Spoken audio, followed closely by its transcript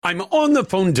I'm on the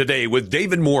phone today with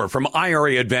David Moore from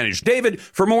IRA Advantage. David,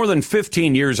 for more than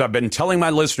 15 years, I've been telling my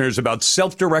listeners about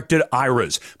self-directed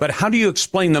IRAs, but how do you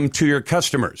explain them to your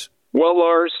customers? Well,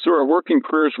 Lars, through our working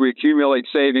careers, we accumulate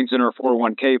savings in our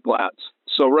 401k plans.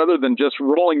 So rather than just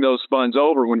rolling those funds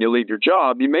over when you leave your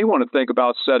job, you may want to think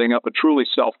about setting up a truly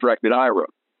self-directed IRA.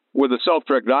 With a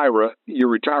self-directed IRA, your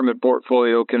retirement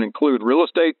portfolio can include real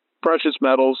estate, precious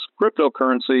metals,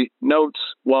 cryptocurrency, notes,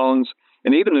 loans,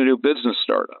 and even a new business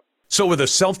startup. So with a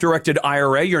self-directed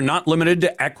IRA, you're not limited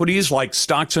to equities like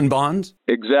stocks and bonds?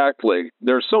 Exactly.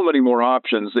 There's so many more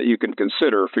options that you can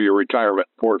consider for your retirement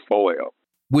portfolio.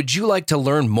 Would you like to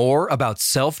learn more about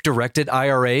self-directed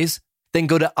IRAs? Then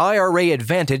go to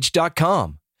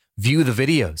IRAadvantage.com, view the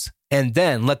videos, and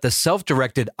then let the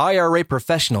self-directed IRA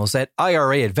professionals at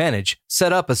IRA Advantage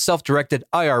set up a self-directed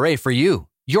IRA for you.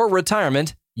 Your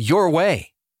retirement, your way.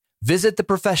 Visit the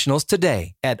professionals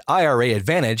today at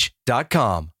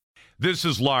IRAadvantage.com. This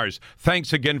is Lars.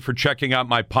 Thanks again for checking out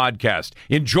my podcast.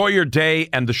 Enjoy your day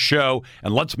and the show,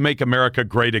 and let's make America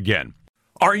great again.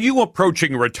 Are you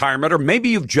approaching retirement, or maybe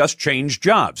you've just changed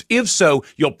jobs? If so,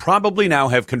 you'll probably now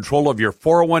have control of your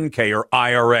 401k or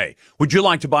IRA. Would you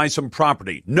like to buy some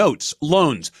property, notes,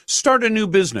 loans, start a new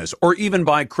business, or even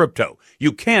buy crypto?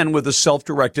 You can with a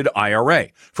self-directed IRA.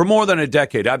 For more than a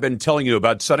decade, I've been telling you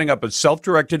about setting up a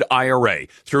self-directed IRA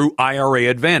through IRA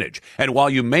Advantage. And while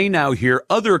you may now hear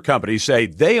other companies say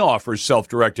they offer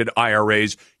self-directed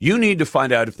IRAs, you need to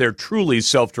find out if they're truly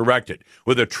self-directed.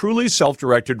 With a truly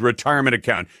self-directed retirement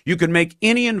account, you can make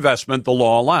any investment the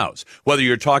law allows. Whether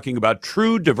you're talking about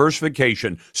true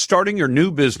diversification, starting your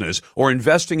new business, or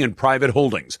investing in private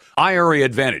holdings, IRA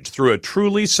Advantage through a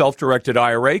truly self-directed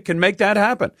IRA can make that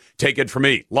happen. Take it from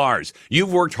me, Lars.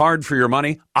 You've worked hard for your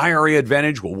money. IRA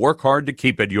Advantage will work hard to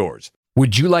keep it yours.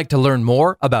 Would you like to learn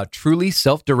more about truly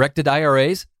self-directed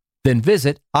IRAs? Then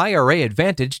visit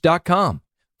IRAadvantage.com,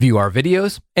 view our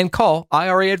videos, and call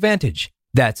IRA Advantage.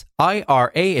 That's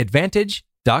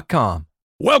IRAadvantage.com.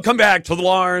 Welcome back to the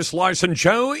Lars Larson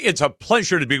Show. It's a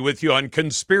pleasure to be with you on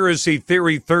Conspiracy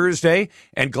Theory Thursday,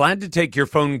 and glad to take your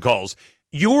phone calls.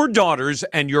 Your daughters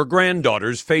and your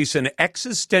granddaughters face an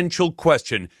existential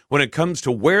question when it comes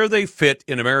to where they fit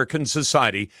in American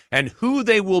society and who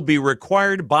they will be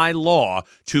required by law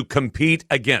to compete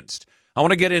against. I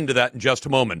want to get into that in just a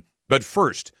moment. But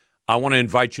first, I want to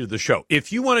invite you to the show.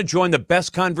 If you want to join the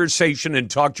best conversation in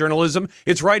talk journalism,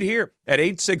 it's right here at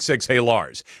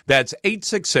 866-HEY-LARS. That's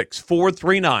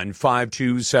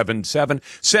 866-439-5277.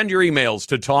 Send your emails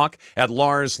to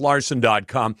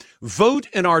talk@LarsLarson.com. Vote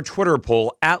in our Twitter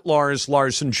poll at Lars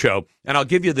Larson Show, and I'll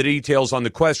give you the details on the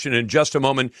question in just a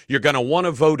moment. You're going to want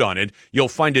to vote on it. You'll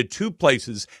find it two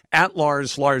places, at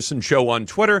Lars Larson Show on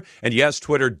Twitter. And yes,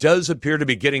 Twitter does appear to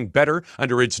be getting better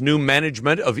under its new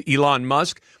management of Elon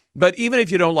Musk. But even if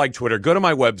you don't like Twitter, go to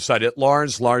my website at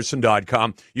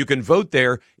LarsLarson.com. You can vote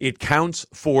there. It counts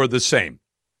for the same.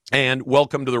 And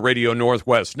welcome to the Radio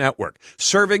Northwest Network,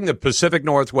 serving the Pacific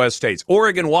Northwest states,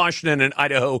 Oregon, Washington, and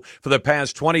Idaho for the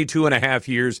past 22 and a half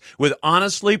years with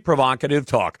honestly provocative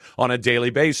talk on a daily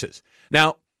basis.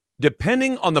 Now,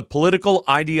 depending on the political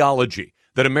ideology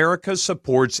that America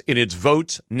supports in its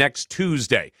votes next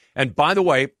Tuesday, and by the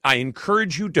way, I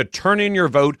encourage you to turn in your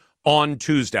vote on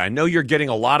Tuesday. I know you're getting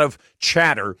a lot of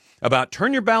chatter about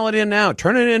turn your ballot in now,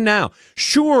 turn it in now.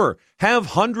 Sure, have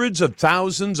hundreds of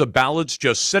thousands of ballots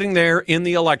just sitting there in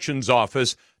the elections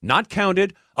office, not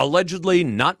counted, allegedly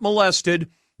not molested.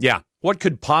 Yeah, what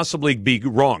could possibly be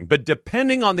wrong? But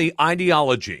depending on the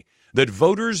ideology that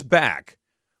voters back,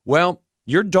 well,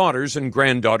 your daughters and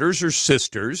granddaughters or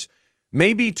sisters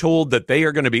may be told that they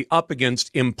are going to be up against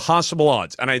impossible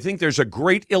odds. And I think there's a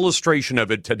great illustration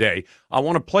of it today. I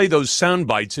want to play those sound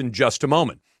bites in just a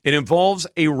moment. It involves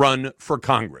a run for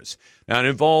Congress. Now, it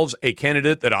involves a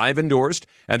candidate that I've endorsed,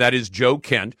 and that is Joe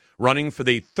Kent, running for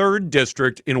the 3rd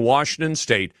District in Washington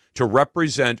State to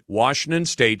represent Washington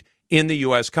State in the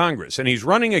U.S. Congress. And he's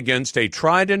running against a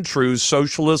tried-and-true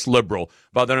socialist liberal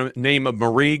by the name of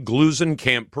Marie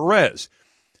Gluesenkamp-Perez.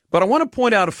 But I want to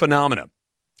point out a phenomenon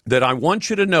that I want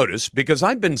you to notice, because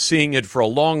I've been seeing it for a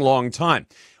long, long time.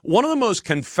 One of the most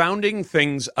confounding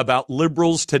things about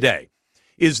liberals today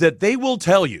is that they will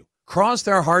tell you, cross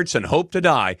their hearts and hope to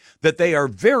die, that they are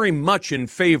very much in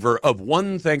favor of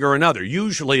one thing or another.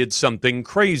 Usually it's something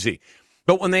crazy.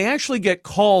 But when they actually get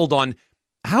called on,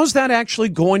 how's that actually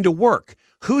going to work?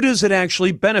 Who does it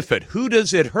actually benefit? Who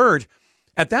does it hurt?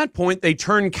 At that point, they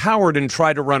turn coward and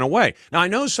try to run away. Now, I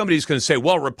know somebody's going to say,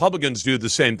 well, Republicans do the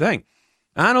same thing.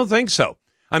 I don't think so.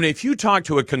 I mean, if you talk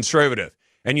to a conservative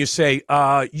and you say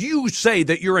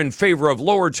that you're in favor of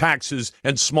lower taxes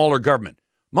and smaller government,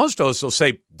 most of us will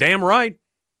say, damn right,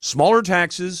 smaller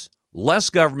taxes, less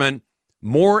government,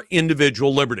 more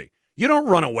individual liberty. You don't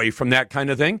run away from that kind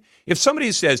of thing. If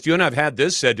somebody says, you and I've had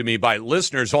this said to me by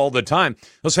listeners all the time,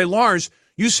 they'll say, Lars,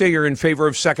 you say you're in favor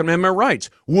of Second Amendment rights.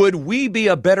 Would we be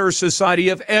a better society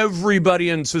if everybody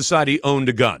in society owned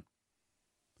a gun?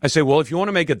 I say, well, if you want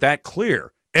to make it that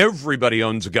clear, everybody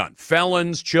owns a gun.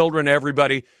 Felons, children,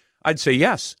 everybody. I'd say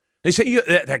yes. They say,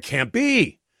 that can't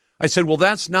be. I said, well,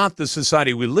 that's not the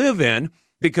society we live in,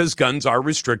 because guns are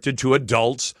restricted to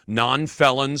adults,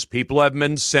 non-felons, people who have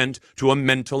been sent to a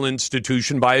mental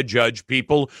institution by a judge,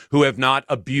 people who have not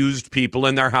abused people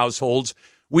in their households.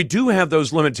 We do have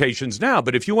those limitations now,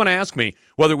 but if you want to ask me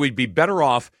whether we'd be better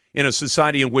off in a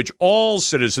society in which all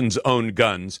citizens own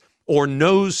guns or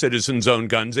no citizens own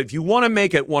guns, if you want to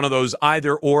make it one of those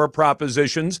either or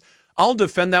propositions, I'll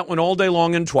defend that one all day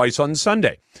long and twice on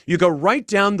Sunday. You go right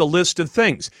down the list of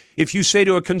things. If you say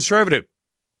to a conservative,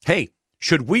 hey,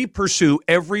 should we pursue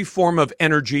every form of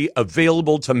energy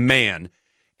available to man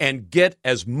and get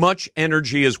as much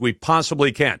energy as we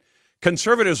possibly can?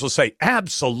 Conservatives will say,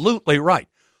 absolutely right.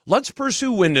 Let's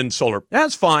pursue wind and solar.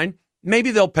 That's fine.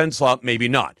 Maybe they'll pencil out, maybe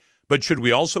not. But should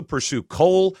we also pursue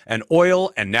coal and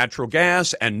oil and natural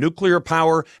gas and nuclear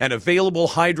power and available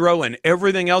hydro and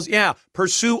everything else? Yeah,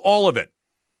 pursue all of it.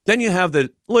 Then you have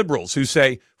the liberals who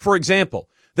say, for example,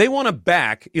 they want to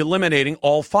back eliminating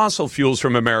all fossil fuels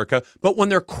from America, but when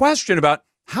they're questioned about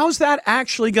how's that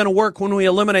actually going to work when we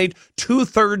eliminate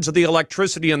 2/3 of the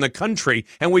electricity in the country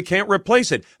and we can't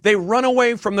replace it, they run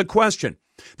away from the question.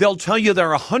 They'll tell you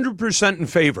they're 100% in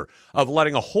favor of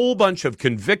letting a whole bunch of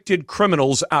convicted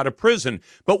criminals out of prison,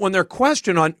 but when they're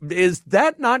questioned on, is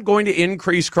that not going to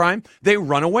increase crime, they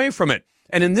run away from it.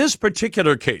 And in this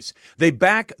particular case, they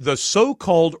back the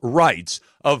so-called rights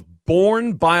of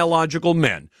born biological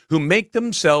men who make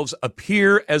themselves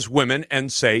appear as women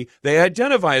and say they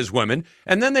identify as women,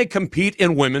 and then they compete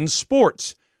in women's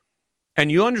sports.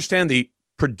 And you understand the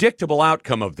predictable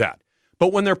outcome of that.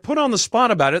 But when they're put on the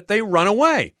spot about it, they run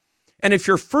away. And if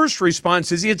your first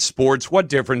response is, it's sports, what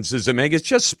difference does it make? It's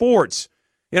just sports.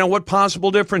 You know, what possible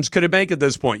difference could it make at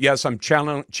this point? Yes, I'm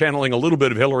channeling a little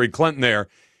bit of Hillary Clinton there.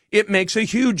 It makes a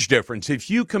huge difference. If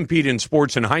you compete in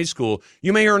sports in high school,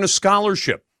 you may earn a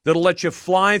scholarship that'll let you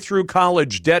fly through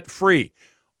college debt-free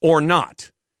or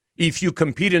not. If you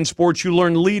compete in sports, you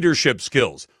learn leadership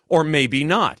skills or maybe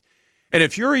not. And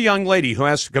if you're a young lady who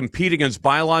has to compete against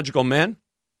biological men,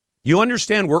 you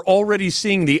understand we're already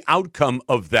seeing the outcome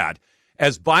of that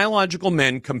as biological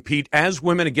men compete as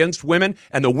women against women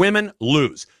and the women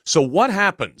lose. So what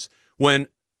happens when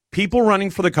people running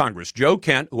for the Congress, Joe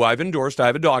Kent, who I've endorsed, I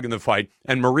have a dog in the fight,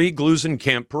 and Marie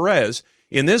Gluesenkamp-Perez,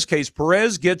 in this case,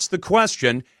 Perez gets the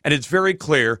question, and it's very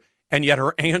clear, and yet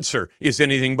her answer is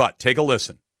anything but. Take a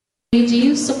listen. Do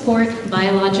you support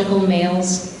biological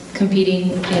males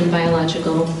competing in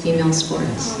biological female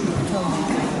sports?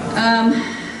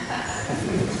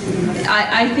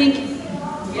 I think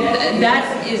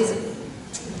that is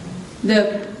it's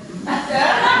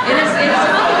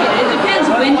complicated. It depends.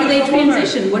 When do they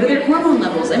transition? What are their hormone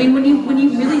levels? I mean, when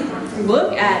you really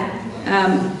look at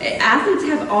athletes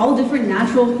have all different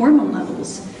natural hormone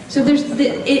levels. So it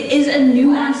is a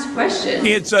nuanced question.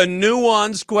 It's a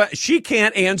nuanced question. She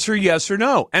can't answer yes or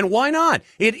no. And why not?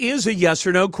 It is a yes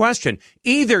or no question.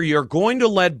 Either you're going to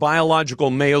let biological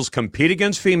males compete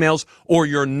against females or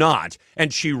you're not.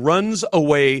 And she runs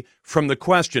away from the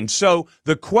question. So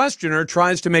the questioner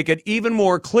tries to make it even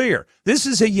more clear. This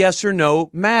is a yes or no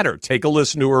matter. Take a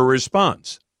listen to her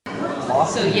response.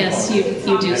 So yes, you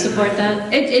do support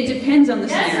that? It depends on the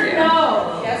scenario.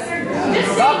 Yes or no? Yes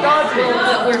or no?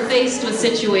 But we're faced with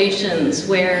situations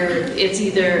where it's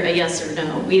either a yes or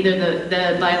no. Either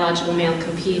the biological male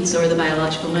competes or the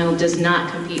biological male does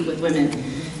not compete with women.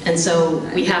 And so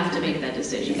we have to make that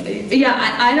decision.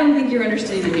 Yeah, I don't think you're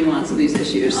understanding the nuance of these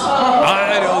issues.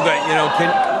 I know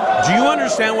that, do you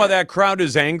understand why that crowd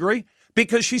is angry?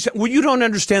 Because she said, well, you don't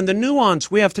understand the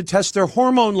nuance. We have to test their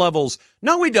hormone levels.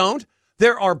 No, we don't.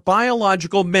 There are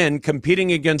biological men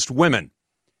competing against women.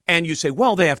 And you say,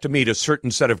 well, they have to meet a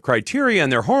certain set of criteria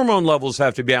and their hormone levels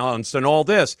have to be balanced and all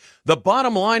this. The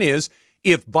bottom line is,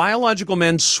 if biological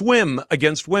men swim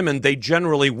against women, they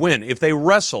generally win. If they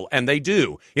wrestle, and they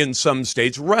do in some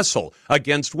states, wrestle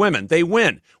against women, they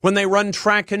win. When they run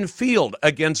track and field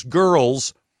against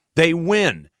girls, they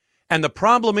win. And the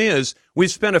problem is, we've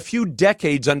spent a few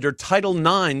decades under Title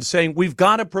IX saying we've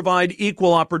got to provide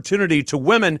equal opportunity to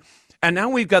women. And now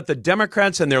we've got the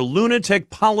Democrats and their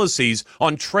lunatic policies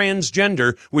on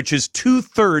transgender, which is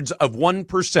 2/3 of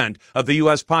 1% of the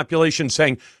U.S. population,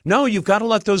 saying, no, you've got to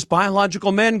let those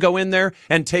biological men go in there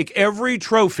and take every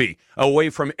trophy away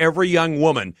from every young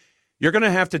woman. You're going to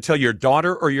have to tell your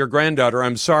daughter or your granddaughter,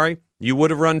 I'm sorry, you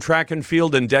would have run track and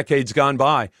field in decades gone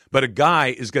by, but a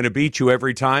guy is going to beat you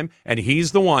every time, and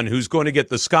he's the one who's going to get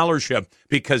the scholarship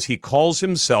because he calls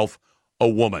himself a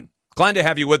woman. Glad to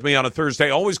have you with me on a Thursday.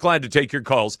 Always glad to take your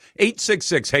calls.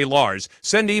 866-HEY-LARS.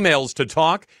 Send emails to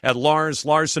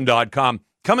talk@LarsLarson.com.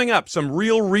 Coming up, some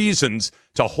real reasons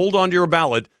to hold on to your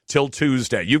ballot till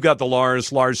Tuesday. You've got the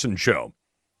Lars Larson Show.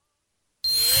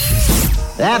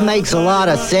 That makes a lot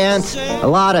of sense, a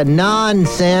lot of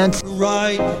nonsense.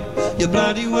 Right, you're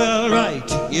bloody well right.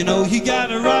 You know you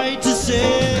got a right to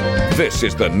say. This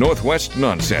is the Northwest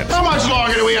Nonsense. How much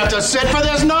longer do we have to sit for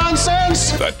this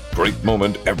nonsense? That great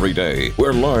moment every day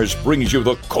where Lars brings you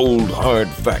the cold, hard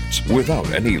facts without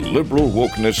any liberal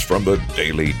wokeness from the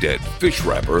Daily Dead, fish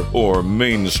wrapper, or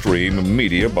mainstream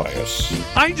media bias.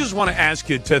 I just want to ask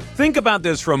you to think about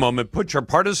this for a moment, put your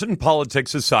partisan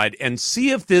politics aside, and see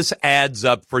if this adds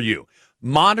up for you.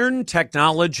 Modern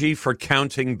technology for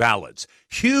counting ballots.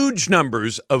 Huge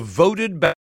numbers of voted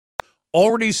ballots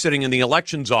already sitting in the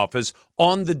elections office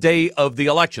on the day of the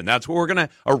election. That's where we're going to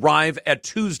arrive at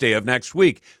Tuesday of next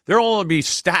week. There will be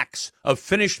stacks of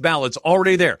finished ballots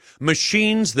already there.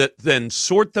 Machines that then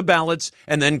sort the ballots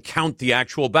and then count the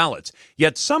actual ballots.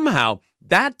 Yet somehow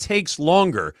that takes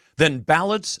longer than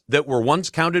ballots that were once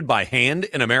counted by hand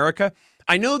in America.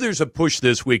 I know there's a push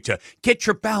this week to get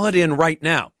your ballot in right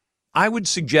now. I would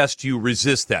suggest you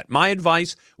resist that. My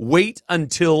advice, wait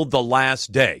until the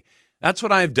last day. That's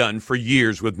what I've done for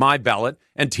years with my ballot,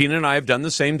 and Tina and I have done the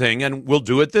same thing, and we'll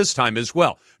do it this time as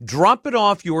well. Drop it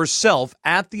off yourself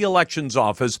at the elections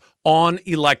office on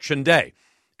Election Day.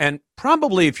 And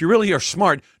probably, if you really are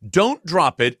smart, don't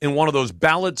drop it in one of those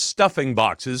ballot stuffing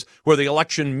boxes where the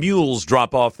election mules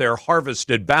drop off their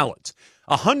harvested ballots.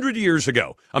 100 years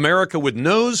ago, America, with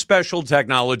no special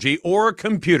technology or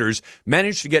computers,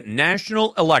 managed to get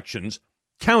national elections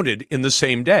counted in the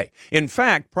same day. In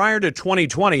fact, prior to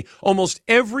 2020, almost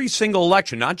every single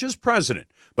election, not just president,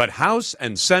 but House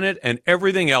and Senate and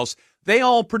everything else, they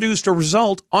all produced a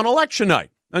result on election night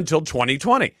until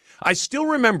 2020. I still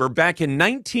remember back in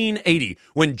 1980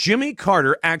 when Jimmy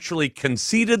Carter actually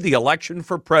conceded the election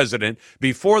for president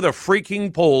before the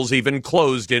freaking polls even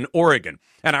closed in Oregon.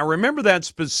 And I remember that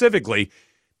specifically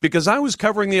because I was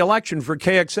covering the election for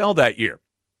KXL that year,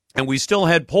 and we still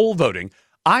had poll voting.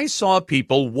 I saw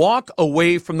people walk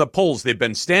away from the polls. They'd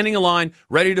been standing in line,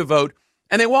 ready to vote,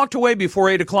 and they walked away before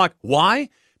 8 o'clock. Why?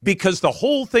 Because the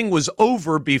whole thing was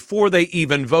over before they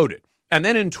even voted. And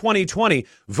then in 2020,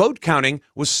 vote counting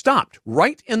was stopped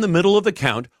right in the middle of the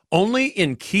count, only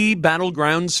in key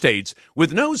battleground states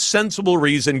with no sensible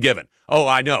reason given. Oh,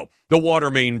 I know, the water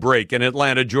main break in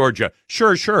Atlanta, Georgia.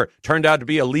 Sure. Turned out to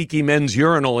be a leaky men's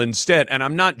urinal instead, and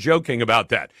I'm not joking about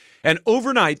that. And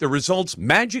overnight, the results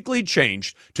magically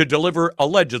changed to deliver,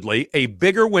 allegedly, a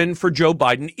bigger win for Joe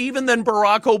Biden even than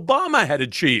Barack Obama had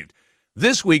achieved.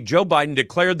 This week, Joe Biden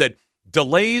declared that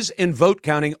delays in vote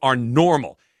counting are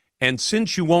normal. And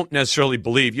since you won't necessarily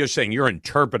believe, you're saying you're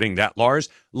interpreting that, Lars,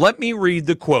 let me read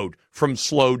the quote from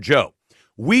Slow Joe.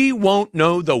 We won't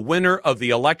know the winner of the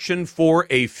election for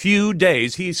a few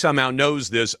days. He somehow knows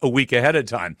this a week ahead of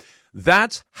time.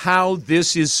 That's how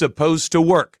this is supposed to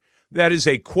work. That is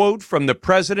a quote from the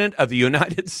President of the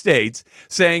United States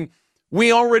saying,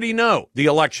 we already know the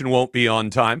election won't be on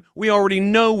time. We already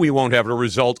know we won't have a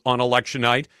result on election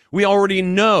night. We already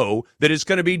know that it's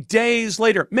going to be days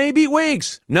later, maybe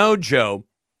weeks. No, Joe,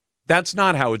 that's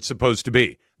not how it's supposed to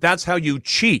be. That's how you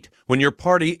cheat when your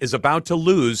party is about to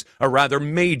lose a rather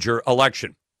major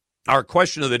election. Our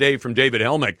question of the day from David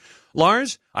Helmick.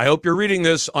 Lars, I hope you're reading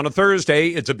this on a Thursday.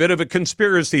 It's a bit of a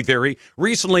conspiracy theory.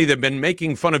 Recently, they've been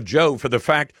making fun of Joe for the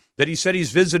fact that he said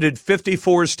he's visited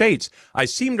 54 states. I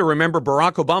seem to remember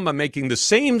Barack Obama making the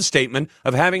same statement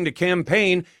of having to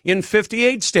campaign in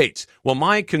 58 states. Well,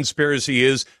 my conspiracy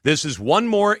is this is one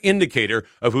more indicator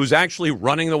of who's actually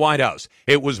running the White House.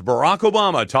 It was Barack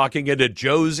Obama talking into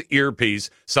Joe's earpiece,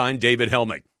 signed David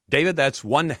Helmick. David, that's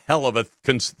one hell of a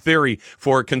theory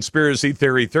for Conspiracy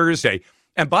Theory Thursday.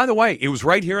 And by the way, it was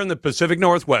right here in the Pacific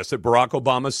Northwest that Barack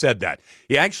Obama said that.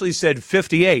 He actually said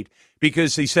 58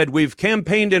 because he said we've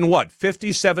campaigned in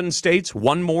 57 states,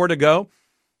 one more to go.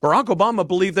 Barack Obama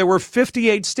believed there were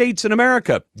 58 states in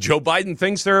America. Joe Biden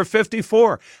thinks there are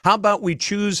 54. How about we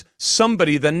choose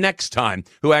somebody the next time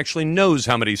who actually knows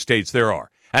how many states there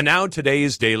are? And now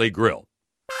today's Daily Grill.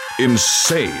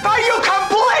 Insane. Are you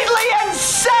completely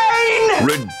insane?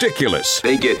 ridiculous.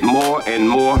 They get more and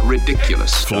more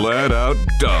ridiculous. Flat out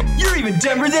dumb. You're even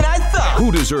dumber than I thought.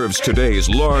 Who deserves today's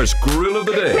Lars Grill of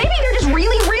the Day? Maybe they're just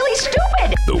really, really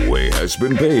stupid. The way has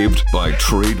been paved by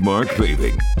Trademark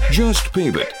Paving. Just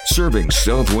pave it. Serving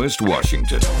Southwest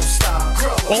Washington.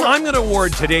 Well, I'm going to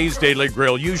award today's Daily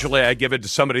Grill. Usually I give it to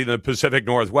somebody in the Pacific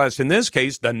Northwest. In this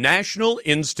case, the National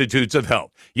Institutes of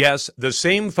Health. Yes, the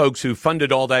same folks who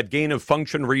funded all that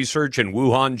gain-of-function research in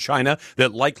Wuhan, China,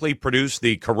 that likely produced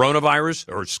the coronavirus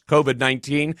or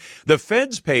COVID-19. The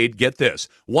feds paid, get this,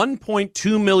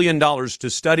 $1.2 million to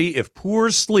study if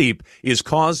poor sleep is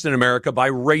caused in America by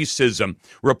racism.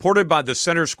 Reported by the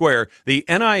Center Square, the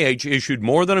NIH issued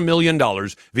more than $1 million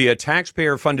via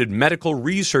taxpayer-funded medical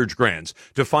research grants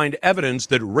to find evidence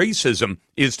that racism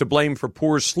is to blame for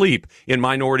poor sleep in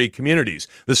minority communities.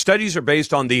 The studies are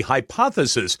based on the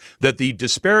hypothesis that the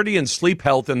disparity in sleep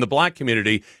health in the black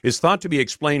community is thought to be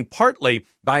explained partly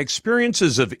by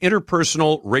experiences of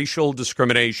interpersonal racial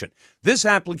discrimination. This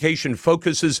application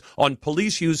focuses on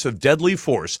police use of deadly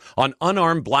force on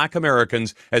unarmed black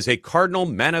Americans as a cardinal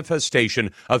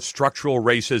manifestation of structural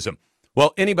racism.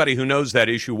 Well, anybody who knows that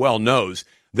issue well knows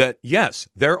that, yes,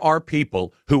 there are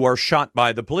people who are shot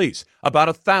by the police, about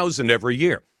 1,000 every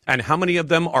year. And how many of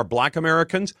them are black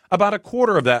Americans? About a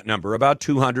quarter of that number, about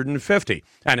 250.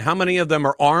 And how many of them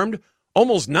are armed?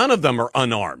 Almost none of them are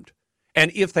unarmed. And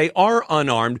if they are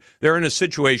unarmed, they're in a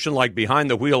situation like behind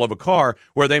the wheel of a car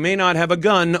where they may not have a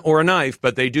gun or a knife,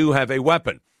 but they do have a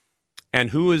weapon.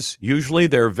 And who is usually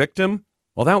their victim?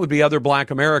 Well, that would be other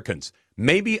black Americans.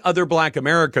 Maybe other black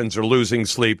Americans are losing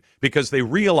sleep because they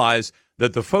realize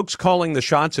that the folks calling the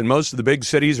shots in most of the big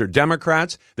cities are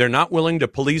Democrats. They're not willing to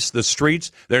police the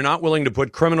streets. They're not willing to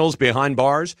put criminals behind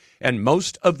bars. And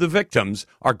most of the victims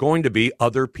are going to be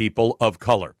other people of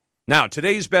color. Now,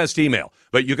 today's best email,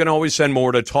 but you can always send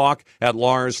more to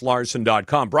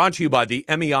talk@LarsLarson.com. Brought to you by the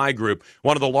MEI Group,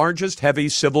 one of the largest heavy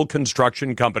civil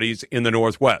construction companies in the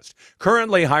Northwest.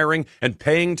 Currently hiring and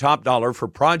paying top dollar for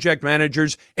project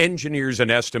managers, engineers, and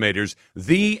estimators.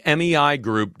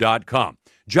 TheMEIGroup.com.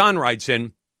 John writes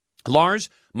in, Lars,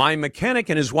 my mechanic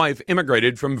and his wife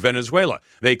immigrated from Venezuela.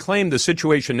 They claim the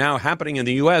situation now happening in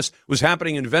the U.S. was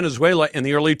happening in Venezuela in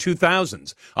the early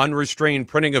 2000s. Unrestrained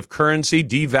printing of currency,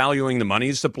 devaluing the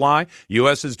money supply.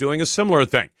 U.S. is doing a similar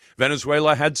thing.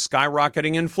 Venezuela had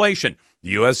skyrocketing inflation.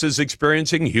 The U.S. is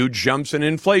experiencing huge jumps in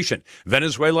inflation.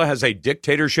 Venezuela has a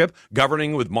dictatorship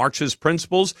governing with Marxist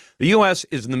principles. The U.S.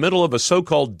 is in the middle of a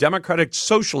so-called democratic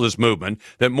socialist movement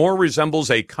that more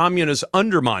resembles a communist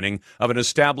undermining of an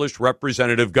established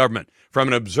representative government. From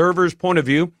an observer's point of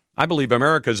view, I believe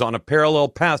America is on a parallel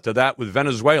path to that with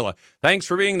Venezuela. Thanks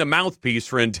for being the mouthpiece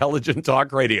for Intelligent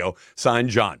Talk Radio.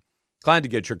 Signed, John. Glad to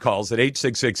get your calls at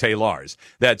 866-HEY-LARS.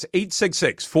 That's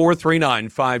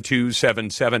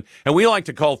 866-439-5277. And we like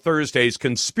to call Thursdays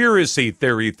Conspiracy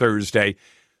Theory Thursday.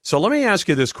 So let me ask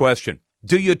you this question.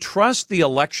 Do you trust the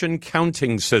election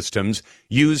counting systems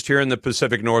used here in the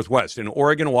Pacific Northwest, in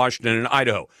Oregon, Washington, and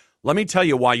Idaho? Let me tell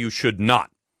you why you should not.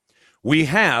 We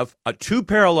have two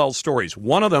parallel stories,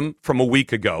 one of them from a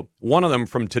week ago, one of them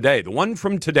from today. The one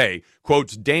from today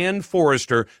quotes Dan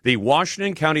Forrester, the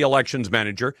Washington County elections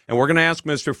manager, and we're going to ask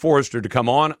Mr. Forrester to come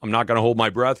on. I'm not going to hold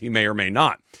my breath. He may or may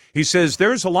not. He says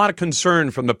there's a lot of concern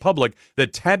from the public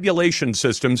that tabulation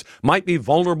systems might be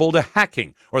vulnerable to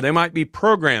hacking or they might be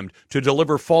programmed to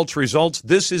deliver false results.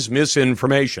 This is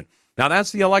misinformation. Now,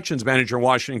 that's the elections manager in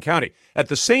Washington County. At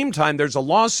the same time, there's a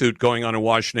lawsuit going on in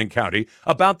Washington County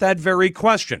about that very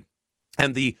question.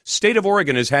 And the state of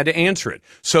Oregon has had to answer it.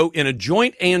 So in a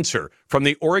joint answer from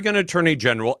the Oregon Attorney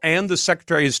General and the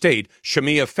Secretary of State,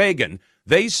 Shemia Fagan,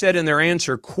 they said in their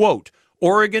answer, quote,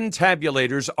 Oregon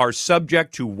tabulators are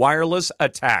subject to wireless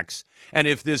attacks. And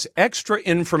if this extra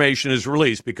information is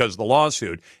released because of the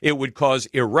lawsuit, it would cause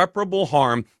irreparable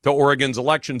harm to Oregon's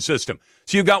election system.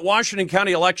 So you've got Washington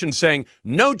County elections saying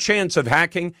no chance of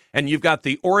hacking, and you've got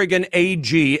the Oregon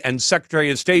AG and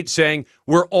Secretary of State saying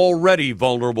we're already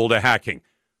vulnerable to hacking.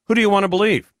 Who do you want to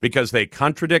believe? Because they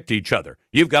contradict each other.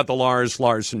 You've got the Lars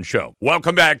Larson Show.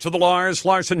 Welcome back to the Lars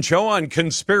Larson Show on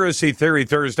Conspiracy Theory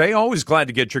Thursday. Always glad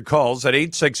to get your calls at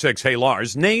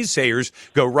 866-HEY-LARS. Naysayers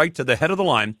go right to the head of the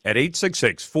line at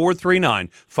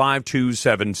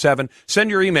 866-439-5277. Send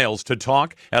your emails to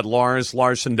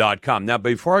talk@LarsLarson.com. Now,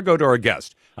 before I go to our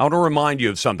guest, I want to remind you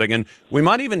of something, and we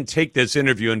might even take this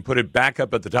interview and put it back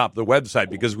up at the top of the website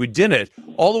because we did it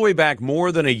all the way back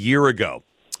more than a year ago.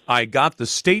 I got the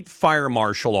state fire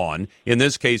marshal on, in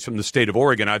this case from the state of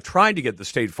Oregon. I've tried to get the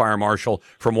state fire marshal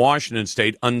from Washington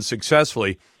State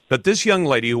unsuccessfully, but this young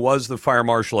lady who was the fire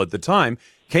marshal at the time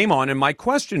came on, and my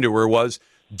question to her was,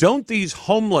 don't these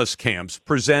homeless camps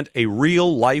present a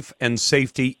real life and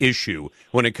safety issue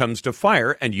when it comes to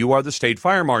fire? And you are the state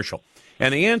fire marshal.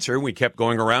 And the answer, we kept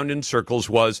going around in circles,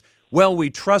 was, well, we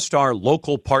trust our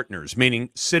local partners, meaning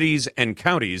cities and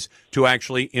counties, to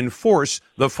actually enforce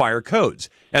the fire codes.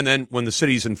 And then when the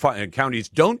cities and counties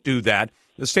don't do that,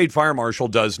 the state fire marshal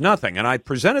does nothing. And I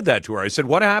presented that to her. I said,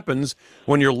 what happens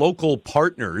when your local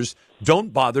partners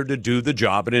don't bother to do the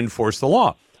job and enforce the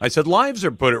law? I said, lives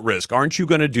are put at risk. Aren't you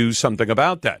going to do something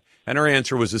about that? And her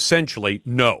answer was essentially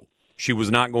no. She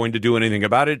was not going to do anything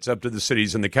about it. It's up to the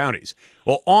cities and the counties.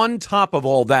 Well, on top of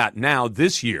all that, now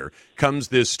this year comes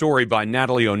this story by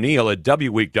Natalie O'Neill at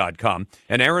WWeek.com.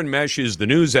 And Aaron Mesh is the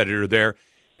news editor there.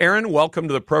 Aaron, welcome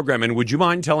to the program. And would you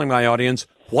mind telling my audience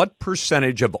what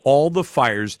percentage of all the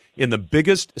fires in the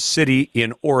biggest city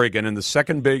in Oregon and the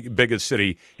second biggest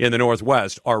city in the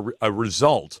Northwest are a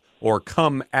result or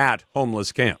come at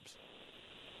homeless camps?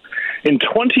 In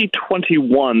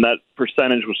 2021, that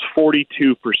percentage was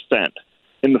 42%.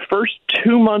 In the first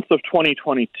 2 months of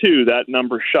 2022, that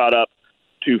number shot up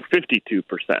to 52%,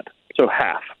 so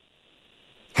half.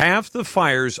 Half the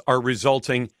fires are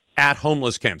resulting at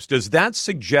homeless camps. Does that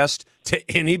suggest to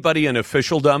anybody in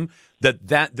officialdom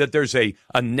that there's a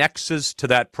nexus to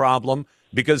that problem?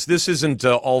 Because this isn't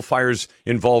all fires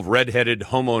involve redheaded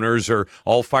homeowners or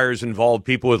all fires involve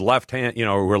people with who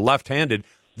are left-handed.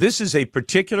 This is a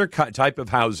particular type of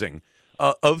housing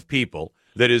of people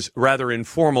that is rather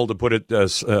informal, to put it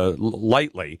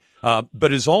lightly,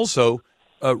 but is also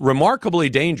remarkably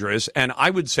dangerous, and I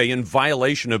would say in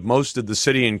violation of most of the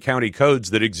city and county codes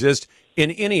that exist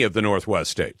in any of the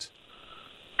Northwest states.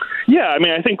 Yeah, I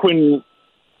mean, I think when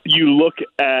you look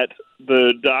at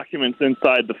the documents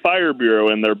inside the Fire Bureau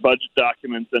and their budget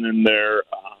documents and in their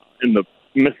in the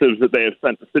missives that they have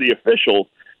sent to city officials,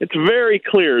 it's very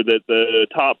clear that the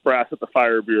top brass at the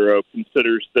Fire Bureau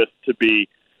considers this to be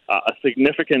a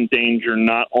significant danger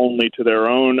not only to their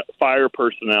own fire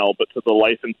personnel, but to the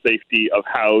life and safety of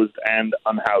housed and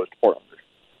unhoused Portlanders.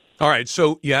 All right,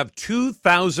 so you have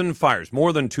 2,000 fires,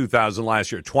 more than 2,000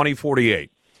 last year, 2048,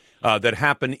 that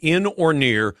happen in or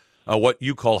near what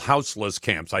you call houseless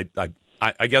camps.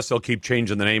 I guess they'll keep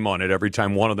changing the name on it every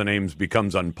time one of the names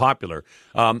becomes unpopular.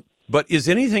 But is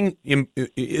anything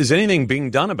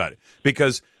being done about it?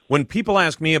 Because when people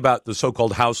ask me about the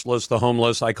so-called houseless, the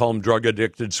homeless, I call them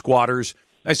drug-addicted squatters,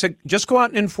 I said, just go out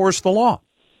and enforce the law.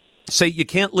 Say you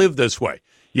can't live this way.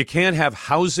 You can't have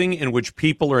housing in which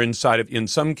people are inside of, in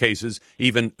some cases,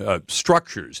 even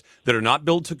structures that are not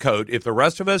built to code. If the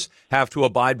rest of us have to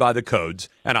abide by the codes,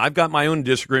 and I've got my own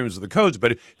disagreements with the codes,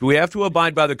 but if we have to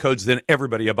abide by the codes, then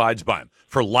everybody abides by them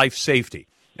for life safety.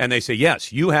 And they say,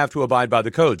 yes, you have to abide by the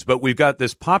codes. But we've got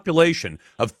this population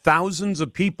of thousands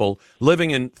of people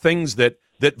living in things that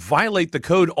violate the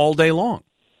code all day long.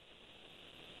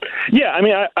 Yeah, I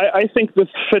mean, I think this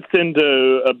fits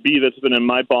into a bee that's been in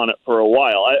my bonnet for a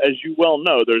while. As you well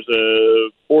know, there's a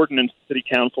ordinance city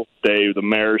council today, the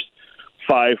mayor's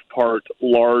 5-part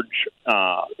large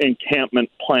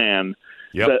encampment plan,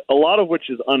 that a lot of which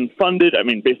is unfunded. I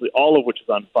mean, basically all of which is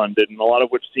unfunded, and a lot of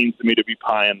which seems to me to be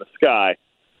pie in the sky.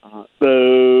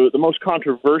 The most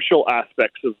controversial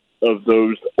aspects of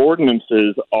those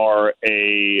ordinances are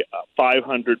a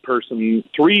 500-person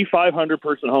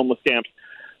homeless camps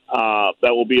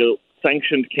that will be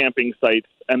sanctioned camping sites,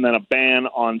 and then a ban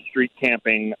on street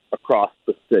camping across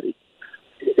the city.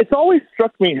 It's always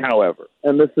struck me, however,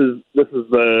 and this is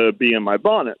the bee in my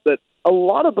bonnet, that a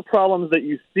lot of the problems that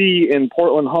you see in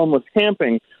Portland homeless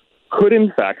camping could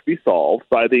in fact be solved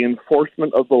by the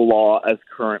enforcement of the law as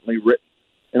currently written.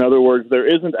 In other words, there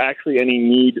isn't actually any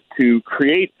need to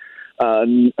create a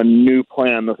new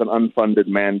plan with an unfunded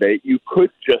mandate. You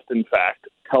could just, in fact,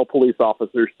 tell police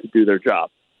officers to do their job.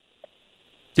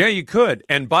 Yeah, you could.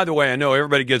 And by the way, I know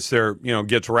everybody gets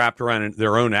wrapped around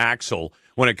their own axle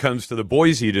when it comes to the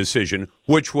Boise decision,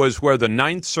 which was where the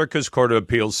Ninth Circuit Court of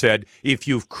Appeals said, if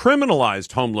you've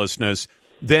criminalized homelessness,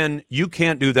 then you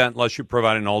can't do that unless you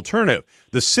provide an alternative.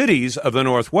 The cities of the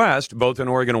Northwest, both in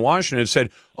Oregon and Washington, have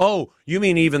said, oh, you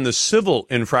mean even the civil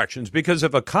infractions? Because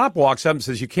if a cop walks up and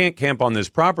says you can't camp on this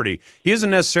property, he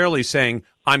isn't necessarily saying,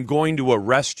 I'm going to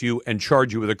arrest you and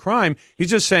charge you with a crime.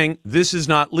 He's just saying, this is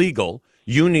not legal.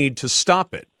 You need to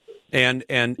stop it. And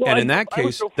in that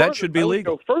case, that should be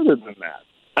legal.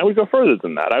 I would go further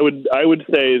than that. I would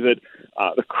say that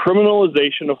the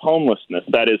criminalization of homelessness,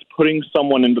 that is putting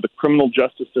someone into the criminal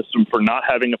justice system for not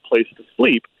having a place to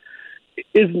sleep,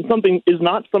 is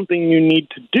not something you need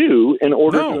to do in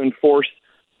order to enforce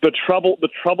the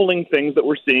troubling things that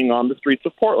we're seeing on the streets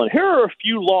of Portland. Here are a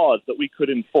few laws that we could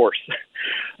enforce.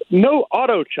 No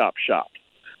auto chop shops.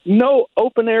 no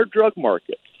open-air drug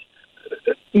markets,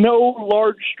 no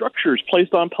large structures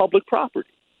placed on public property.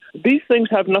 These things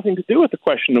have nothing to do with the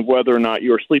question of whether or not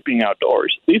you're sleeping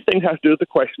outdoors. These things have to do with the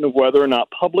question of whether or not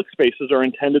public spaces are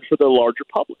intended for the larger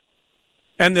public.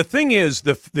 And the thing is,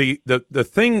 the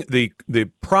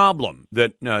problem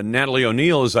that Natalie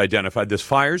O'Neill has identified, this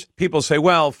fires, people say,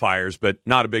 well, fires, but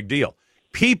not a big deal.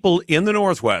 People in the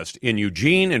Northwest, in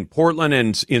Eugene, in Portland,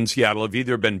 and in Seattle have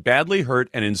either been badly hurt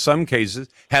and in some cases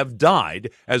have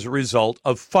died as a result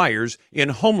of fires in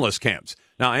homeless camps.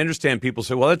 Now, I understand people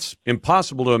say, well, that's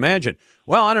impossible to imagine.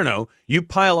 Well, I don't know. You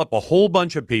pile up a whole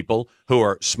bunch of people who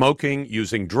are smoking,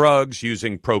 using drugs,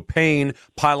 using propane,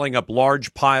 piling up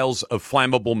large piles of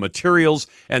flammable materials,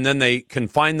 and then they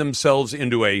confine themselves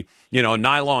into a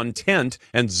nylon tent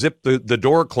and zip the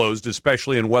door closed,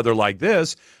 especially in weather like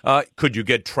this. Could you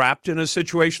get trapped in a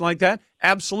situation like that?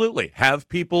 Absolutely. Have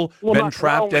people been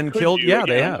trapped and killed? Yeah,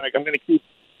 they have.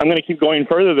 I'm going to keep going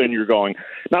further than you're going.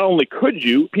 Not only could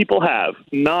you, people have.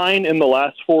 9 in the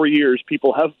last 4 years,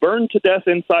 people have burned to death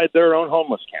inside their own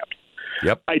homeless camps.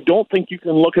 Yep. I don't think you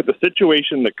can look at the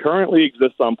situation that currently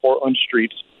exists on Portland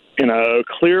streets in a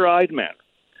clear-eyed manner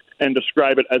and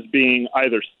describe it as being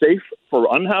either safe for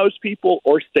unhoused people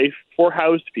or safe for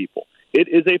housed people. It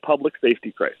is a public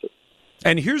safety crisis.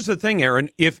 And here's the thing, Aaron,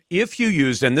 if you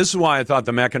used, and this is why I thought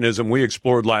the mechanism we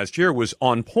explored last year was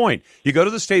on point, you go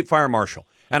to the state fire marshal,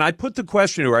 and I put the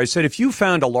question to her, I said, if you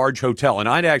found a large hotel, and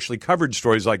I'd actually covered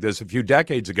stories like this a few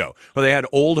decades ago, where they had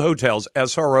old hotels,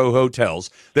 SRO hotels,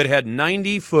 that had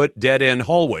 90-foot dead-end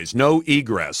hallways, no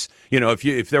egress.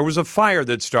 If there was a fire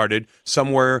that started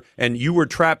somewhere and you were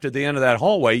trapped at the end of that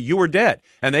hallway, you were dead.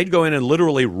 And they'd go in and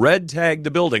literally red tag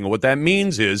the building. And what that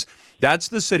means is that's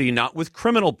the city, not with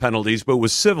criminal penalties, but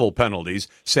with civil penalties,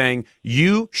 saying,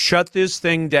 you shut this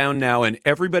thing down now and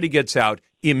everybody gets out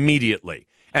immediately.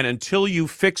 And until you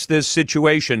fix this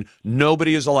situation,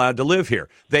 nobody is allowed to live here.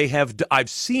 I've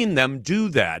seen them do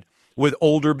that with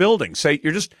older buildings.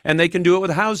 And they can do it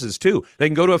with houses too. They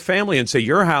can go to a family and say,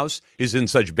 your house is in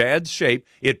such bad shape,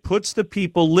 it puts the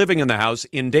people living in the house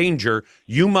in danger.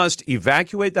 You must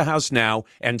evacuate the house now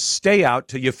and stay out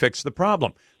till you fix the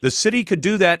problem. The city could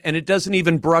do that, and it doesn't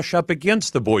even brush up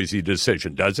against the Boise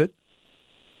decision, does it?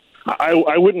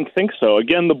 I wouldn't think so.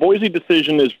 Again, the Boise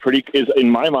decision is in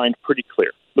my mind pretty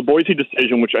clear. The Boise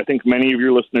decision, which I think many of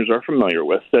your listeners are familiar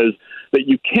with, says that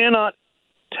you cannot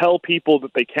tell people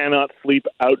that they cannot sleep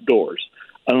outdoors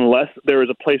unless there is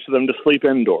a place for them to sleep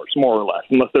indoors, more or less,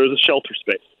 unless there is a shelter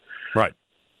space. Right.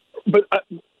 But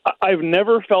I've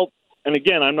never felt, and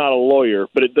again, I'm not a lawyer,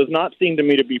 but it does not seem to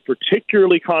me to be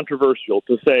particularly controversial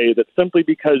to say that simply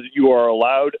because you are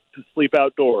allowed to sleep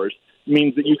outdoors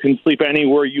means that you can sleep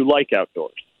anywhere you like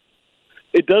outdoors.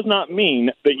 It does not mean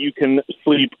that you can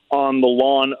sleep on the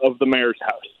lawn of the mayor's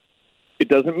house. It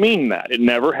doesn't mean that. It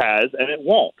never has, and it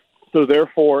won't. So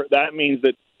therefore, that means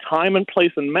that time and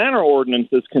place and manner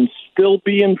ordinances can still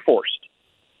be enforced.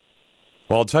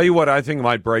 Well, I'll tell you what I think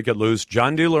might break it loose.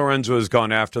 John DiLorenzo has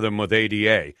gone after them with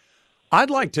ADA.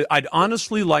 I'd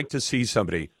honestly like to see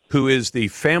somebody who is the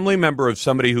family member of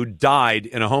somebody who died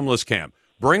in a homeless camp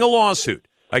bring a lawsuit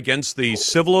against the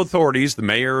civil authorities, the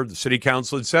mayor, the city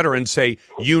council, et cetera, and say,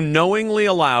 you knowingly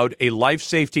allowed a life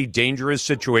safety dangerous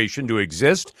situation to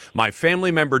exist. My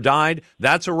family member died.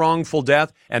 That's a wrongful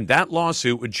death, and that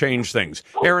lawsuit would change things.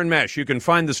 Aaron Mesh, you can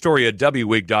find the story at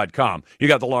wweek.com. You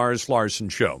got the Lars Larson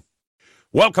Show.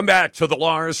 Welcome back to the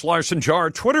Lars Larson Show.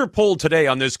 Our Twitter poll today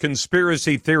on this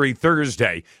Conspiracy Theory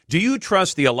Thursday. Do you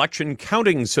trust the election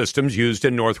counting systems used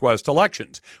in Northwest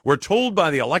elections? We're told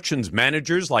by the elections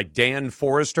managers like Dan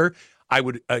Forrester. I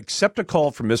would accept a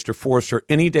call from Mr. Forrester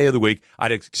any day of the week.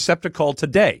 I'd accept a call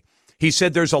today. He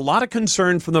said there's a lot of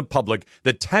concern from the public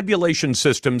that tabulation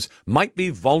systems might be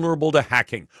vulnerable to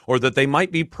hacking or that they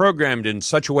might be programmed in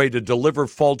such a way to deliver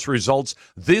false results.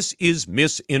 This is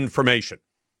misinformation.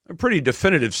 A pretty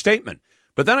definitive statement.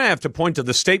 But then I have to point to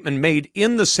the statement made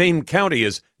in the same county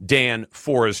as Dan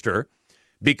Forrester,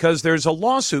 because there's a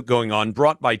lawsuit going on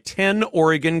brought by 10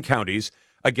 Oregon counties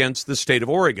against the state of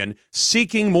Oregon,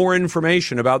 seeking more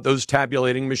information about those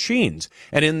tabulating machines.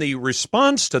 And in the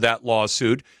response to that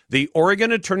lawsuit, the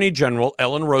Oregon Attorney General,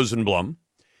 Ellen Rosenblum,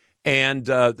 and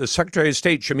the Secretary of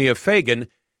State, Shemia Fagan,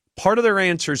 part of their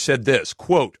answer said this,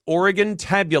 quote, Oregon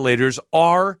tabulators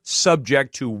are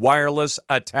subject to wireless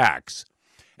attacks.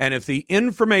 And if the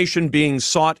information being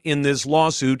sought in this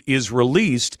lawsuit is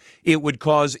released, it would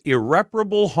cause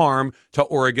irreparable harm to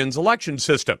Oregon's election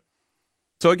system.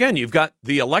 So again, you've got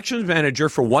the elections manager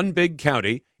for one big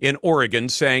county in Oregon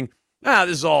saying, This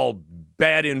is all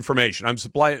bad information. I'm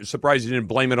surprised you didn't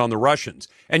blame it on the Russians.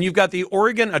 And you've got the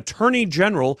Oregon Attorney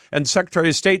General and Secretary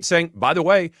of State saying, by the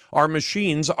way, our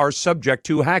machines are subject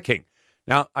to hacking.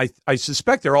 Now, I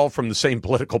suspect they're all from the same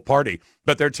political party,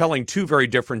 but they're telling two very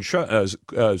different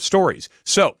stories.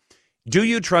 So, do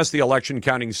you trust the election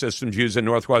counting systems used in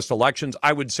Northwest elections?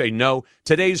 I would say no.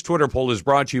 Today's Twitter poll is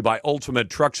brought to you by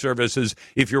Ultimate Truck Services.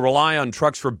 If you rely on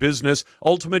trucks for business,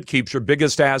 Ultimate keeps your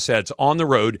biggest assets on the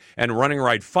road and running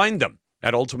right. Find them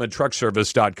at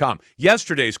ultimatetruckservice.com.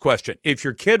 Yesterday's question, if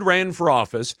your kid ran for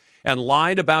office and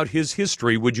lied about his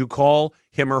history, would you call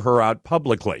him or her out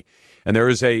publicly? And there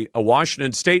is a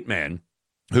Washington State man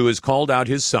who has called out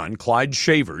his son, Clyde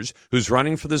Shavers, who's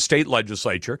running for the state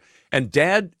legislature. And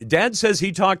dad says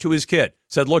he talked to his kid,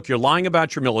 said, look, you're lying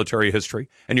about your military history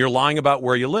and you're lying about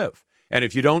where you live. And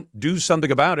if you don't do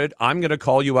something about it, I'm going to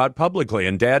call you out publicly.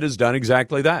 And Dad has done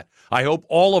exactly that. I hope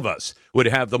all of us would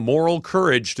have the moral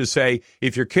courage to say,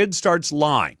 if your kid starts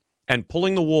lying and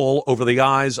pulling the wool over the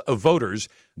eyes of voters,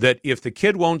 that if the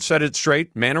kid won't set it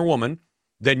straight, man or woman,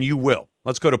 then you will.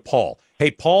 Let's go to Paul.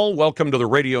 Hey, Paul, welcome to the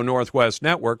Radio Northwest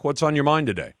Network. What's on your mind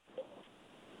today?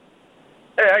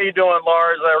 Hey, how you doing,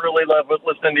 Lars? I really love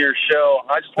listening to your show.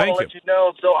 I just want to let you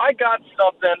know. So I got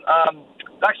something.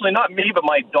 Actually, not me, but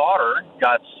my daughter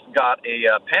got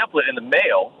a pamphlet in the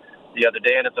mail the other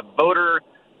day, and it's a voter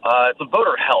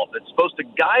help. It's supposed to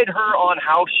guide her on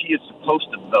how she is supposed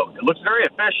to vote. It looks very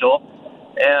official,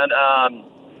 and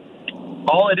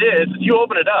all it is you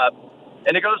open it up,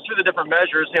 and it goes through the different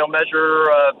measures.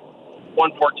 Measure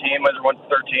 114, measure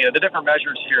 113, and the different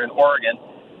measures here in Oregon.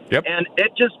 Yep. And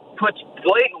it just puts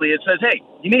blatantly, it says, hey,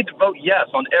 you need to vote yes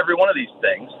on every one of these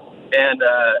things. And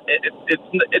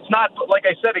it's not, like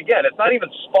I said again, it's not even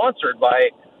sponsored by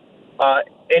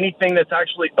anything that's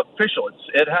actually official.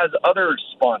 It has other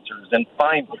sponsors and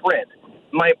fine print.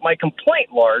 My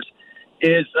complaint, Lars,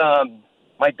 is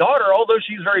my daughter, although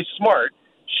she's very smart,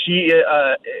 she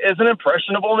is an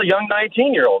impressionable young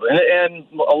 19-year-old. And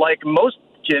like most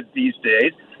kids these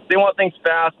days, they want things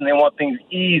fast and they want things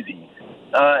easy.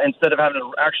 Instead of having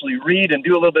to actually read and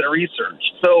do a little bit of research.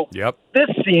 So This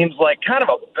seems like kind of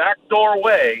a backdoor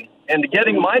way into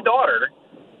getting my daughter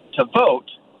to vote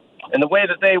in the way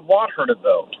that they want her to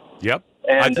vote. Yep.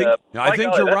 And I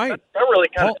think you're right. That really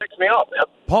kind of ticks me off. Yep.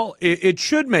 Paul, it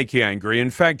should make you angry. In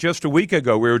fact, just a week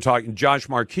ago, we were talking Josh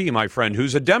Markey, my friend,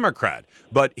 who's a Democrat,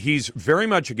 but he's very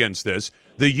much against this.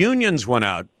 The unions went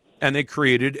out and they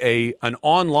created an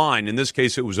online, in this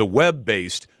case, it was a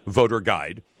web-based voter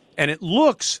guide. And it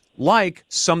looks like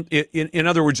in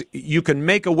other words, you can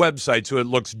make a website so it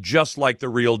looks just like the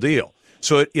real deal.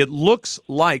 So it looks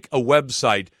like a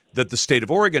website that the state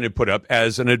of Oregon had put up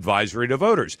as an advisory to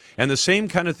voters. And the same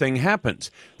kind of thing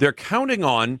happens. They're counting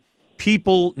on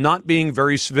people not being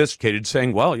very sophisticated,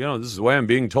 saying, well, this is the way I'm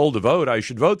being told to vote. I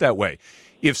should vote that way.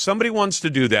 If somebody wants to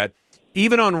do that,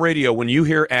 even on radio, when you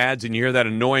hear ads and you hear that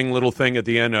annoying little thing at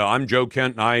the end, I'm Joe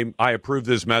Kent and I approve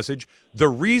this message, the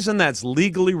reason that's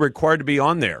legally required to be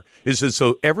on there is that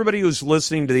so everybody who's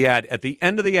listening to the ad, at the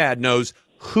end of the ad, knows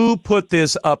who put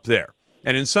this up there.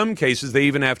 And in some cases, they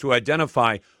even have to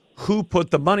identify who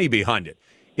put the money behind it.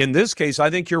 In this case, I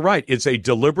think you're right. It's a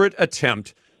deliberate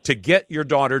attempt to get your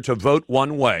daughter to vote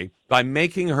one way by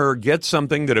making her get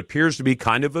something that appears to be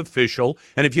kind of official.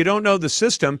 And if you don't know the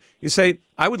system, you say,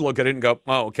 I would look at it and go,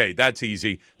 oh, okay, that's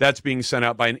easy. That's being sent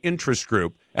out by an interest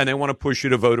group, and they want to push you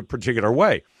to vote a particular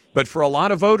way. But for a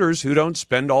lot of voters who don't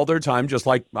spend all their time, just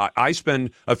like I spend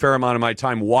a fair amount of my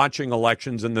time watching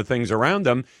elections and the things around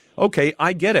them, okay,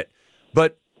 I get it.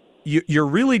 But you're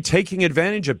really taking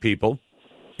advantage of people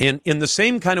in the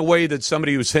same kind of way that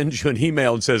somebody who sends you an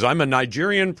email and says, I'm a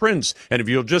Nigerian prince, and if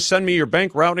you'll just send me your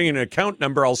bank routing and account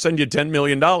number, I'll send you $10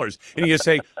 million. And you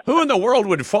say, who in the world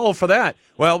would fall for that?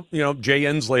 Well, Jay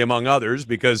Inslee, among others,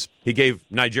 because he gave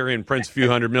Nigerian prince a few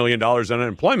 $100 million in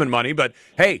unemployment money. But,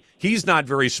 hey, he's not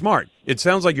very smart. It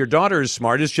sounds like your daughter is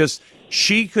smart. It's just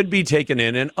she could be taken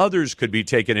in and others could be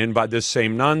taken in by this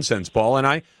same nonsense, Paul. And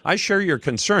I share your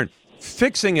concern.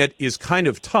 Fixing it is kind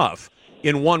of tough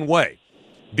in one way.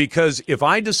 Because if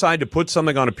I decide to put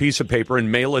something on a piece of paper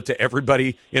and mail it to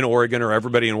everybody in Oregon or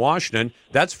everybody in Washington,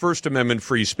 that's First Amendment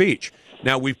free speech.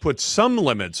 Now, we've put some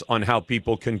limits on how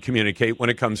people can communicate when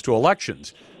it comes to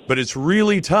elections. But it's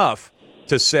really tough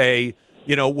to say,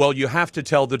 well, you have to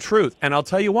tell the truth. And I'll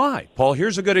tell you why. Paul,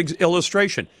 here's a good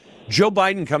illustration. Joe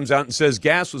Biden comes out and says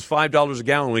gas was $5 a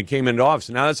gallon when he came into office.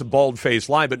 Now, that's a bald-faced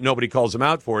lie, but nobody calls him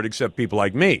out for it except people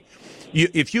like me.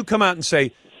 If you come out and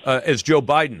say, as Joe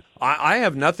Biden, I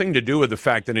have nothing to do with the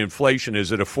fact that inflation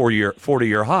is at a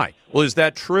 40-year high. Well, is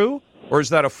that true? or is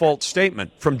that a false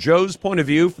statement? From Joe's point of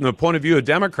view, from the point of view of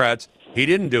Democrats, he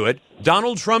didn't do it.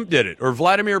 Donald Trump did it, or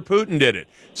Vladimir Putin did it.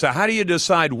 So how do you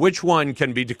decide which one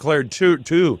can be declared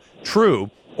true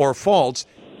or false?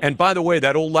 And by the way,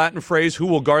 that old Latin phrase, who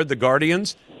will guard the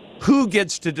guardians? Who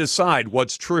gets to decide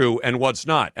what's true and what's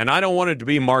not? And I don't want it to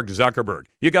be Mark Zuckerberg.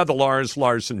 You got the Lars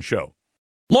Larson Show.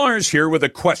 Lars here with a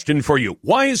question for you.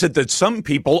 Why is it that some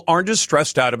people aren't as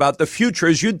stressed out about the future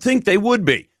as you'd think they would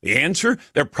be? The answer?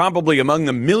 They're probably among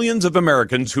the millions of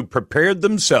Americans who prepared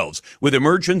themselves with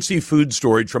emergency food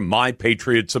storage from My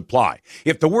Patriot Supply.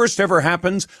 If the worst ever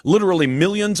happens, literally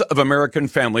millions of American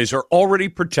families are already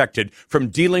protected from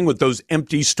dealing with those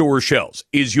empty store shelves.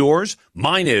 Is yours?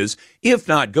 Mine is. If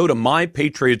not, go to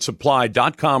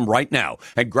MyPatriotSupply.com right now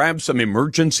and grab some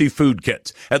emergency food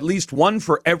kits, at least one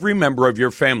for every member of your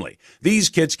family. These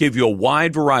kits give you a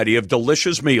wide variety of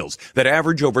delicious meals that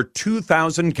average over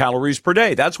 2,000 calories per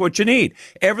day. That's what you need.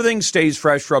 Everything stays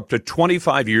fresh for up to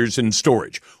 25 years in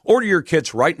storage. Order your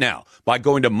kits right now by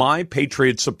going to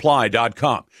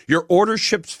MyPatriotSupply.com. Your order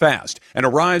ships fast and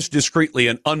arrives discreetly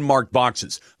in unmarked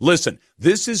boxes. Listen,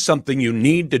 this is something you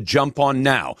need to jump on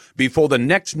now before the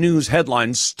next news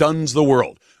headline stuns the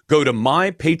world. Go to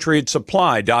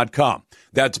MyPatriotSupply.com.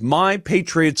 That's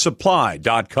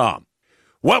MyPatriotSupply.com.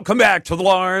 Welcome back to the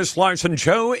Lars Larson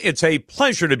Show. It's a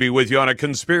pleasure to be with you on a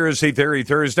Conspiracy Theory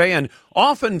Thursday, and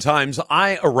oftentimes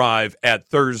I arrive at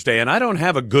Thursday, and I don't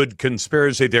have a good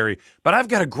conspiracy theory, but I've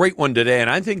got a great one today, and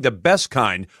I think the best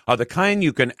kind are the kind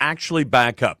you can actually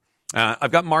back up.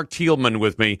 I've got Mark Thielman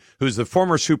with me, who's the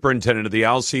former superintendent of the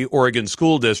Alsea, Oregon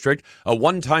School District, a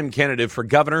one-time candidate for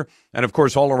governor, and, of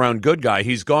course, all-around good guy.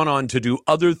 He's gone on to do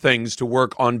other things to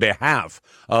work on behalf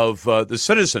of the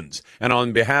citizens and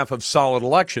on behalf of solid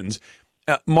elections.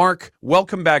 Mark,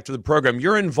 welcome back to the program.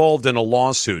 You're involved in a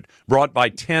lawsuit brought by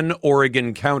 10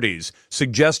 Oregon counties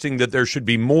suggesting that there should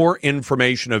be more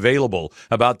information available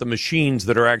about the machines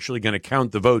that are actually going to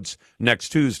count the votes next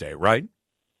Tuesday, right?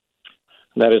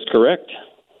 That is correct.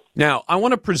 Now, I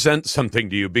want to present something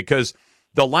to you because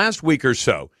the last week or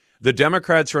so, the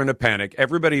Democrats are in a panic.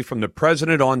 Everybody from the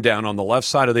president on down on the left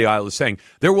side of the aisle is saying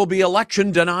there will be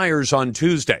election deniers on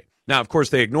Tuesday. Now, of course,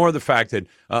 they ignore the fact that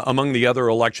among the other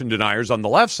election deniers on the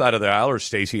left side of the aisle are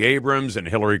Stacey Abrams and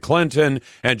Hillary Clinton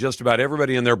and just about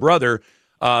everybody and their brother.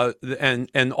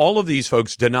 And all of these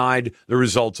folks denied the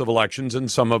results of elections, and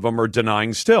some of them are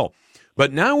denying still.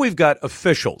 But now we've got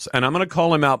officials, and I'm going to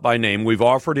call him out by name. We've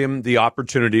offered him the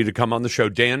opportunity to come on the show.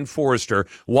 Dan Forrester,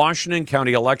 Washington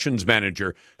County Elections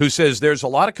Manager, who says there's a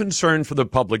lot of concern for the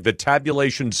public that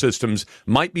tabulation systems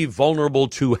might be vulnerable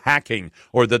to hacking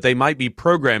or that they might be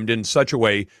programmed in such a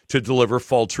way to deliver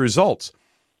false results.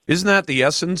 Isn't that the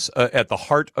essence at the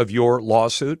heart of your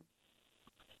lawsuit?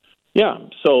 Yeah,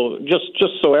 so just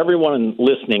so everyone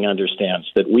listening understands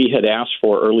that we had asked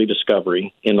for early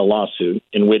discovery in the lawsuit,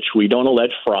 in which we don't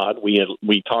allege fraud.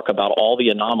 We talk about all the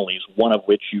anomalies, one of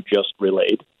which you just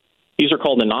relayed. These are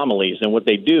called anomalies, and what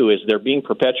they do is they're being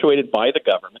perpetuated by the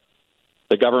government.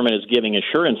 The government is giving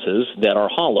assurances that are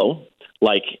hollow,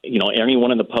 like,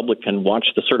 anyone in the public can watch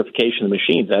the certification of the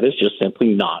machines. That is just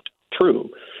simply not true.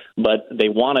 But they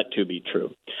want it to be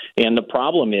true. And the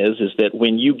problem is that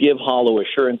when you give hollow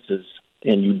assurances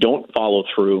and you don't follow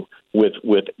through with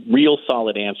real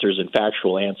solid answers and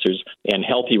factual answers and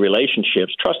healthy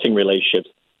relationships, trusting relationships,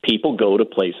 people go to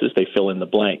places, they fill in the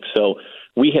blank. So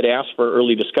we had asked for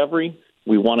early discovery.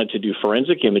 We wanted to do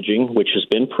forensic imaging, which has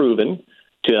been proven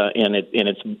and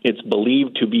it's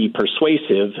believed to be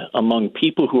persuasive among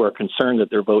people who are concerned that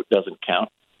their vote doesn't count.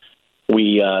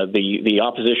 We, the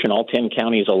opposition, all 10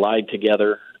 counties allied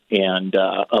together and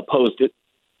opposed it.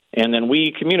 And then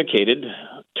we communicated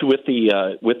with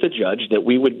the judge that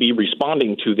we would be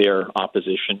responding to their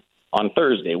opposition on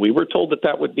Thursday. We were told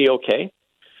that would be okay.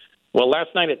 Well,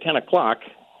 last night at 10 o'clock,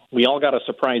 we all got a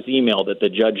surprise email that the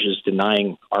judge is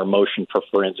denying our motion for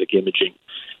forensic imaging.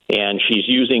 And she's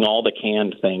using all the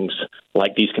canned things,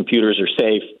 like these computers are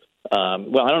safe.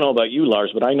 Well, I don't know about you,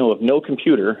 Lars, but I know of no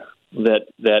computer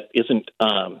that isn't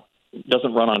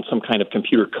doesn't run on some kind of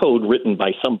computer code written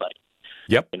by somebody.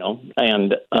 Yep.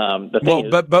 And the thing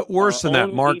is, but worse than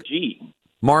that, Mark.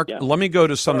 Mark, yeah. Let me go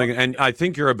to something, and I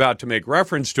think you're about to make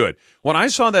reference to it. When I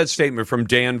saw that statement from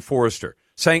Dan Forrester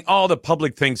saying, the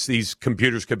public thinks these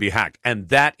computers could be hacked, and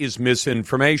that is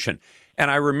misinformation. And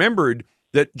I remembered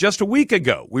that just a week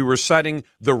ago, we were citing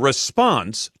the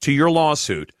response to your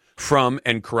lawsuit from,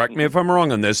 and correct me if I'm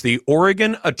wrong on this, the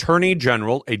Oregon Attorney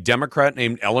General, a Democrat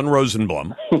named Ellen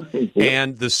Rosenblum,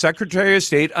 and the Secretary of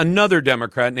State, another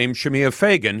Democrat named Shemia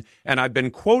Fagan. And I've been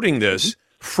quoting this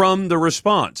from the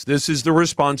response. This is the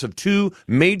response of two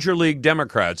major league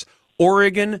Democrats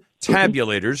Oregon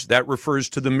tabulators, that refers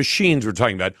to the machines we're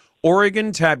talking about.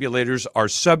 Oregon tabulators are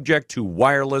subject to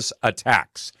wireless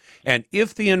attacks. And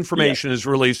if the information is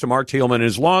released to Mark Thielman in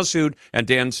his lawsuit and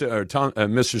Mr.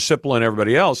 Sipple and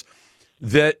everybody else,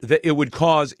 that it would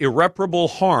cause irreparable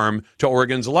harm to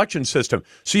Oregon's election system.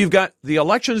 So you've got the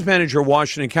elections manager of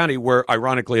Washington County, where,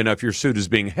 ironically enough, your suit is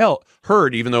being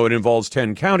heard, even though it involves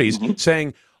 10 counties,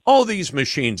 saying, oh, these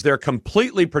machines, they're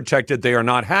completely protected, they are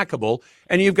not hackable.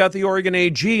 And you've got the Oregon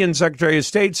AG and Secretary of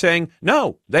State saying,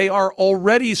 no, they are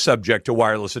already subject to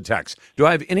wireless attacks. Do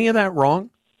I have any of that wrong?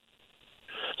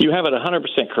 You have it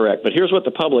 100% correct, but here's what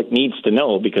the public needs to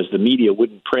know, because the media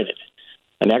wouldn't print it.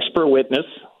 An expert witness,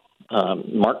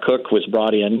 Mark Cook, was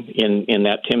brought in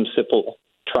that Tim Sipple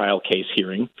trial case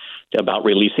hearing about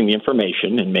releasing the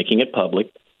information and making it public.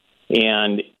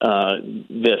 And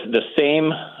the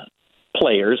same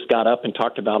players got up and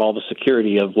talked about all the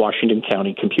security of Washington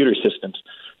County computer systems.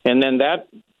 And then that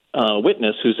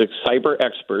witness, who's a cyber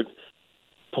expert,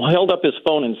 held up his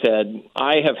phone and said,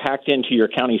 I have hacked into your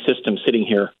county system sitting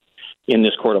here in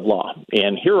this court of law,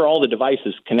 and here are all the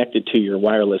devices connected to your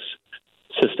wireless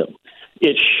system.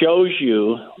 It shows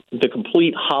you the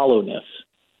complete hollowness.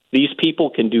 These people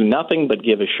can do nothing but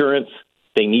give assurance.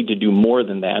 They need to do more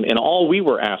than that. And all we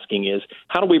were asking is,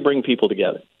 how do we bring people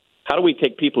together? How do we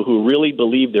take people who really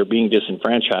believe they're being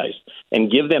disenfranchised and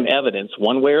give them evidence,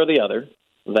 one way or the other,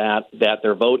 that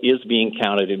their vote is being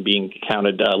counted and being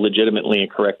counted legitimately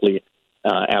and correctly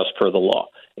as per the law.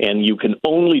 And you can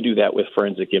only do that with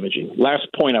forensic imaging. Last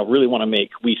point I really want to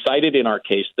make, we cited in our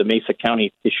case the Mesa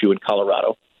County issue in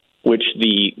Colorado, which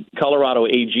the Colorado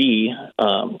AG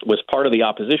was part of the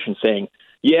opposition saying,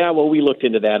 yeah, well, we looked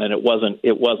into that and it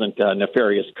wasn't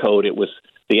nefarious code. It was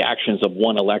the actions of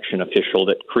one election official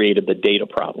that created the data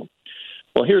problem.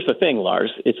 Well, here's the thing,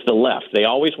 Lars. It's the left. They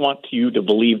always want you to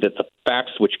believe that the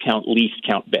facts which count least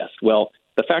count best. Well,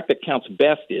 the fact that counts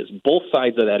best is both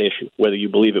sides of that issue, whether you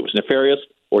believe it was nefarious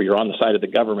or you're on the side of the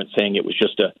government saying it was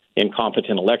just an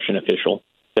incompetent election official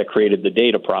that created the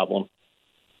data problem.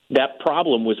 That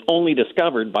problem was only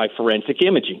discovered by forensic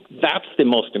imaging. That's the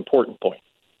most important point.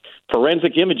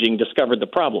 Forensic imaging discovered the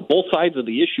problem. Both sides of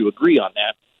the issue agree on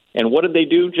that. And what did they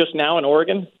do just now in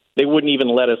Oregon? They wouldn't even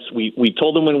let us. We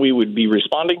told them when we would be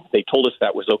responding. They told us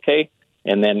that was okay.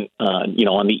 And then,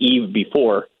 on the eve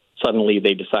before, suddenly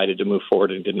they decided to move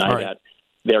forward and deny that.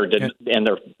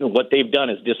 What they've done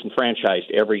is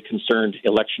disenfranchised every concerned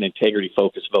election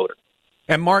integrity-focused voter.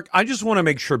 And, Mark, I just want to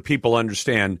make sure people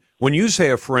understand, when you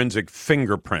say a forensic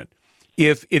fingerprint,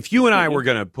 if you and I were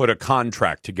going to put a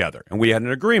contract together and we had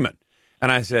an agreement,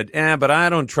 and I said, but I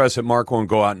don't trust that Mark won't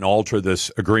go out and alter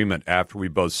this agreement after we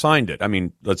both signed it. I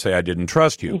mean, let's say I didn't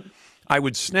trust you. I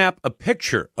would snap a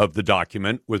picture of the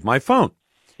document with my phone.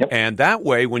 Yep. And that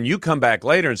way, when you come back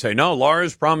later and say, no,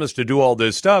 Lars promised to do all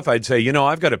this stuff, I'd say,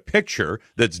 I've got a picture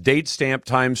that's date stamped,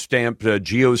 time stamped,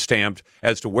 geo-stamped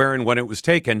as to where and when it was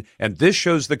taken, and this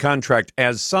shows the contract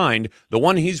as signed. The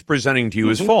one he's presenting to you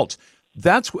is false.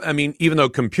 Even though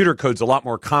computer code's a lot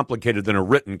more complicated than a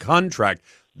written contract,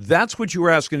 that's what you were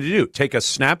asking to do. Take a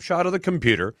snapshot of the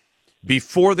computer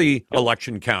before the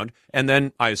election count, and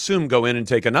then I assume go in and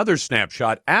take another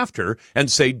snapshot after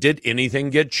and say, did anything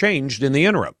get changed in the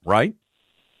interim, right?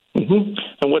 Mm-hmm.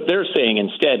 And what they're saying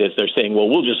instead is they're saying, well,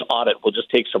 we'll just audit. We'll just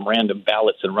take some random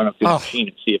ballots and run them through the machine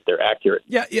and see if they're accurate.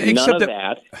 None of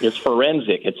that is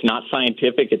forensic. It's not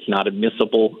scientific. It's not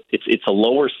admissible. It's a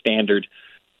lower standard.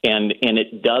 And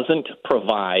it doesn't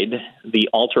provide the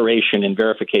alteration and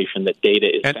verification that data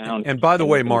is found. And by the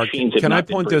way, Mark, can I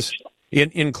point this?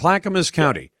 In Clackamas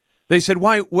County, they said,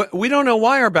 we don't know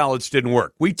why our ballots didn't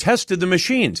work. We tested the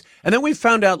machines. And then we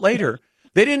found out later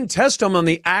they didn't test them on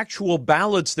the actual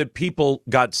ballots that people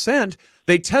got sent.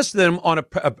 They tested them on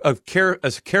a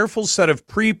careful set of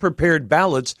pre-prepared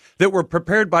ballots that were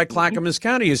prepared by Clackamas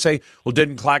County. You say, well,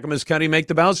 didn't Clackamas County make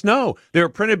the ballots? No. They were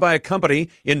printed by a company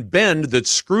in Bend that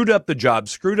screwed up the job,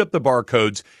 screwed up the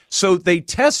barcodes. So they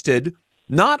tested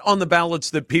not on the ballots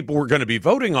that people were going to be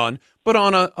voting on, but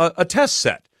on a test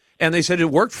set. And they said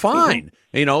it worked fine,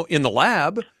 in the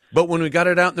lab. But when we got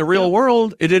it out in the real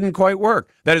world, it didn't quite work.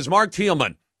 That is Mark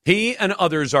Thielman. He and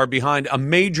others are behind a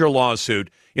major lawsuit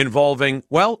involving,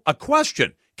 a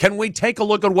question. Can we take a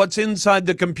look at what's inside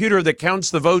the computer that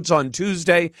counts the votes on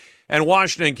Tuesday? And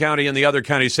Washington County and the other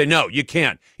counties say, no, you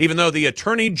can't, even though the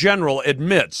Attorney General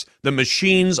admits the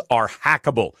machines are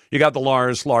hackable. You got the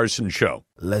Lars Larson Show.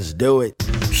 Let's do it.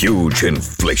 huge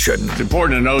inflation. It's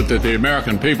important to note that the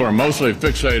American people are mostly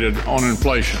fixated on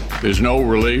inflation. There's no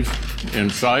relief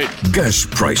in sight. Gas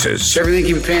prices. Everything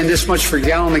you've been paying this much for a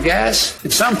gallon of gas?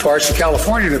 In some parts of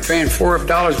California, they're paying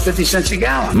 $4.50 a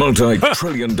gallon.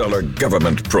 Multi-trillion-dollar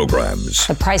government programs.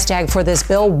 The price tag for this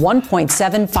bill,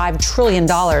 $1.75 trillion.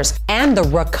 And the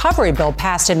recovery bill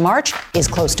passed in March is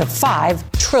close to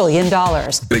 $5 trillion.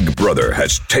 Big Brother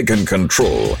has taken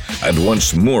control and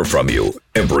wants more from you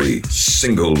every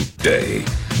single day.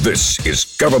 This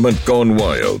is Government Gone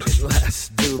Wild.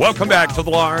 Welcome back to the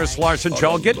Lars Larson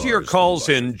Show. I'll get to your calls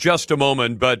in just a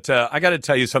moment, but I got to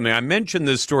tell you something. I mentioned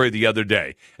this story the other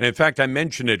day, and in fact, I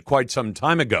mentioned it quite some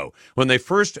time ago when they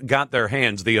first got their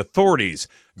hands, the authorities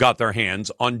got their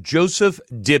hands on Joseph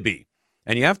Dibby.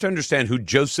 And you have to understand who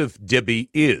Joseph Dibby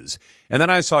is. And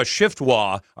then I saw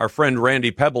Shiftwa, our friend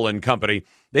Randy Pebble and company,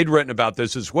 they'd written about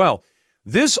this as well.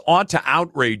 This ought to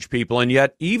outrage people, and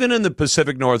yet even in the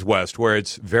Pacific Northwest, where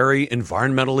it's very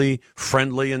environmentally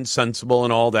friendly and sensible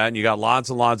and all that, and you got lots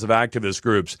and lots of activist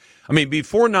groups. I mean,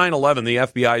 before 9/11, the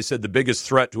FBI said the biggest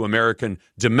threat to American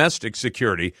domestic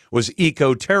security was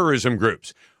eco-terrorism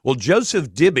groups. Well,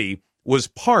 Joseph Dibby was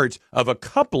part of a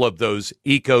couple of those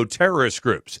eco-terrorist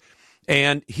groups,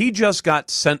 and he just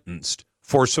got sentenced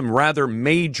for some rather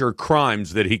major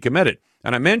crimes that he committed.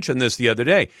 And I mentioned this the other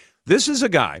day. This is a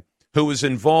guy who was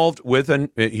involved with,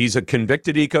 he's a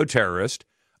convicted eco-terrorist.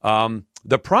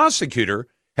 The prosecutor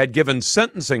had given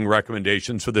sentencing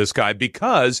recommendations for this guy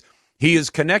because he is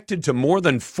connected to more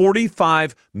than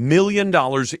 $45 million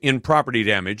in property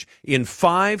damage in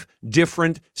 5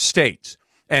 different states.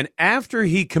 And after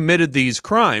he committed these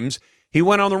crimes, he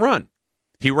went on the run.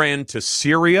 He ran to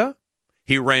Syria.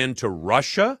 He ran to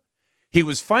Russia. He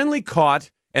was finally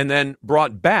caught and then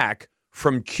brought back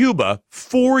from Cuba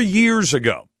 4 years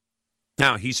ago.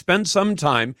 Now, he spent some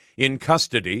time in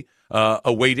custody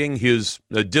awaiting his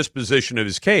disposition of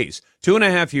his case,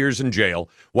 2.5 years in jail,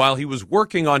 while he was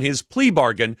working on his plea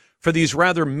bargain for these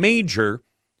rather major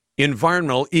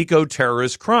environmental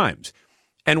eco-terrorist crimes.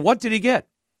 And what did he get?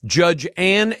 Judge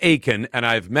Ann Aiken, and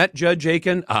I've met Judge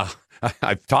Aiken.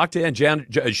 I've talked to Ann.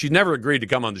 She's never agreed to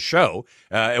come on the show.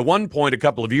 At one point, a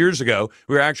couple of years ago,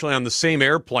 we were actually on the same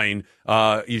airplane.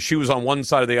 She was on one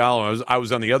side of the aisle, and I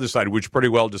was on the other side, which pretty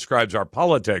well describes our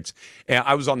politics. And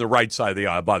I was on the right side of the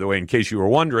aisle, by the way, in case you were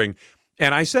wondering.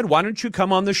 And I said, why don't you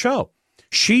come on the show?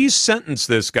 She sentenced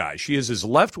this guy. She is as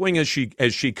left-wing as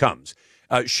she comes.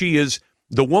 She is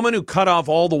the woman who cut off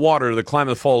all the water to the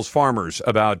Klamath Falls farmers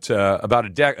about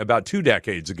 2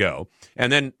 decades ago,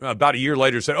 and then about a year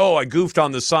later said, "Oh, I goofed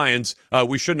on the science.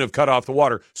 We shouldn't have cut off the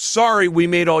water. Sorry, we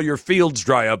made all your fields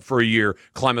dry up for a year,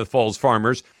 Klamath Falls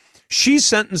farmers." She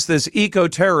sentenced this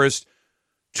eco-terrorist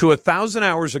to 1,000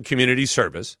 hours of community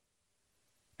service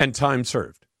and time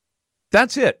served.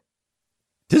 That's it.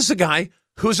 This is a guy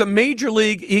who's a major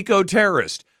league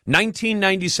eco-terrorist.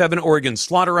 1997 Oregon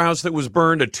slaughterhouse that was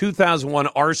burned, a 2001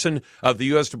 arson of the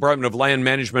U.S. Department of Land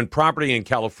Management property in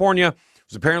California,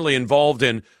 was apparently involved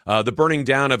in the burning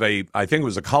down of I think it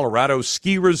was a Colorado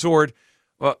ski resort.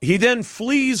 He then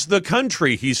flees the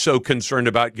country he's so concerned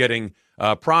about getting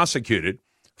prosecuted,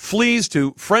 flees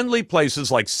to friendly places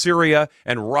like Syria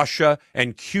and Russia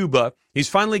and Cuba. He's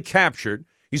finally captured.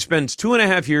 He spends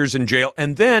 2.5 years in jail,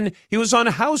 and then he was on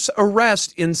house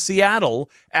arrest in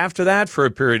Seattle after that for a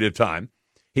period of time.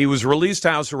 He was released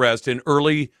house arrest in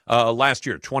early last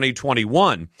year,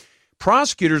 2021.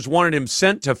 Prosecutors wanted him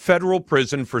sent to federal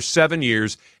prison for 7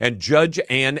 years, and Judge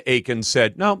Ann Aiken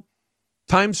said, no,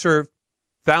 time served,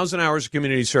 1,000 hours of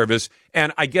community service,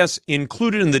 and I guess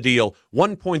included in the deal,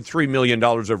 $1.3 million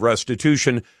of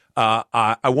restitution.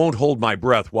 I won't hold my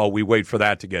breath while we wait for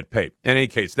that to get paid. In any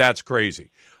case, that's crazy.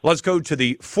 Let's go to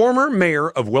the former mayor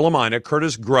of Willamina,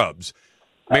 Curtis Grubbs.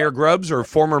 Mayor Grubbs, or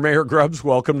former Mayor Grubbs,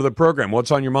 welcome to the program.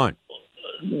 What's on your mind?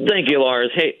 Thank you,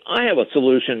 Lars. Hey, I have a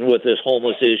solution with this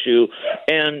homeless issue,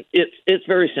 and it's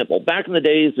very simple. Back in the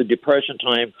days, the Depression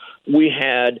time, we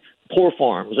had poor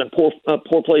farms and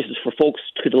poor places for folks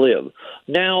to live.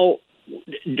 Now,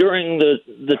 during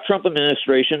the Trump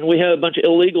administration, we have a bunch of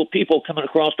illegal people coming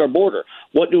across our border.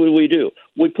 What do?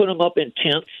 We put them up in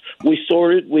tents. We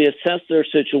sorted. We assessed their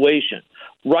situation.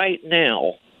 Right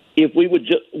now, if we would,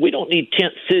 we don't need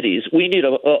tent cities. We need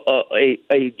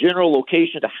a general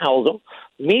location to house them,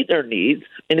 meet their needs,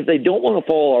 and if they don't want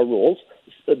to follow our rules,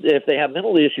 if they have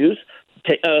mental issues,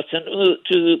 send them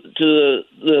to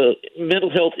the mental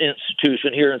health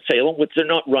institution here in Salem, which they're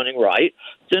not running right.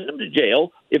 Send them to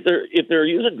jail if they're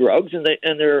using drugs and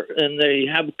they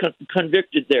have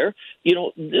convicted there.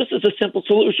 This is a simple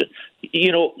solution.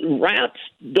 Rats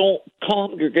don't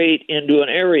congregate into an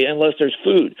area unless there's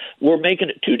food. We're making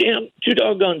it too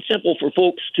doggone simple for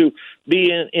folks to be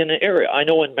in an area. I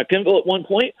know in McKinville at one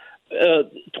point,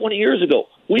 20 years ago,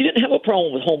 we didn't have a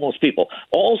problem with homeless people.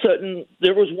 All of a sudden,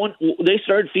 they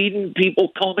started feeding people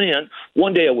coming in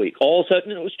 1 day a week. All of a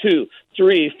sudden, it was 2,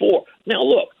 3, 4. Now,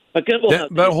 look, McKinville.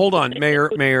 But hold on,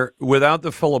 Mayor, without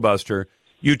the filibuster,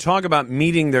 you talk about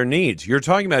meeting their needs. You're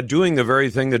talking about doing the very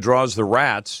thing that draws the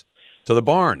rats to the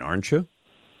barn, aren't you?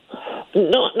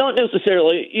 Not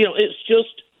necessarily. It's just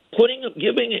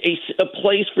giving a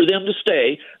place for them to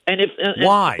stay.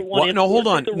 Why? No, hold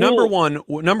on. Number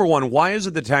one, why is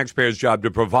it the taxpayer's job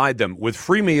to provide them with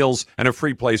free meals and a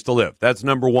free place to live? That's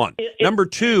number one. Number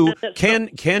two,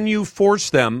 can you force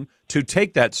them to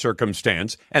take that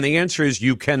circumstance? And the answer is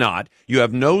you cannot. You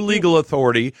have no legal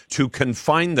authority to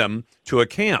confine them to a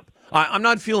camp. I'm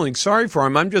not feeling sorry for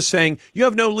them. I'm just saying you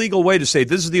have no legal way to say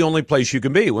this is the only place you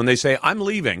can be. When they say, I'm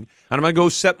leaving and I'm going to go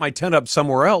set my tent up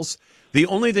somewhere else, the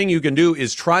only thing you can do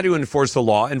is try to enforce the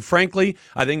law. And frankly,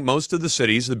 I think most of the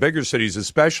cities, the bigger cities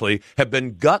especially, have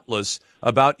been gutless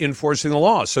about enforcing the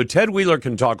law. So Ted Wheeler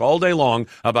can talk all day long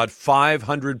about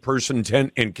 500-person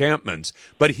tent encampments,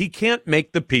 but he can't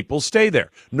make the people stay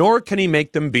there, nor can he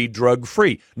make them be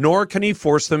drug-free, nor can he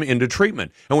force them into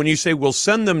treatment. And when you say we'll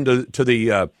send them to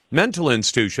the mental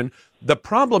institution, the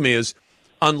problem is,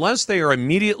 unless they are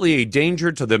immediately a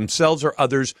danger to themselves or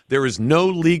others, there is no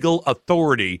legal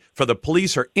authority for the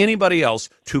police or anybody else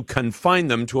to confine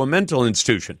them to a mental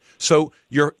institution. So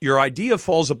your idea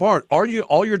falls apart. All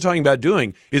you're talking about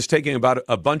doing is taking about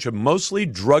a bunch of mostly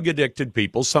drug-addicted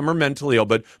people, some are mentally ill,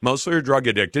 but mostly are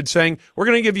drug-addicted, saying, we're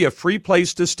going to give you a free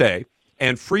place to stay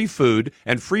and free food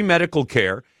and free medical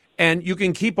care, and you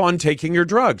can keep on taking your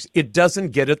drugs. It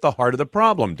doesn't get at the heart of the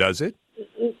problem, does it?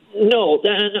 No,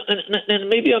 and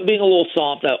maybe I'm being a little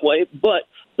soft that way, but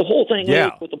the whole thing is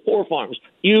with the poor farms,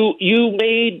 you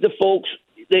made the folks,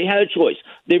 they had a choice.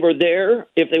 They were there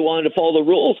if they wanted to follow the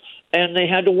rules, and they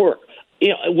had to work.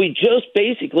 We just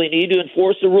basically need to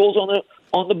enforce the rules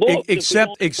on the books.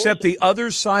 Except the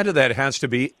other side of that has to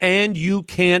be, and you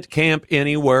can't camp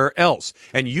anywhere else.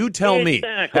 And you tell me,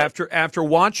 after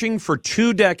watching for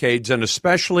 2 decades, and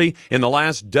especially in the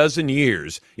last dozen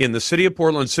years in the city of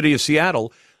Portland, city of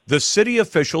Seattle, the city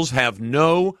officials have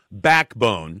no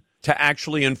backbone to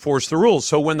actually enforce the rules.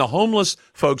 So when the homeless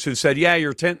folks who said, yeah,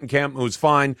 your tent encampment was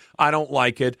fine, I don't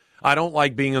like it, I don't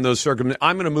like being in those circumstances,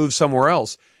 I'm going to move somewhere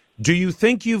else. Do you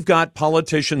think you've got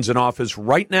politicians in office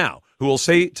right now who will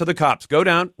say to the cops, go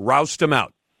down, roust them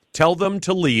out, tell them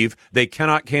to leave, they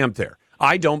cannot camp there?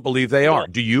 I don't believe they are.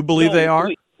 Do you believe they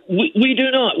are? We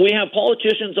do not. We have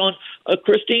politicians on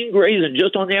Christine Grayson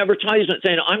just on the advertisement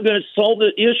saying, I'm going to solve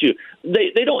the issue.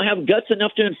 They don't have guts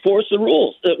enough to enforce the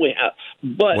rules that we have.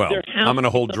 But I'm going to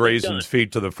hold Drazen's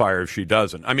feet to the fire if she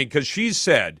doesn't. I mean, because she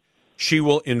said she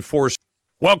will enforce.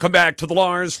 Welcome back to the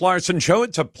Lars Larson Show.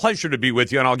 It's a pleasure to be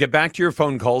with you, and I'll get back to your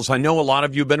phone calls. I know a lot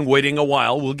of you have been waiting a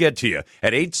while. We'll get to you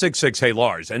at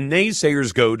 866-HEY-LARS. And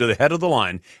naysayers go to the head of the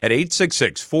line at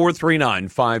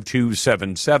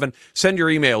 866-439-5277. Send your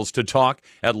emails to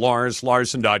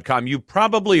talk@larslarson.com. You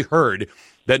probably heard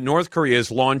that North Korea has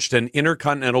launched an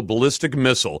intercontinental ballistic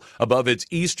missile above its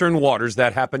eastern waters.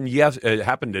 That happened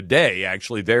happened today,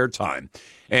 actually, their time.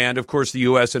 And, of course, the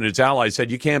U.S. and its allies said,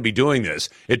 you can't be doing this.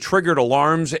 It triggered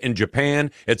alarms in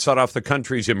Japan. It set off the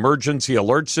country's emergency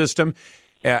alert system.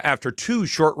 After 2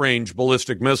 short-range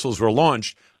ballistic missiles were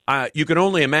launched, you can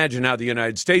only imagine how the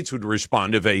United States would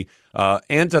respond if a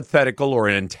antithetical or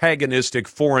antagonistic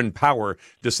foreign power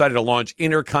decided to launch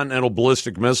intercontinental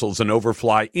ballistic missiles and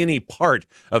overfly any part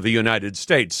of the United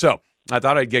States. So I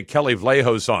thought I'd get Kelly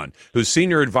Vlahos on, who's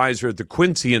senior advisor at the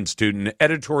Quincy Institute and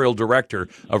editorial director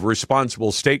of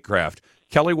Responsible Statecraft.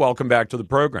 Kelly, welcome back to the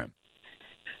program.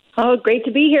 Oh, great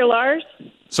to be here, Lars.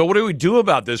 So what do we do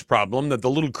about this problem that the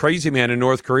little crazy man in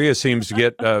North Korea seems to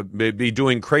get be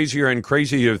doing crazier and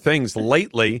crazier things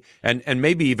lately, and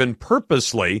maybe even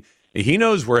purposely? He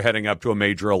knows we're heading up to a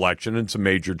major election and some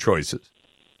major choices.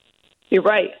 You're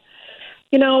right.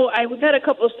 You know, we've had a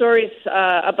couple of stories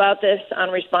about this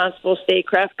on Responsible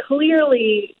Statecraft.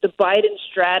 Clearly, the Biden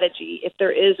strategy, if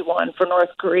there is one for North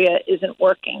Korea, isn't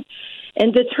working,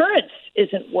 and deterrence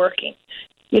isn't working.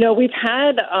 You know, we've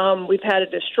had a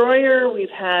destroyer, we've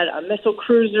had a missile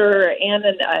cruiser, and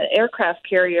an aircraft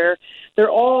carrier. They're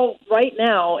all right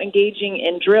now engaging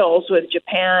in drills with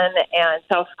Japan and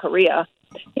South Korea.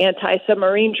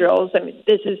 anti-submarine drills. I mean,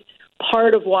 this is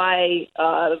part of why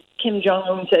Kim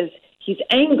Jong-un says he's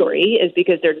angry, is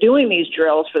because they're doing these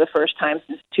drills for the first time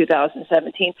since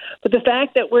 2017. But the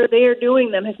fact that they are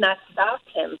doing them has not stopped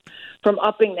him from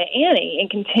upping the ante and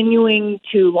continuing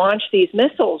to launch these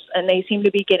missiles, and they seem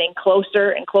to be getting closer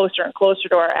and closer and closer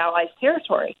to our allies'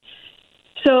 territory.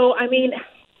 So, I mean,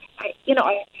 I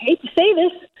hate to say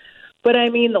this, but I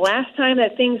mean, the last time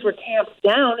that things were tamped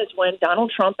down is when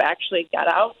Donald Trump actually got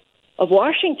out of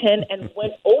Washington and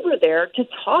went over there to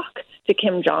talk to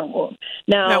Kim Jong-un.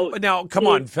 Now, come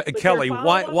on, Kelly.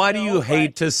 Why do you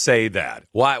hate to say that?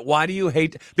 Why do you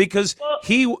hate? Because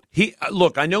he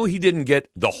look. I know he didn't get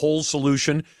the whole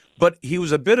solution, but he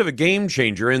was a bit of a game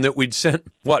changer in that we'd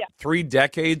spent 3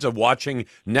 decades of watching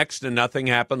next to nothing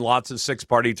happen. Lots of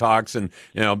six-party talks and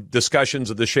discussions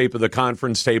of the shape of the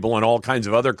conference table and all kinds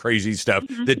of other crazy stuff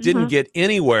that didn't get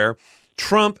anywhere.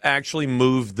 Trump actually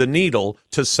moved the needle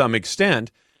to some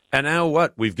extent. And now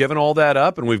what? We've given all that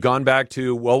up and we've gone back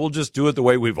to, we'll just do it the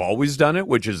way we've always done it,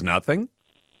 which is nothing?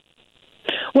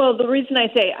 Well, the reason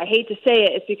I say I hate to say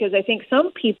it is because I think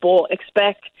some people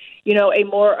expect, a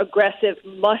more aggressive,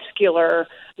 muscular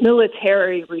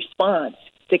military response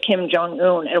to Kim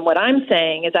Jong-un. And what I'm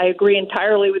saying is I agree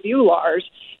entirely with you, Lars.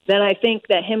 Then I think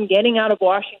that him getting out of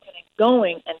Washington and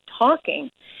going and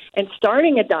talking and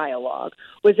starting a dialogue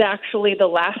was actually the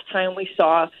last time we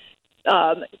saw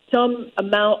some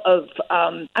amount of,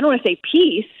 I don't want to say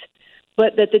peace,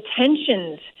 but that the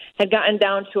tensions had gotten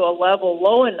down to a level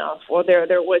low enough where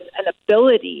there was an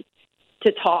ability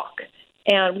to talk.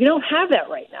 And we don't have that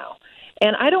right now.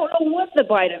 And I don't know what the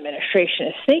Biden administration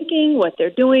is thinking, what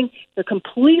they're doing. They're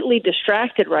completely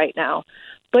distracted right now.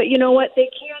 But you know what? They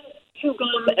can't chew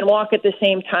gum and walk at the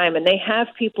same time. And they have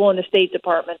people in the State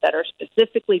Department that are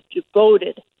specifically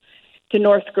devoted to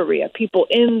North Korea, people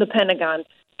in the Pentagon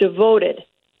devoted.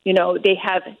 They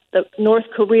have the North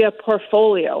Korea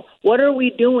portfolio. What are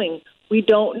we doing? We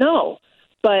don't know.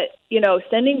 But,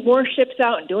 sending more ships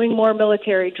out and doing more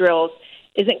military drills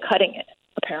isn't cutting it,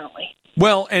 apparently.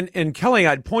 Well, and Kelly,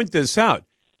 I'd point this out.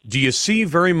 Do you see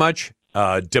very much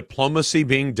diplomacy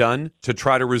being done to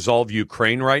try to resolve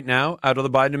Ukraine right now out of the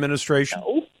Biden administration?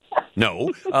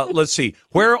 No. Let's see.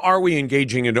 Where are we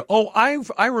engaging in?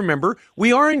 I remember.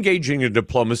 We are engaging in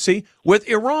diplomacy with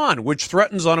Iran, which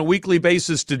threatens on a weekly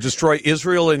basis to destroy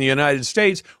Israel and the United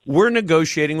States. We're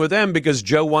negotiating with them because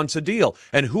Joe wants a deal.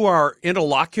 And who are our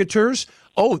interlocutors?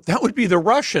 Oh, that would be the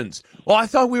Russians. Well, I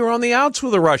thought we were on the outs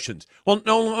with the Russians. Well,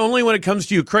 no, only when it comes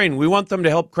to Ukraine. We want them to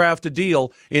help craft a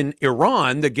deal in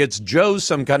Iran that gets Joe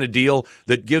some kind of deal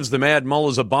that gives the mad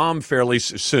mullahs a bomb fairly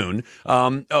soon.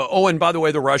 And by the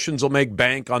way, the Russians will make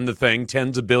bank on the thing,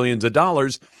 tens of billions of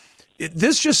dollars.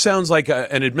 This just sounds like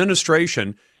an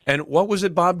administration. And what was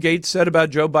it Bob Gates said about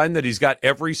Joe Biden, that he's got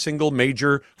every single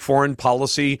major foreign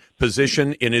policy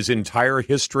position in his entire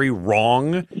history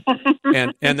wrong?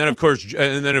 And then of course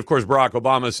Barack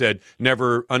Obama said,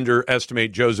 never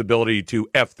underestimate Joe's ability to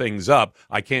F things up.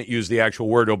 I can't use the actual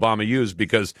word Obama used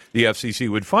because the FCC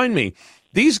would find me.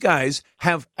 These guys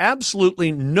have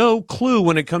absolutely no clue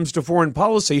when it comes to foreign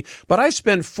policy, but I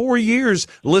spent 4 years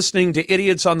listening to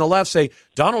idiots on the left say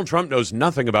Donald Trump knows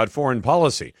nothing about foreign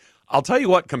policy. I'll tell you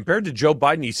what, compared to Joe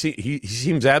Biden, he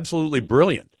seems absolutely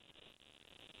brilliant.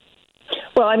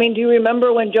 Well, I mean, do you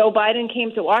remember when Joe Biden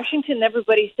came to Washington,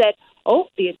 everybody said, oh,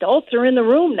 the adults are in the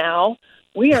room now.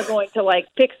 We are going to,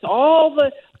 fix all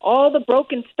the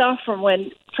broken stuff from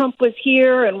when Trump was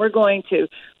here, and we're going to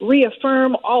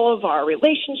reaffirm all of our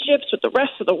relationships with the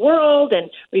rest of the world and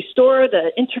restore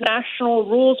the international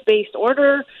rules-based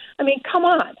order. I mean, come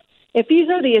on. If these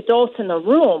are the adults in the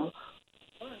room,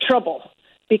 we're in trouble.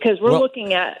 Because we're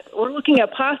looking at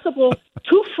possible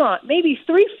 2-front, maybe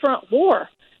 3-front war.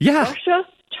 Yeah. Russia,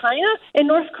 China, and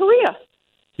North Korea.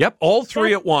 Yep, all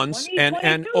three at once. Or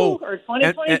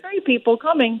 2023 people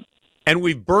coming. And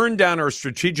we've burned down our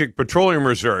strategic petroleum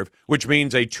reserve, which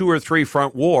means a 2 or 3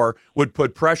 front war would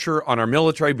put pressure on our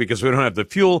military because we don't have the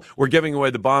fuel. We're giving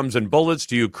away the bombs and bullets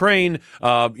to Ukraine.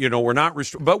 We're not,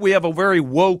 but we have a very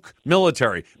woke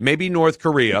military. Maybe North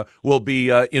Korea will be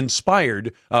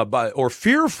inspired by or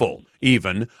fearful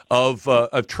even of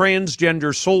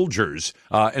transgender soldiers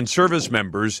and service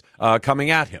members coming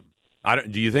at him.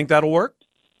 Do you think that'll work?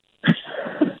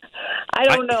 I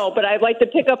don't know, but I'd like to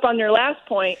pick up on your last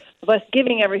point of us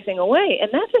giving everything away, and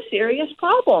that's a serious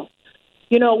problem.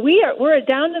 We're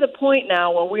down to the point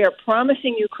now where we are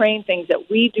promising Ukraine things that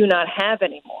we do not have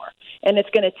anymore, and it's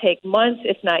going to take months,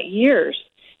 if not years,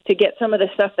 to get some of the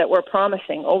stuff that we're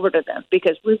promising over to them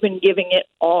because we've been giving it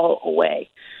all away.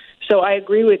 So I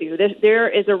agree with you. There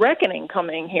is a reckoning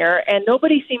coming here, and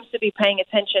nobody seems to be paying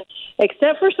attention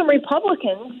except for some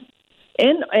Republicans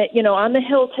on the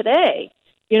Hill today,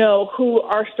 who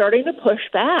are starting to push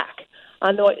back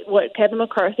on what Kevin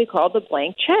McCarthy called the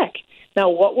blank check. Now,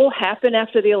 what will happen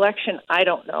after the election, I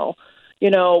don't know,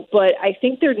 but I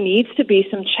think there needs to be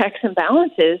some checks and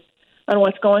balances on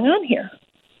what's going on here.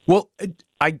 Well,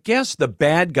 I guess the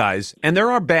bad guys, and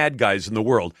there are bad guys in the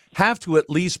world, have to at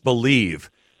least believe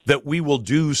that we will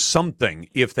do something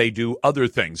if they do other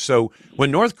things. So when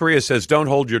North Korea says, don't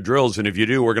hold your drills, and if you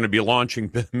do, we're going to be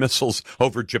launching missiles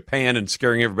over Japan and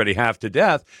scaring everybody half to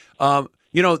death,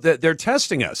 they're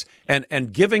testing us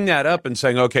and giving that up and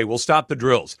saying, okay, we'll stop the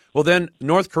drills. Well, then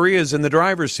North Korea is in the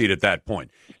driver's seat at that point.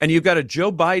 And you've got a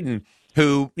Joe Biden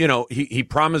who, he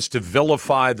promised to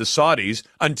vilify the Saudis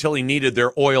until he needed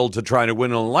their oil to try to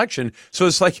win an election. So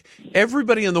it's like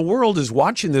everybody in the world is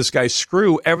watching this guy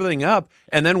screw everything up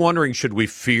and then wondering, should we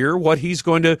fear what he's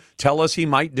going to tell us he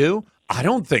might do? I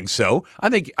don't think so. I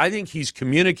think he's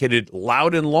communicated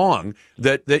loud and long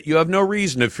that you have no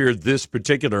reason to fear this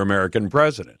particular American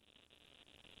president.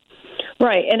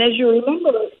 Right. And as you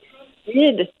remember, Trump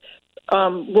did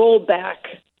roll back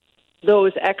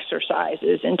those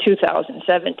exercises in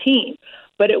 2017,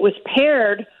 but it was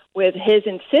paired with his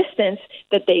insistence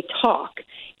that they talk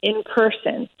in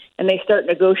person and they start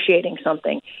negotiating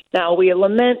something. Now, we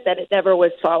lament that it never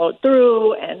was followed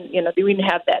through, and we didn't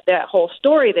have that whole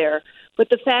story there. But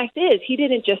the fact is, he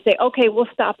didn't just say, okay, we'll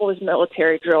stop all his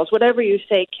military drills, whatever you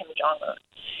say, Kim Jong-un.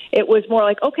 It was more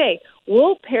like, okay,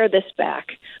 we'll pare this back,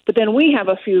 but then we have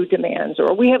a few demands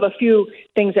or we have a few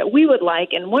things that we would like,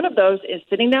 and one of those is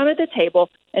sitting down at the table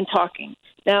and talking.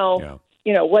 Now,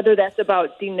 whether that's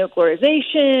about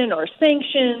denuclearization or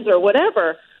sanctions or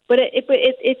whatever, but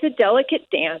it's a delicate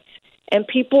dance, and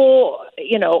people,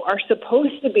 are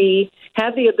supposed to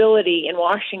have the ability in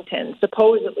Washington,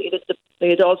 supposedly, the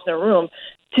adults in the room,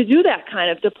 to do that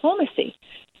kind of diplomacy,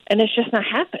 and it's just not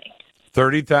happening.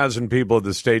 30,000 people at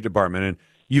the State Department, and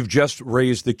you've just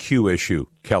raised the Q issue,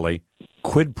 Kelly.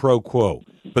 Quid pro quo.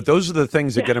 But those are the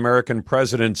things that get American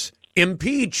presidents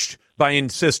impeached by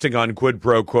insisting on quid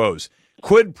pro quos.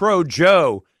 Quid pro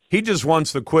Joe, he just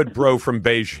wants the quid pro from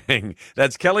Beijing.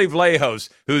 That's Kelly Vlahos,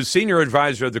 who's senior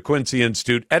advisor at the Quincy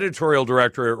Institute, editorial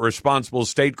director at Responsible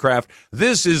Statecraft.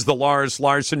 This is the Lars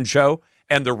Larson Show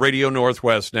and the Radio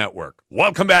Northwest Network.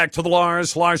 Welcome back to the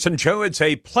Lars Larson Show. It's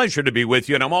a pleasure to be with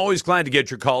you, and I'm always glad to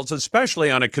get your calls, especially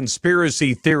on a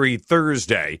Conspiracy Theory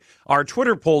Thursday. Our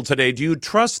Twitter poll today, do you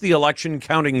trust the election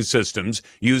counting systems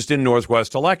used in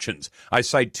Northwest elections? I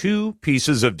cite two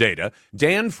pieces of data.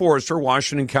 Dan Forster,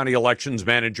 Washington County Elections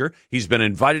Manager, he's been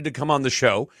invited to come on the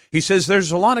show. He says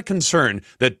there's a lot of concern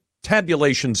that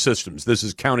tabulation systems, this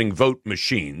is counting vote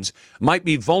machines, might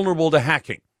be vulnerable to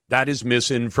hacking. That is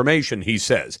misinformation, he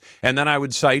says. And then I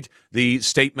would cite the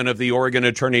statement of the Oregon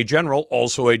Attorney General,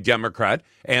 also a Democrat,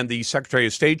 and the Secretary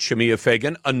of State, Shemia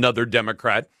Fagan, another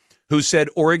Democrat, who said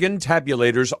Oregon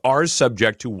tabulators are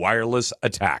subject to wireless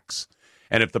attacks.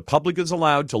 And if the public is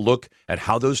allowed to look at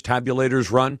how those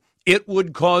tabulators run, it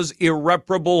would cause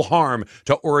irreparable harm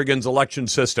to Oregon's election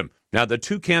system. Now, the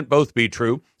two can't both be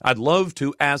true. I'd love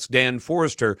to ask Dan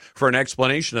Forster for an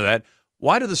explanation of that.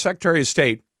 Why do the Secretary of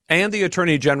State and the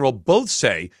Attorney General both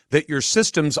say that your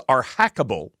systems are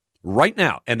hackable right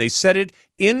now? And they said it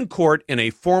in court in a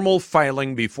formal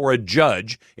filing before a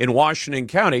judge in Washington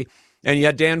County. And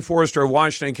yet Dan Forster of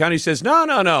Washington County says,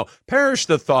 no, perish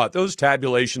the thought. Those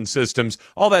tabulation systems,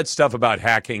 all that stuff about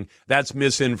hacking, that's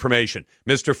misinformation.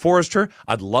 Mr. Forster,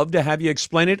 I'd love to have you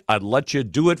explain it. I'd let you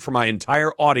do it for my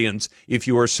entire audience if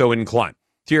you are so inclined.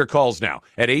 To your calls now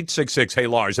at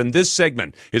 866-HEY-LARS. And this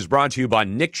segment is brought to you by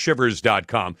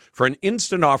NickShivers.com for an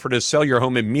instant offer to sell your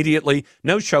home immediately.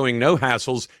 No showing, no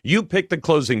hassles. You pick the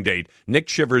closing date.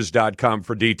 NickShivers.com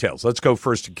for details. Let's go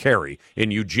first to Carrie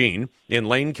in Eugene, in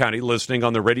Lane County, listening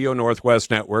on the Radio Northwest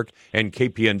Network and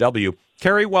KPNW.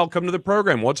 Carrie, welcome to the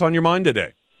program. What's on your mind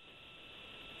today?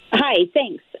 Hi,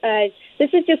 thanks. This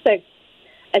is just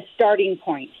a starting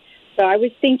point. So I was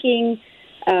thinking...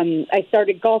 I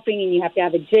started golfing, and you have to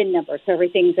have a GIN number, so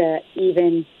everything's an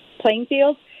even playing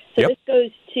field. So This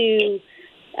goes to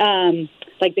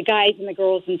like the guys and the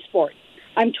girls in sports.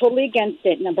 I'm totally against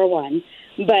it, number one.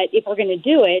 But if we're going to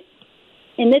do it,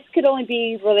 and this could only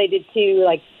be related to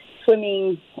like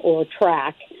swimming or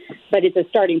track, but it's a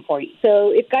starting point.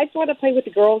 So if guys want to play with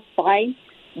the girls, fine,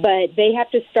 but they have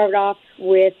to start off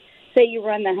with, say you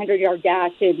run the 100-yard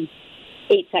dash in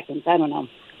 8 seconds. I don't know.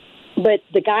 But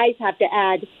the guys have to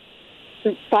add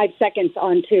 5 seconds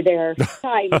onto their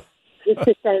time just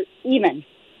to start even.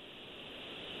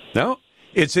 No,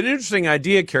 It's an interesting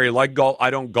idea, Carrie. Like golf, I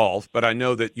don't golf, but I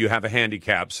know that you have a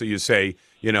handicap. So you say,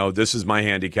 this is my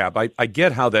handicap. I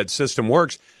get how that system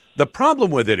works. The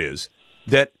problem with it is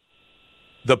that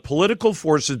the political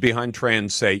forces behind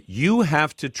trans say you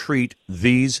have to treat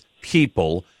these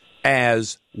people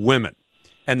as women.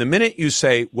 And the minute you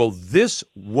say, well, this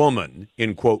woman,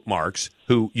 in quote marks,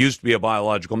 who used to be a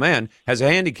biological man, has a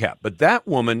handicap, but that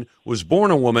woman was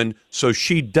born a woman, so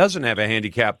she doesn't have a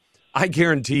handicap, I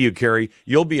guarantee you, Carrie,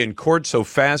 you'll be in court so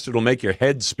fast it'll make your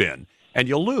head spin, and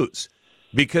you'll lose.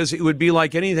 Because it would be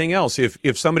like anything else.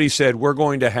 If somebody said, we're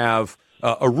going to have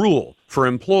a rule for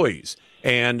employees,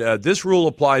 and this rule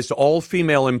applies to all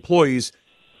female employees,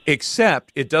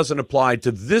 except it doesn't apply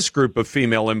to this group of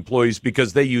female employees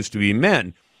because they used to be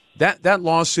men. That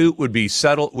lawsuit would be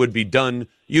settled, would be done.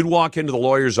 You'd walk into the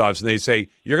lawyer's office and they say,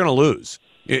 you're going to lose.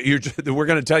 We're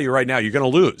going to tell you right now, you're going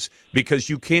to lose because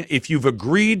you can't, if you've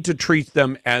agreed to treat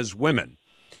them as women,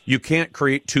 you can't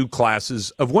create two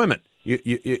classes of women.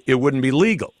 It wouldn't be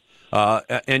legal.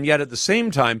 And yet at the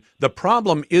same time, the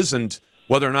problem isn't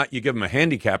whether or not you give them a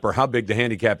handicap or how big the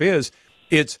handicap is.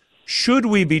 It's, should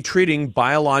we be treating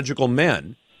biological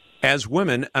men as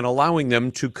women and allowing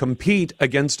them to compete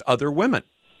against other women?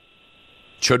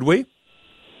 Should we?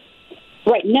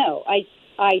 Right. No, I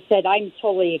said I'm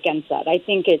totally against that. I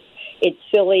think it's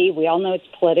silly. We all know it's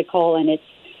political, and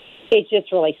it's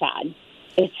just really sad.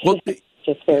 It's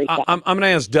just very sad. I'm going to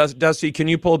ask Dusty, can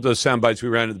you pull up the sound bites we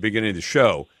ran at the beginning of the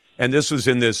show? And this was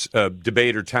in this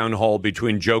debate or town hall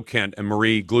between Joe Kent and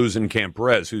Marie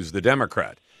Gluesenkamp-Perez, who's the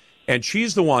Democrat. And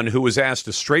she's the one who was asked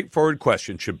a straightforward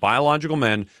question, should biological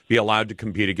men be allowed to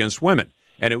compete against women?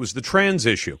 And it was the trans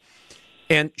issue.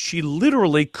 And she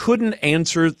literally couldn't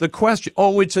answer the question.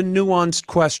 Oh, it's a nuanced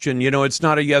question. It's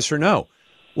not a yes or no.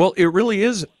 Well, it really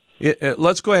is.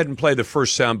 Let's go ahead and play the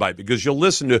first soundbite because you'll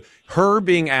listen to her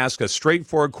being asked a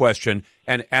straightforward question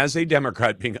and as a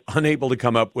Democrat being unable to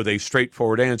come up with a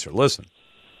straightforward answer. Listen.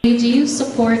 Do you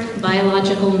support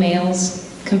biological males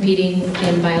competing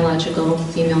in biological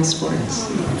female sports?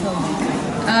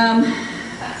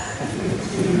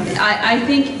 I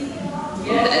think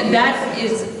that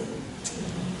is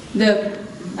it's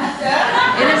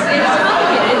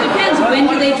complicated. It depends. When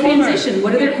do they transition?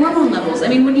 What are their hormone levels? I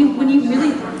mean, when you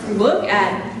really look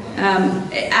at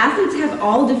athletes have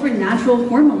all different natural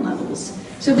hormone levels.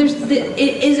 So it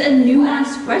is a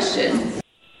nuanced question.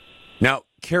 Now,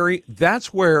 Carrie,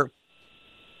 that's where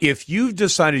if you've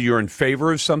decided you're in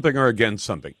favor of something or against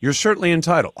something, you're certainly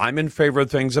entitled. I'm in favor of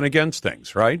things and against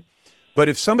things, right? But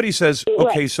if somebody says,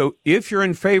 okay, so if you're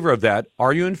in favor of that,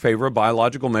 are you in favor of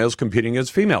biological males competing as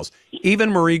females?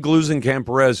 Even Marie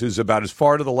Gluesenkamp-Perez, who's about as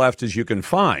far to the left as you can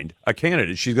find, a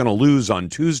candidate, she's going to lose on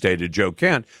Tuesday to Joe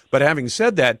Kent. But having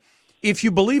said that, if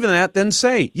you believe in that, then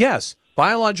say, yes,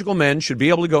 biological men should be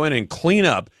able to go in and clean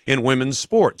up in women's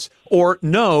sports. Or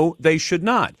no, they should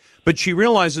not. But she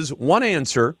realizes one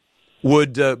answer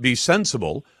would be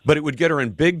sensible, but it would get her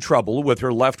in big trouble with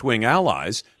her left-wing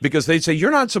allies because they'd say, you're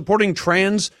not supporting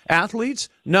trans athletes?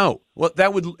 No. Well,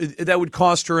 that would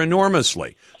cost her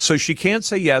enormously. So she can't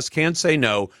say yes, can't say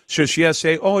no. So she has to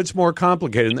say, oh, it's more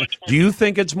complicated. Do you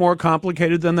think it's more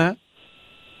complicated than that?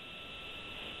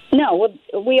 No,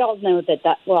 we all know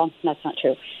that, well, that's not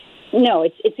true. No,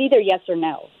 it's either yes or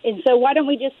no. And so why don't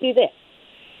we just do this?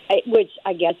 Which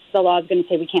I guess the law is going to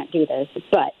say we can't do this,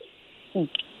 but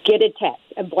get a test,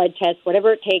 a blood test,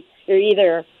 whatever it takes. You're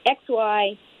either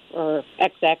XY or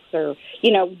XX or,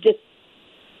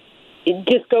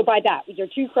 just go by that with your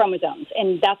two chromosomes,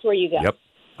 and that's where you go. Yep.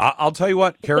 I'll tell you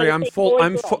what, Carrie, I'm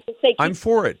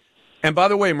for it. And by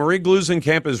the way, Marie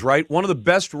Gluesenkamp is right. One of the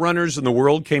best runners in the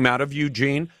world came out of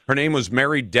Eugene. Her name was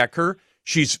Mary Decker.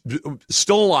 She's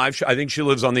still alive. I think she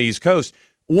lives on the East Coast.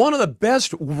 One of the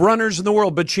best runners in the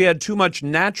world, but she had too much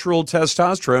natural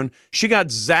testosterone. She got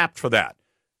zapped for that.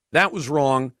 That was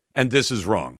wrong, and this is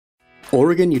wrong.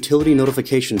 Oregon Utility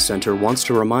Notification Center wants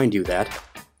to remind you that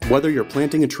whether you're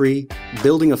planting a tree,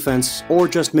 building a fence, or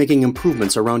just making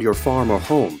improvements around your farm or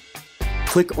home,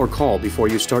 click or call before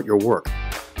you start your work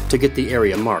to get the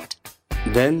area marked.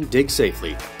 Then dig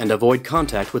safely and avoid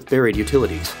contact with buried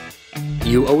utilities.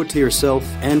 You owe it to yourself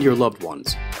and your loved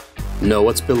ones. Know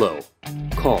what's below.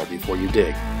 Call before you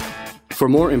dig. For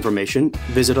more information,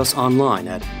 visit us online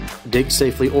at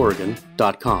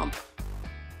digsafelyoregon.com.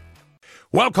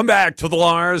 Welcome back to the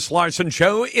Lars Larson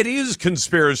Show. It is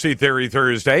Conspiracy Theory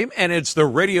Thursday, and it's the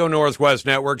Radio Northwest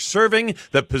Network serving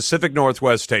the Pacific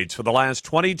Northwest states for the last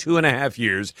 22 and a half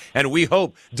years, and we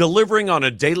hope delivering on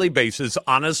a daily basis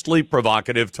honestly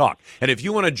provocative talk. And if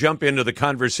you want to jump into the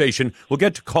conversation, we'll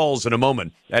get to calls in a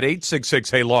moment at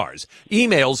 866-HEY-LARS.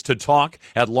 Emails to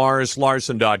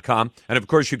talk@LarsLarson.com. And, of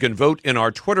course, you can vote in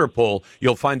our Twitter poll.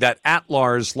 You'll find that at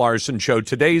Lars Larson Show.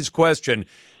 Today's question: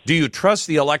 do you trust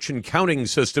the election counting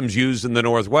systems used in the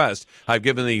Northwest? I've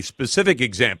given the specific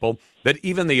example that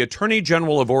even the Attorney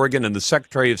General of Oregon and the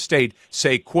Secretary of State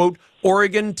say, quote,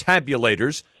 Oregon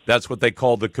tabulators, that's what they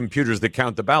call the computers that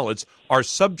count the ballots, are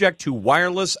subject to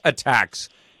wireless attacks,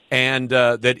 and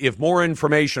that if more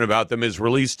information about them is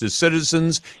released to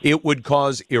citizens, it would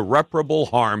cause irreparable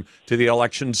harm to the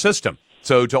election system.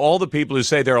 So to all the people who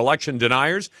say they're election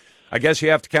deniers, I guess you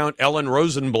have to count Ellen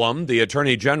Rosenblum, the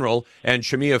Attorney General, and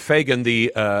Shemia Fagan,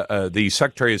 the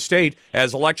Secretary of State,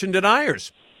 as election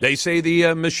deniers. They say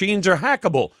the machines are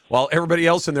hackable, while everybody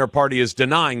else in their party is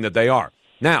denying that they are.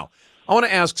 Now, I want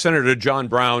to ask Senator John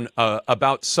Brown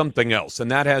about something else,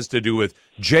 and that has to do with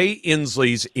Jay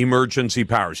Inslee's emergency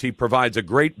powers. He provides a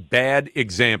great bad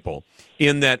example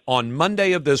in that on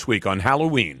Monday of this week, on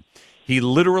Halloween, he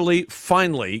literally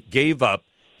finally gave up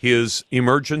his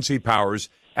emergency powers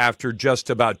after just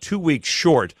about 2 weeks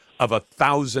short of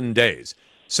 1,000 days.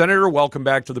 Senator, welcome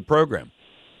back to the program.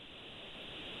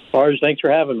 Lars, thanks for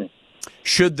having me.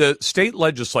 Should the state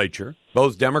legislature,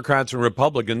 both Democrats and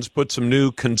Republicans, put some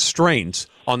new constraints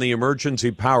on the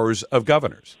emergency powers of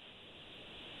governors?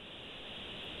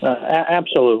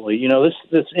 Absolutely. You know,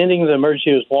 this ending of the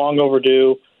emergency was long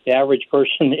overdue. The average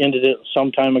person ended it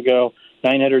some time ago.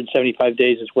 975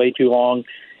 days is way too long.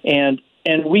 And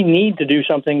we need to do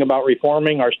something about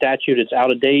reforming our statute. It's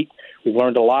out of date. We've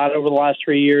learned a lot over the last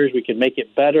 3 years. We can make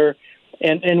it better.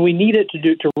 And we need it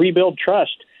to rebuild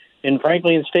trust, and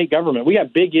frankly, in state government. We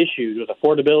have big issues with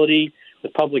affordability,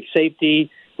 with public safety,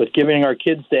 with giving our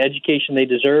kids the education they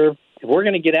deserve. If we're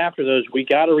going to get after those, we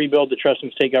got to rebuild the trust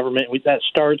in state government. That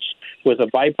starts with a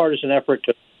bipartisan effort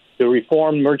to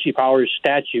reform emergency powers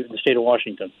statute in the state of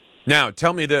Washington. Now,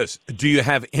 tell me this. Do you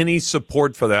have any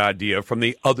support for that idea from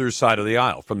the other side of the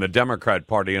aisle, from the Democrat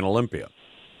Party in Olympia?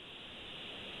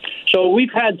 So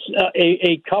we've had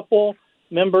a couple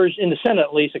members in the Senate,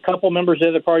 at least, a couple members of the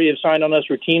other party have signed on us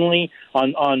routinely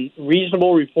on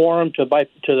reasonable reform to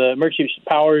the emergency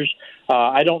powers.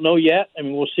 I don't know yet. I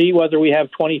mean, we'll see whether we have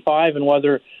 25 and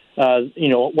whether,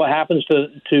 what happens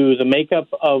to the makeup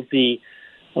of the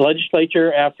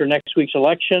legislature after next week's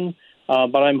election.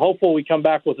 But I'm hopeful we come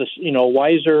back with a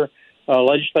wiser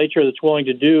legislature that's willing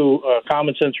to do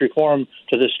common sense reform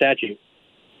to this statute.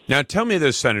 Now, tell me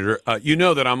this, Senator. You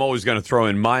know that I'm always going to throw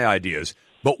in my ideas,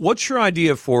 but what's your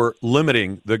idea for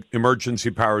limiting the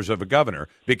emergency powers of a governor?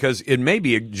 Because it may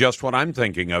be just what I'm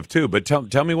thinking of, too. But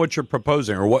tell me what you're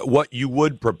proposing, or what you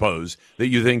would propose that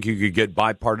you think you could get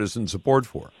bipartisan support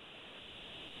for.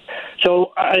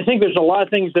 So I think there's a lot of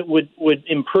things that would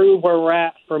improve where we're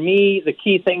at. For me, the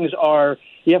key things are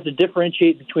you have to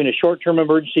differentiate between a short-term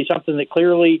emergency, something that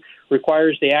clearly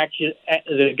requires the action,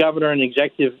 the governor and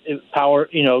executive power,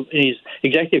 in his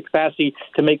executive capacity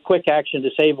to make quick action to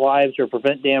save lives or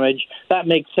prevent damage. That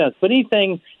makes sense. But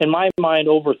anything, in my mind,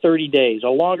 over 30 days, a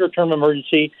longer-term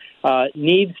emergency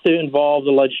needs to involve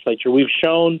the legislature. We've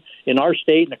shown in our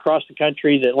state and across the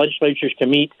country that legislatures can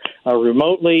meet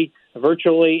remotely,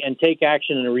 virtually, and take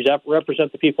action and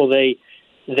represent the people they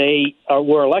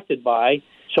were elected by.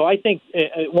 So I think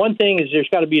one thing is there's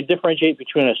got to be a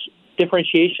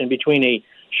differentiation between a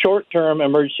short-term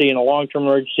emergency and a long-term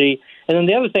emergency. And then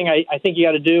the other thing I think you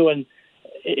got to do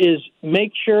is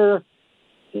make sure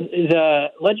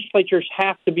the legislatures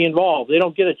have to be involved. They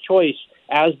don't get a choice,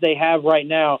 as they have right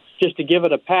now, just to give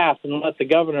it a pass and let the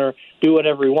governor do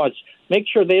whatever he wants. Make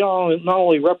sure they are not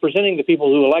only representing the people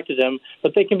who elected them,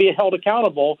 but they can be held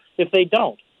accountable if they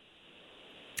don't.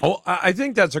 Oh, I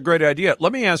think that's a great idea.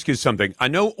 Let me ask you something. I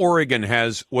know Oregon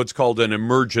has what's called an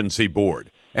emergency board,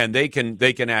 and they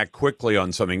can act quickly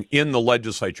on something in the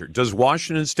legislature. Does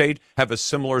Washington State have a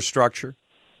similar structure?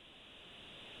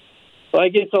 Well,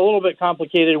 it gets a little bit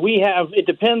complicated. It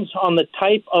depends on the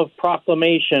type of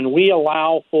proclamation. We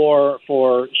allow for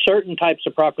certain types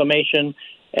of proclamation.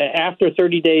 After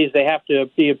 30 days, they have to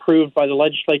be approved by the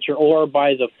legislature or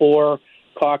by the 4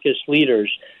 caucus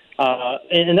leaders.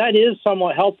 And that is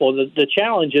somewhat helpful. The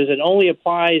challenge is it only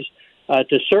applies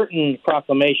to certain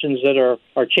proclamations that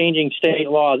are changing state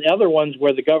law. The other ones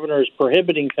where the governor is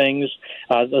prohibiting things,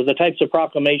 the types of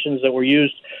proclamations that were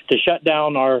used to shut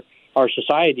down our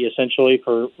society essentially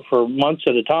for months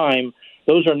at a time,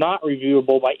 those are not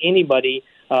reviewable by anybody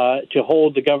to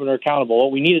hold the governor accountable.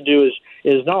 What we need to do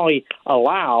is not only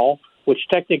allow, which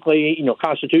technically,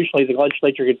 constitutionally, the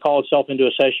legislature could call itself into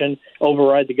a session,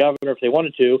 override the governor if they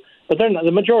wanted to, but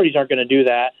the majorities aren't going to do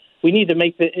that. We need to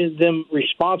make them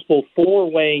responsible for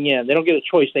weighing in. They don't get a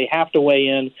choice. They have to weigh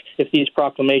in if these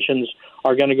proclamations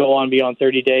are going to go on beyond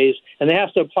 30 days, and they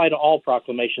have to apply to all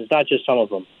proclamations, not just some of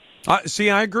them. See,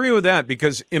 I agree with that,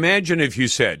 because imagine if you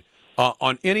said,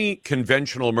 on any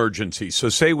conventional emergency, so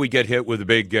say we get hit with a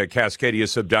big Cascadia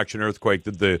subduction earthquake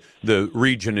that the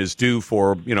region is due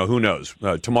for, who knows,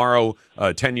 tomorrow,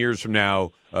 10 years from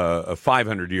now,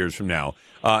 500 years from now,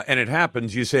 and it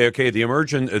happens, you say, okay,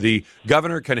 the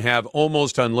governor can have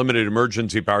almost unlimited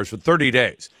emergency powers for 30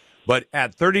 days. But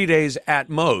at 30 days at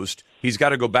most, he's got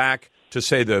to go back to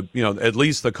say at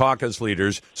least the caucus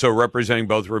leaders, so representing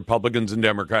both Republicans and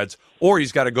Democrats, or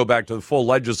he's got to go back to the full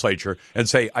legislature and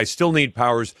say, I still need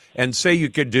powers, and say you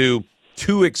could do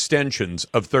 2 extensions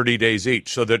of 30 days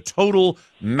each. So the total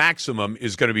maximum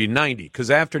is going to be 90,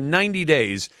 because after 90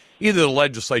 days, either the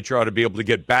legislature ought to be able to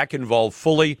get back involved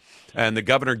fully and the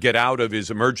governor get out of his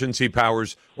emergency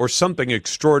powers, or something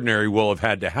extraordinary will have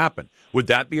had to happen. Would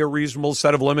that be a reasonable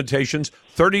set of limitations?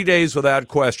 30 days without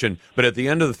question, but at the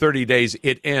end of the 30 days,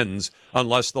 it ends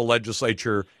unless the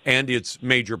legislature and its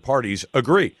major parties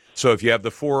agree. So if you have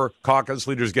the 4 caucus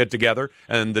leaders get together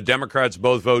and the Democrats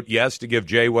both vote yes to give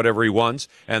Jay whatever he wants,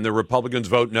 and the Republicans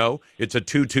vote no, it's a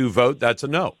 2-2 vote, that's a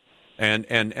no. And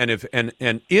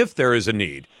if there is a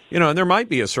need, and there might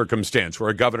be a circumstance where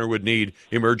a governor would need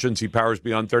emergency powers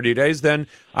beyond 30 days, then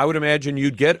I would imagine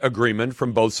you'd get agreement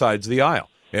from both sides of the aisle.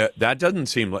 That doesn't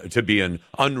seem to be an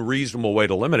unreasonable way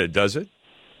to limit it, does it?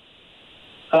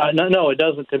 No, it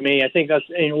doesn't to me. I think that's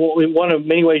one of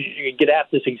many ways you can get at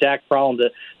this exact problem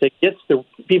that gets the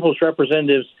people's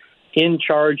representatives in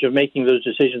charge of making those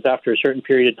decisions after a certain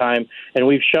period of time. And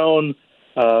we've shown,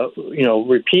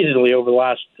 repeatedly over the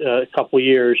last couple of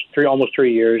years, almost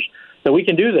 3 years, that we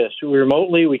can do this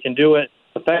remotely. We can do it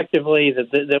effectively. If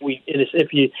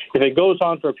it goes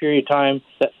on for a period of time,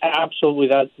 that absolutely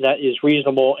that is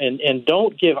reasonable. And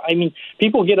don't give. I mean,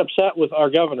 people get upset with our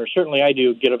governor. Certainly, I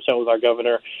do get upset with our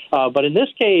governor. But in this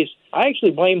case, I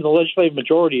actually blame the legislative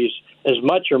majorities as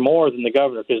much or more than the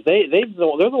governor, because they're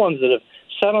the ones that have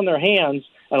sat on their hands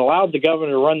and allowed the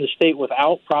governor to run the state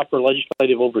without proper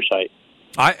legislative oversight.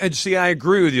 I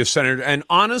agree with you, Senator. And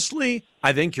honestly,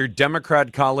 I think your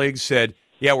Democrat colleagues said,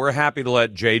 yeah, we're happy to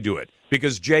let Jay do it,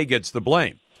 because Jay gets the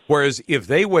blame. Whereas if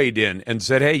they weighed in and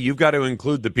said, hey, you've got to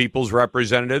include the people's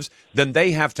representatives, then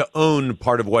they have to own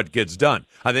part of what gets done.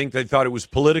 I think they thought it was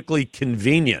politically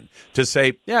convenient to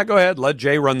say, yeah, go ahead, let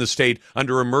Jay run the state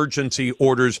under emergency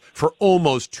orders for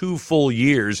almost 2 full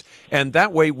years. And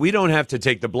that way we don't have to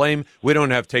take the blame. We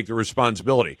don't have to take the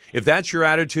responsibility. If that's your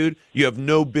attitude, you have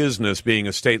no business being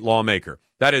a state lawmaker.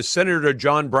 That is Senator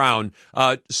John Brown.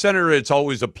 Senator, it's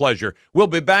always a pleasure. We'll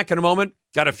be back in a moment.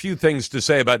 Got a few things to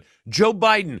say about Joe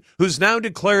Biden, who's now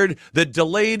declared that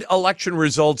delayed election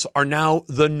results are now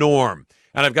the norm.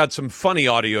 And I've got some funny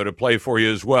audio to play for you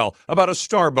as well about a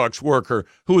Starbucks worker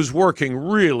who is working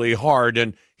really hard,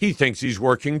 and he thinks he's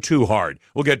working too hard.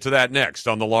 We'll get to that next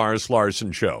on The Lars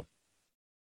Larson Show.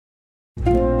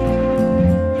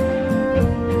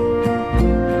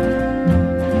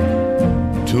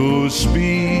 To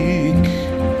speak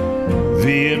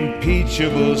the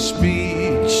impeachable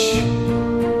speech,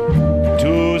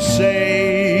 to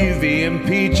say the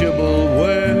impeachable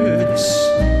words,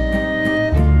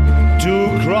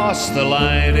 to cross the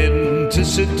line into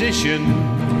sedition.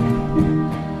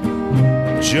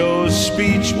 Joe's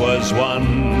speech was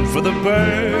one for the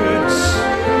birds.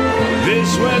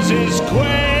 This was his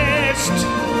quest,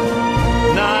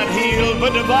 not heal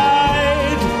but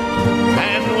divide.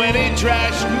 And when he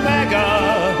trashed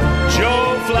MAGA,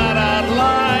 Joe flat out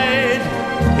lied.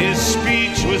 His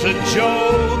speech was a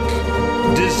joke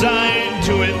designed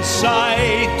to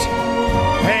incite.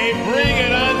 Hey, bring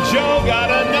it on, Joe,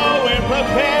 gotta know we're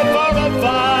prepared for a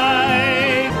fight.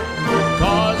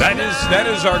 That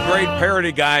is our great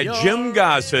parody guy, Jim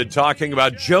Gossett, talking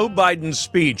about Joe Biden's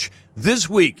speech this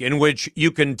week, in which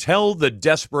you can tell the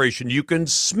desperation, you can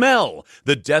smell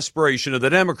the desperation of the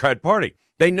Democrat Party.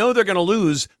 They know they're going to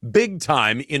lose big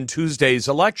time in Tuesday's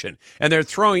election, and they're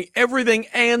throwing everything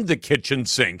and the kitchen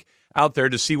sink out there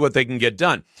to see what they can get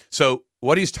done. So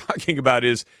what he's talking about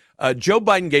is Joe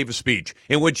Biden gave a speech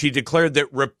in which he declared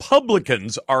that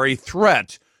Republicans are a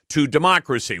threat to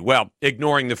democracy. Well,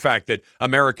 ignoring the fact that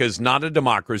America is not a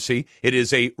democracy, it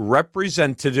is a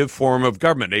representative form of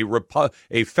government,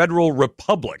 a federal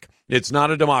republic. It's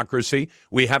not a democracy.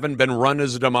 We haven't been run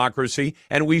as a democracy,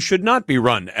 and we should not be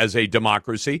run as a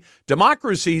democracy.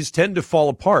 Democracies tend to fall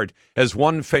apart, as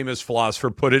one famous philosopher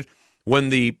put it, when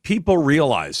the people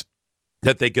realize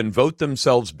that they can vote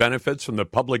themselves benefits from the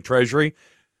public treasury.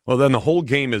 Well, then the whole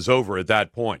game is over at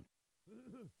that point.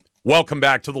 Welcome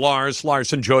back to the Lars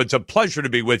Larson Show. It's a pleasure to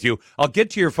be with you. I'll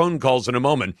get to your phone calls in a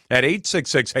moment at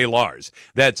 866-HEY-LARS.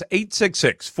 That's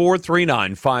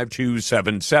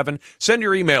 866-439-5277. Send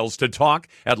your emails to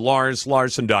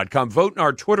talk@larslarson.com. Vote in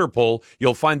our Twitter poll.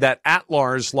 You'll find that at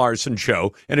Lars Larson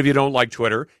Show. And if you don't like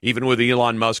Twitter, even with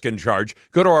Elon Musk in charge,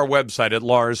 go to our website at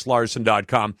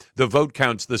larslarson.com. The vote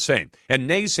counts the same. And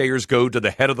naysayers go to the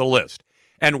head of the list.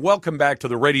 And welcome back to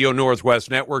the Radio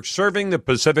Northwest Network, serving the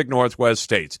Pacific Northwest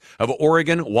states of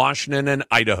Oregon, Washington, and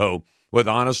Idaho with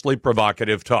honestly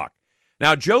provocative talk.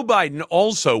 Now, Joe Biden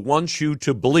also wants you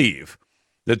to believe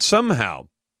that somehow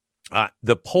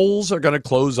the polls are going to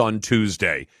close on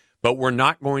Tuesday, but we're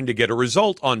not going to get a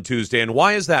result on Tuesday. And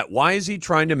why is that? Why is he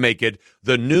trying to make it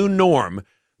the new norm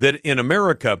that in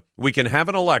America we can have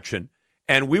an election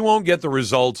and we won't get the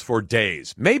results for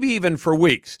days, maybe even for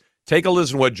weeks? Take a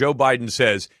listen to what Joe Biden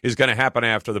says is going to happen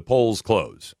after the polls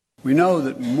close. We know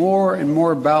that more and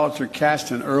more ballots are cast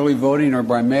in early voting or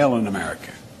by mail in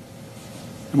America.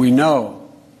 We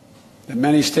know that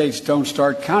many states don't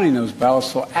start counting those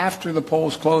ballots until after the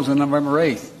polls close on November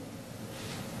 8th.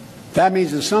 That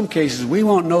means in some cases we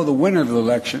won't know the winner of the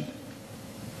election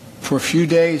for a few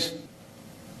days.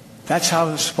 That's how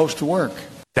it's supposed to work.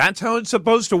 That's how it's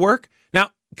supposed to work? Now,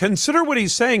 consider what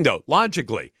he's saying, though,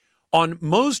 logically. On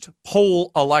most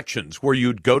poll elections where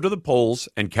you'd go to the polls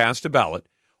and cast a ballot,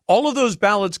 all of those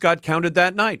ballots got counted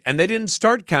that night, and they didn't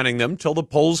start counting them till the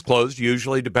polls closed,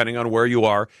 usually depending on where you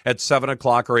are, at 7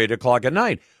 o'clock or 8 o'clock at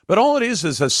night. But all it is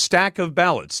a stack of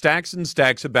ballots, stacks and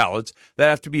stacks of ballots that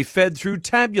have to be fed through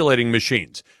tabulating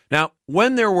machines. Now,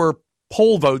 when there were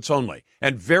poll votes only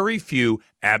and very few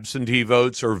absentee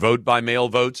votes or vote-by-mail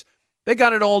votes, they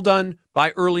got it all done by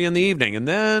early in the evening. And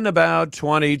then about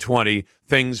 2020,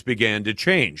 things began to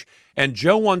change. And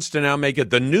Joe wants to now make it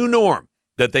the new norm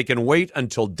that they can wait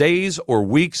until days or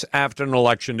weeks after an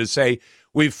election to say,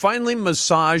 we've finally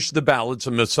massaged the ballots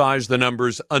and massaged the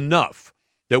numbers enough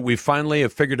that we finally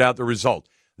have figured out the result.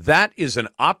 That is an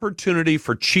opportunity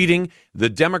for cheating. The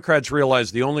Democrats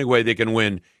realize the only way they can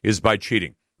win is by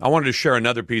cheating. I wanted to share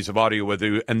another piece of audio with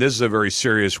you, and this is a very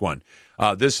serious one.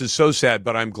 This is so sad,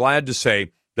 but I'm glad to say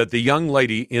that the young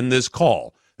lady in this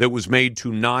call that was made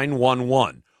to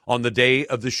 911 on the day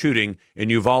of the shooting in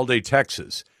Uvalde,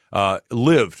 Texas,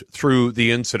 lived through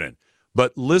the incident.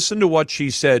 But listen to what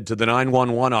she said to the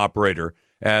 911 operator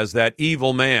as that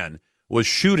evil man was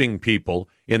shooting people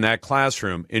in that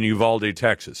classroom in Uvalde,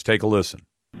 Texas. Take a listen.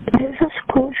 Is this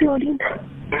school shooting?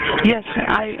 Yes,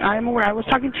 I'm aware. I was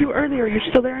talking to you earlier. You're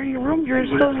still there in your room? You're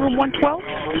still in room 112?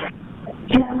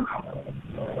 Yeah.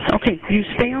 Okay, you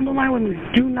stay on the line with me.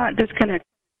 Do not disconnect.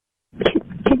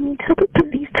 Can you tell the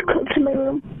police to come to my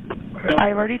room?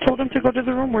 I already told them to go to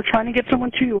the room. We're trying to get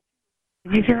someone to you.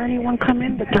 If you hear anyone come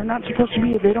in that they're not supposed to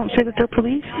be, if they don't say that they're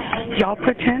police, y'all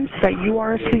pretend that you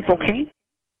are asleep, okay?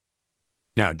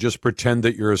 Now, just pretend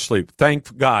that you're asleep.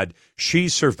 Thank God she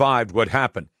survived what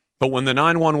happened. But when the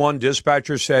 911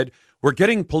 dispatcher said, we're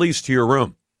getting police to your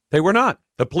room, they were not.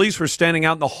 The police were standing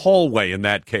out in the hallway in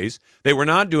that case. They were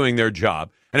not doing their job.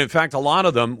 And in fact, a lot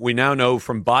of them, we now know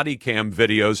from body cam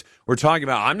videos, we're talking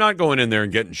about, I'm not going in there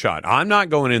and getting shot. I'm not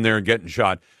going in there and getting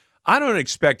shot. I don't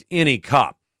expect any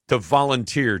cop to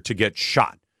volunteer to get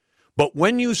shot. But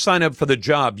when you sign up for the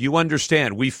job, you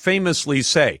understand, we famously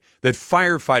say that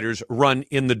firefighters run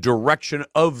in the direction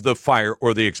of the fire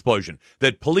or the explosion,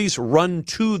 that police run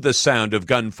to the sound of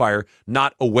gunfire,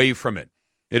 not away from it.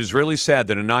 It is really sad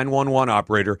that a 911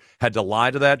 operator had to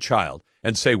lie to that child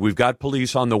and say, we've got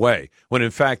police on the way, when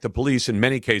in fact the police in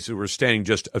many cases were standing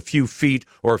just a few feet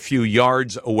or a few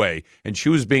yards away, and she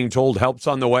was being told help's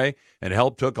on the way, and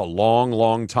help took a long,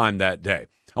 long time that day.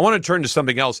 I want to turn to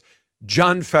something else.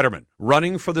 John Fetterman,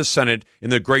 running for the Senate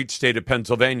in the great state of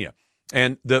Pennsylvania.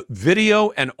 And the video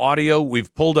and audio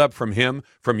we've pulled up from him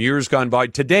from years gone by.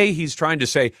 Today, he's trying to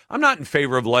say, I'm not in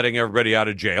favor of letting everybody out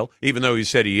of jail, even though he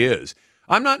said he is.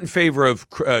 I'm not in favor of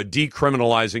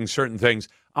decriminalizing certain things.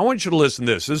 I want you to listen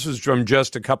to this. This was from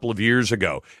just a couple of years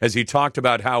ago, as he talked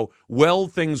about how well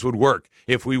things would work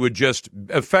if we would just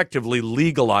effectively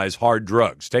legalize hard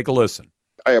drugs. Take a listen.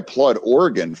 I applaud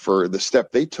Oregon for the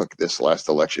step they took this last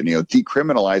election,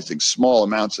 decriminalizing small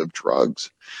amounts of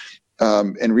drugs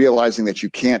and realizing that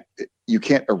you can't you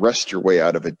can't arrest your way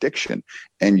out of addiction.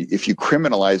 And if you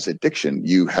criminalize addiction,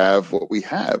 you have what we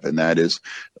have, and that is,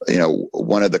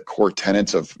 one of the core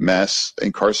tenets of mass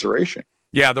incarceration.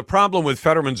 Yeah, the problem with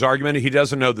Fetterman's argument, he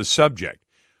doesn't know the subject.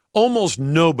 Almost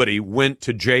nobody went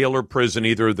to jail or prison,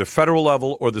 either the federal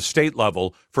level or the state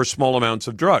level, for small amounts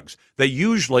of drugs. They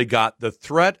usually got the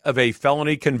threat of a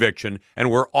felony conviction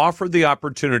and were offered the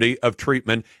opportunity of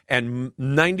treatment, and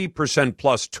 90%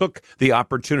 plus took the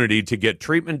opportunity to get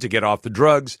treatment, to get off the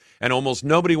drugs, and almost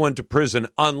nobody went to prison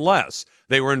unless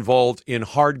they were involved in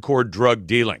hardcore drug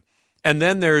dealing. And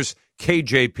then there's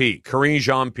KJP, Karine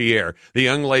Jean-Pierre, the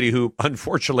young lady who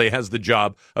unfortunately has the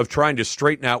job of trying to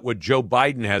straighten out what Joe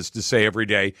Biden has to say every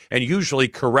day and usually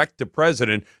correct the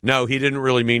president. No, he didn't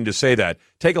really mean to say that.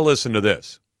 Take a listen to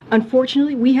this.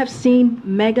 Unfortunately, we have seen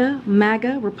MAGA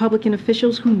Republican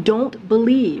officials who don't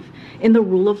believe in the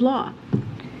rule of law.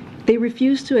 They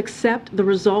refuse to accept the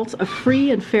results of free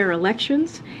and fair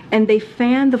elections, and they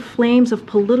fan the flames of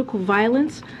political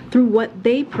violence through what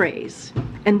they praise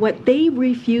and what they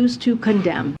refuse to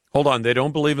condemn. Hold on, they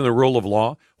don't believe in the rule of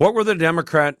law? What were the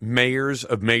Democrat mayors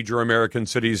of major American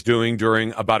cities doing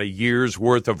during about a year's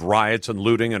worth of riots and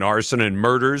looting and arson and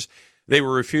murders? They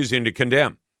were refusing to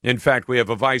condemn. In fact, we have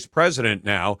a vice president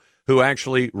now who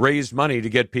actually raised money to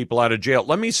get people out of jail.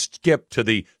 Let me skip to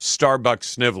the Starbucks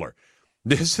sniveler.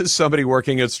 This is somebody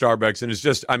working at Starbucks, and it's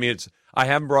just, I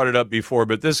haven't brought it up before,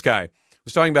 but this guy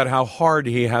was talking about how hard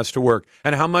he has to work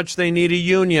and how much they need a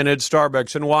union at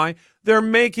Starbucks and why they're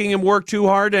making him work too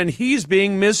hard and he's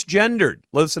being misgendered.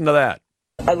 Listen to that.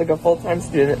 As like a full-time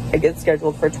student, I get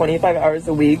scheduled for 25 hours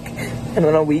a week, and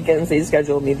on weekends they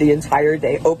schedule me the entire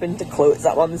day, open to close.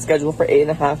 I'm on the schedule for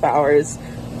 8.5 hours,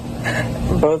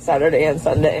 both Saturday and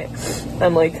Sunday.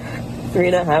 I'm like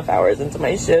 3.5 hours into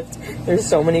my shift. There's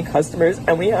so many customers,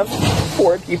 and we have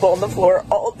 4 people on the floor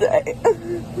all day.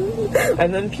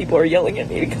 And then people are yelling at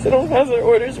me because they don't have their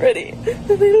orders ready, and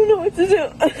they don't know what to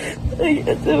do. I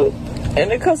can't do it.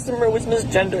 And a customer was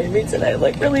misgendering me today,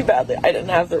 like really badly. I didn't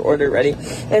have their order ready.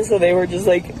 And so they were just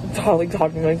like talking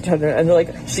to each other. And they're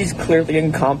like, she's clearly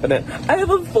incompetent. I have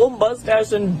a full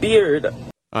mustache and beard.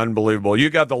 Unbelievable. You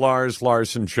got the Lars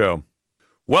Larson Show.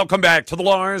 Welcome back to the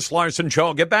Lars Larson Show.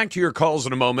 I'll get back to your calls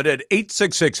in a moment at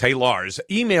 866-HEY-LARS.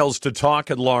 Emails to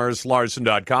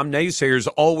talk@larslarson.com. Naysayers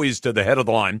always to the head of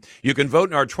the line. You can vote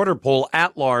in our Twitter poll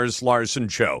at Lars Larson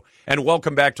Show. And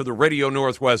welcome back to the Radio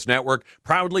Northwest Network,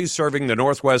 proudly serving the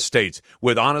Northwest states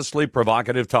with honestly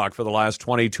provocative talk for the last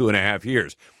 22 and a half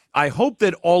years. I hope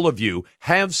that all of you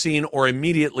have seen or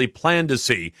immediately plan to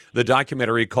see the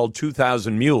documentary called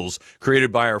 2,000 Mules,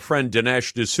 created by our friend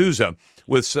Dinesh D'Souza,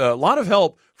 with a lot of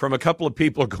help from a couple of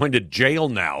people who are going to jail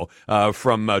now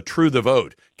from True the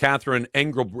Vote, Catherine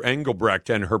Engelbrecht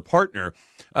and her partner.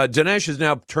 Dinesh has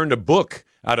now turned a book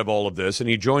out of all of this, and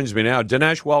he joins me now.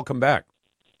 Dinesh, welcome back.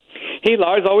 Hey,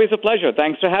 Lars, always a pleasure.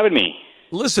 Thanks for having me.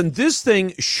 Listen, this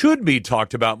thing should be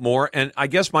talked about more, and I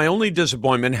guess my only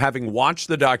disappointment, having watched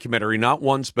the documentary not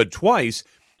once but twice,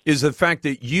 is the fact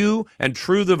that you and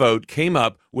True the Vote came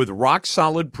up with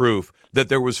rock-solid proof that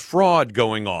there was fraud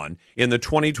going on in the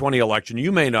 2020 election.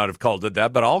 You may not have called it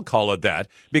that, but I'll call it that,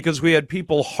 because we had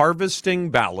people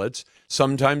harvesting ballots,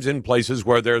 sometimes in places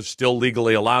where they're still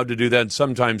legally allowed to do that, and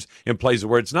sometimes in places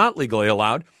where it's not legally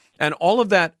allowed. And all of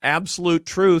that absolute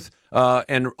truth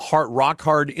and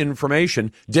rock-hard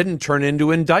information didn't turn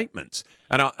into indictments.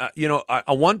 And, I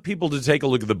want people to take a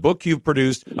look at the book you've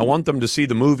produced. I want them to see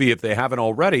the movie if they haven't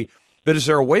already. But is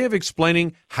there a way of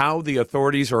explaining how the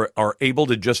authorities are able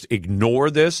to just ignore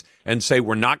this and say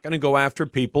we're not going to go after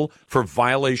people for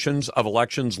violations of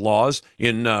elections laws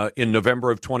in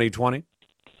November of 2020?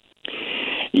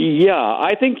 Yeah,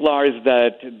 I think, Lars,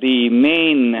 that the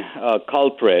main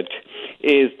culprit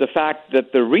is the fact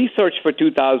that the research for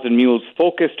 2,000 Mules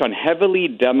focused on heavily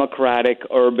Democratic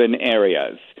urban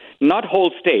areas. Not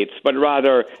whole states, but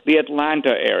rather the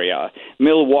Atlanta area,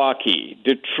 Milwaukee,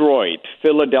 Detroit,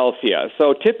 Philadelphia.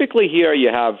 So typically here you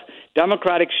have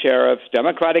Democratic sheriffs,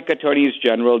 Democratic attorneys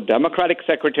general, Democratic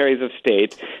secretaries of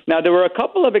state. Now, there were a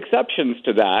couple of exceptions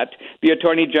to that. The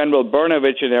Attorney General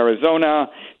Brnovich in Arizona,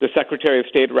 the Secretary of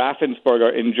State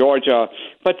Raffensperger in Georgia.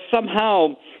 But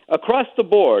somehow, across the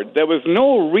board, there was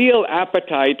no real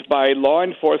appetite by law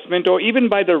enforcement or even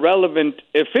by the relevant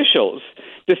officials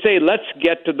to say, let's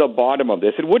get to the bottom of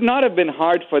this. It would not have been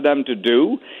hard for them to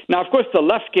do. Now, of course, the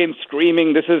left came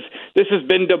screaming, this has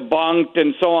been debunked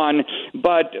and so on,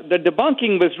 but the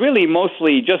debunking was really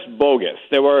mostly just bogus.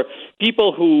 There were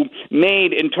people who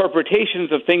made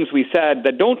interpretations of things we said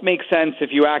that don't make sense if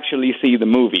you actually see the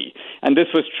movie. And this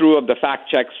was true of the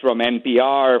fact checks from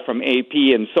NPR, from AP,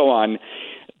 and so on.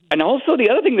 And also the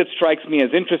other thing that strikes me as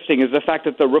interesting is the fact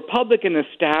that the Republican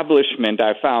establishment,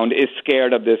 I found, is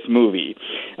scared of this movie.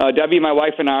 Debbie, my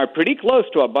wife, and I are pretty close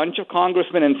to a bunch of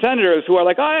congressmen and senators who are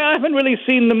like, I haven't really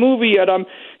seen the movie yet.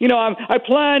 I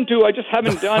plan to. I just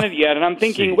haven't done it yet. And I'm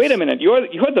thinking, wait a minute, you're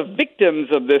the victims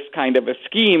of this kind of a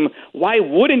scheme. Why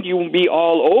wouldn't you be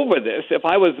all over this? If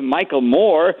I was Michael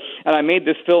Moore and I made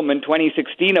this film in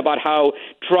 2016 about how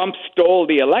Trump stole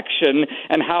the election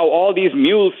and how all these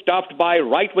mules stuffed by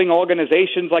right-wing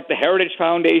organizations like the Heritage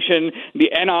Foundation,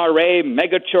 the NRA,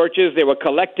 mega churches, they were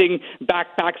collecting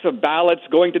backpacks of ballots,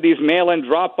 going to these mail-in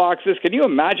drop boxes. Can you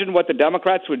imagine what the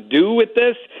Democrats would do with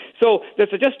this? So there's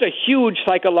just a huge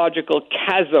psychological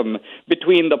chasm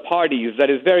between the parties that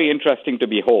is very interesting to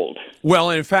behold. Well,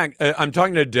 in fact, I'm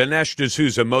talking to Dinesh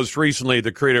D'Souza, most recently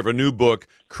the creator of a new book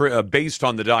based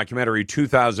on the documentary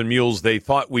 2,000 Mules. They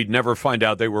thought we'd never find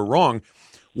out they were wrong.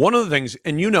 One of the things,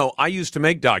 and I used to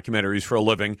make documentaries for a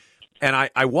living, and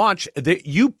I watch that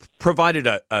you provided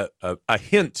a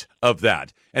hint of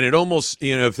that. And it almost,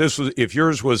 if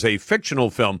yours was a fictional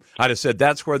film, I'd have said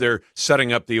that's where they're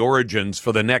setting up the origins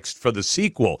for the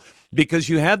sequel. Because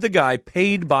you had the guy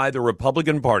paid by the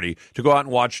Republican Party to go out and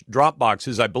watch drop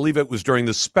boxes. I believe it was during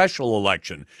the special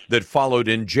election that followed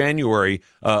in January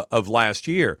of last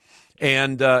year.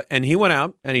 And he went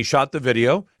out and he shot the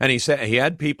video, and he said he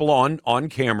had people on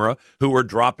camera who were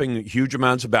dropping huge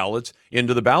amounts of ballots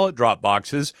into the ballot drop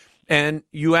boxes. And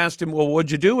you asked him, well,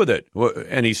 what'd you do with it?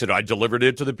 And he said, I delivered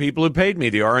it to the people who paid me,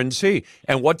 the RNC.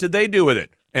 And what did they do with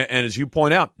it? And as you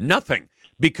point out, nothing.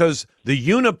 Because the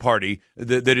uniparty,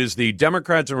 that is the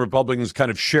Democrats and Republicans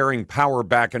kind of sharing power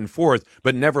back and forth,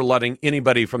 but never letting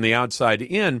anybody from the outside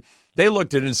in, they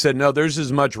looked at it and said, no, there's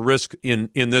as much risk in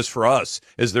this for us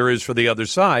as there is for the other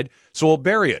side, so we'll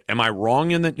bury it. Am I wrong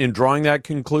in drawing that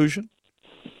conclusion?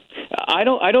 I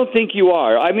don't think you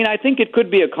are. I mean, I think it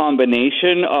could be a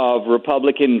combination of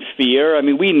Republican fear. I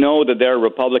mean, we know that there are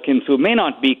Republicans who may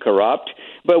not be corrupt,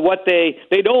 but what they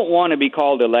don't want to be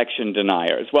called election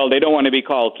deniers. Well, they don't want to be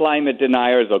called climate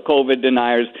deniers or COVID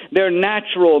deniers. Their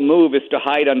natural move is to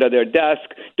hide under their desk,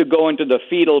 to go into the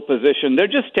fetal position. They're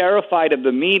just terrified of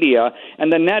the media,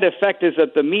 and the net effect is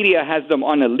that the media has them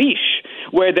on a leash,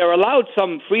 where they're allowed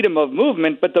some freedom of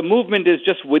movement, but the movement is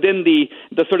just within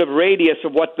the sort of radius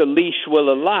of what the leash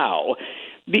will allow.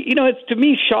 It's to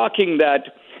me shocking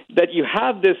that you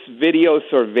have this video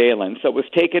surveillance that was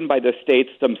taken by the states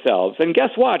themselves. And guess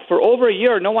what? For over a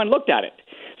year, no one looked at it.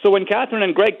 So when Catherine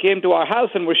and Greg came to our house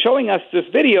and were showing us this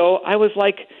video, I was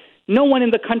like, no one in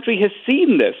the country has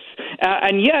seen this.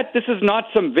 And yet, this is not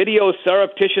some video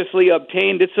surreptitiously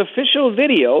obtained. It's official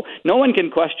video. No one can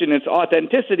question its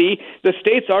authenticity. The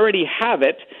states already have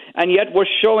it, and yet we're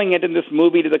showing it in this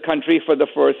movie to the country for the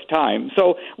first time.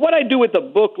 So what I do with the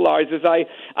book, Lars, is I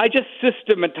just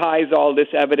systematize all this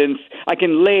evidence. I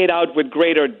can lay it out with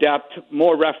greater depth,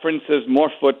 more references,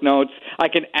 more footnotes. I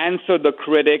can answer the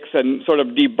critics and sort of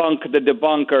debunk the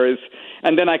debunkers.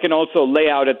 And then I can also lay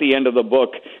out at the end of the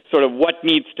book sort of what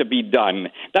needs to be done.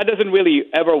 That doesn't really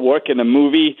ever work in a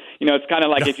movie. It's kind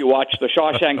of like if you watch The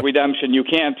Shawshank Redemption, you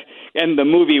can't end the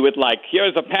movie with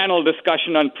here's a panel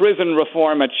discussion on prison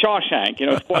reform at Shawshank.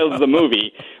 It spoils the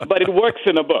movie. But it works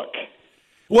in a book.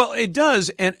 Well, it does.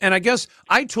 And I guess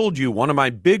I told you one of my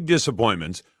big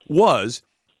disappointments was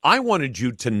I wanted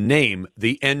you to name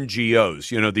the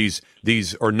NGOs,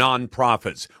 these or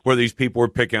nonprofits where these people were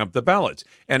picking up the ballots.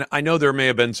 And I know there may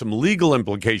have been some legal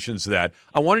implications to that.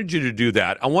 I wanted you to do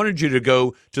that. I wanted you to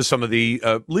go to some of the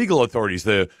legal authorities,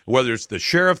 whether it's the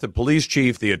sheriff, the police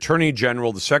chief, the attorney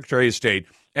general, the secretary of state,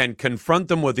 and confront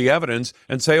them with the evidence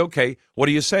and say, okay, what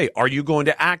do you say? Are you going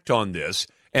to act on this?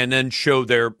 And then show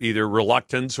their either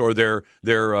reluctance or their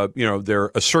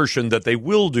assertion that they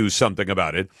will do something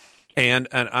about it. And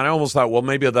I almost thought, well,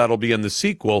 maybe that'll be in the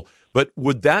sequel. But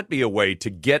would that be a way to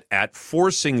get at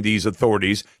forcing these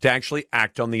authorities to actually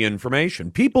act on the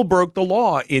information? People broke the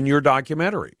law in your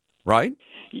documentary, right?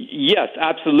 Yes,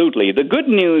 absolutely. The good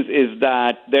news is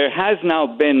that there has now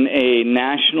been a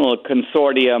national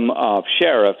consortium of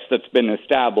sheriffs that's been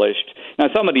established. Now,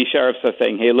 some of these sheriffs are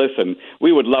saying, hey, listen,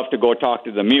 we would love to go talk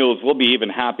to the mules. We'll be even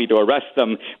happy to arrest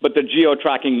them. But the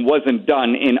geo-tracking wasn't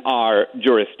done in our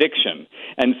jurisdiction.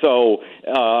 And so,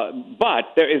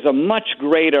 but there is a much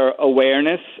greater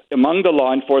awareness among the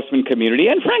law enforcement community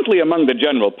and, frankly, among the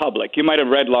general public. You might have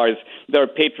read, Lars, there are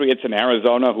patriots in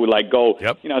Arizona who go,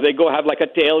 they go have like a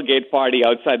tailgate party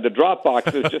outside the drop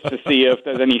boxes just to see if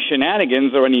there's any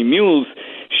shenanigans or any mules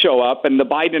show up, and the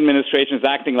Biden administration is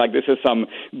acting like this is some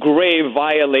grave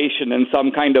violation and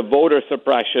some kind of voter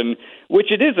suppression,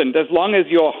 which it isn't, as long as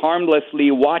you're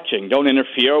harmlessly watching. Don't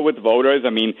interfere with voters. I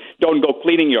mean, don't go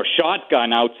cleaning your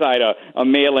shotgun outside a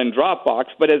mail-in drop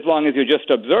box, but as long as you're just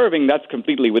observing, that's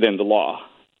completely within the law.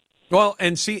 Well,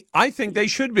 and see, I think they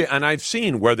should be, and I've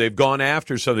seen where they've gone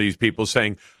after some of these people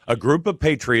saying a group of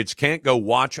patriots can't go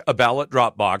watch a ballot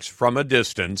drop box from a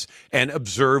distance and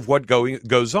observe what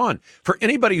goes on. For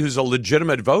anybody who's a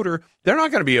legitimate voter, they're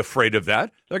not going to be afraid of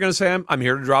that. They're going to say, I'm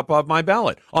here to drop off my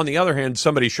ballot. On the other hand,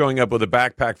 somebody showing up with a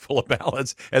backpack full of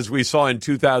ballots, as we saw in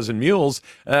 2,000 Mules,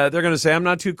 they're going to say, I'm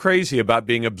not too crazy about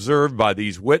being observed by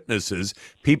these witnesses.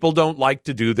 People don't like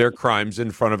to do their crimes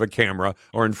in front of a camera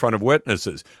or in front of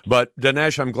witnesses. But,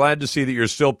 Dinesh, I'm glad to see that you're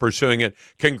still pursuing it.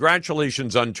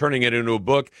 Congratulations on turning it into a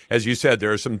book. As you said,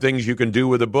 there are some things you can do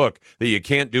with a book that you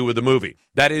can't do with a movie.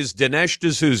 That is Dinesh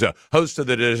D'Souza, host of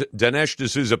the Dinesh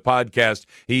D'Souza podcast.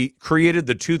 He created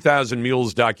the 2,000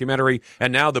 Mules documentary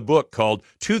and now the book called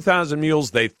 2,000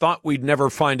 Mules They Thought We'd Never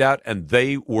Find Out, and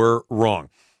They Were Wrong.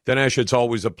 Dinesh, it's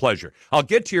always a pleasure. I'll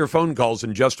get to your phone calls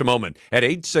in just a moment at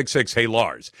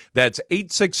 866-HEY-LARS. That's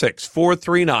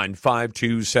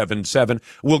 866-439-5277.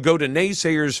 We'll go to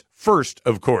naysayers first,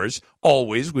 of course.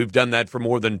 Always. We've done that for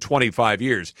more than 25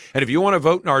 years. And if you want to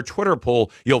vote in our Twitter poll,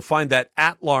 you'll find that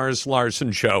at Lars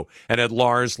Larson Show and at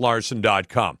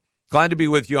larslarson.com. Glad to be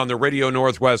with you on the Radio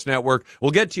Northwest Network.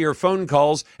 We'll get to your phone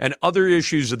calls and other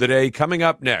issues of the day coming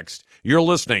up next. You're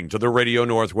listening to the Radio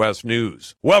Northwest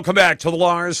News. Welcome back to the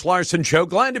Lars Larson Show.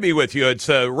 Glad to be with you. It's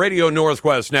Radio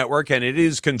Northwest Network, and it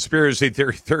is Conspiracy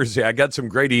Theory Thursday. I got some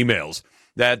great emails.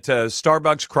 That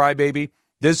Starbucks crybaby,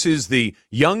 this is the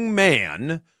young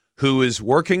man who is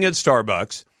working at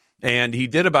Starbucks, and he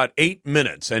did about 8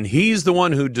 minutes, and he's the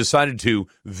one who decided to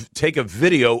take a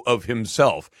video of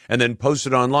himself and then post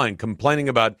it online, complaining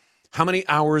about how many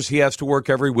hours he has to work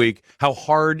every week, how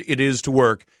hard it is to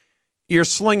work. You're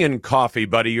slinging coffee,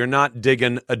 buddy. You're not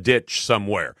digging a ditch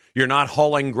somewhere. You're not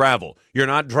hauling gravel. You're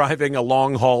not driving a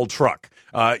long-haul truck.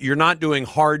 You're not doing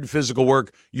hard physical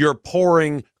work. You're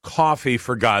pouring coffee,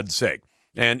 for God's sake.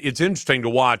 And it's interesting to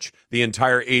watch the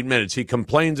entire 8 minutes. He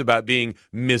complains about being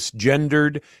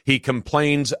misgendered. He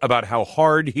complains about how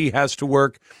hard he has to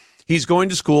work. He's going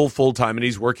to school full-time, and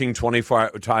he's working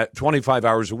 25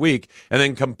 hours a week, and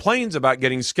then complains about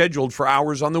getting scheduled for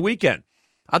hours on the weekend.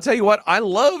 I'll tell you what, I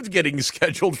loved getting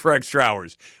scheduled for extra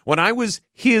hours. When I was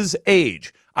his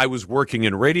age, I was working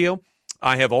in radio.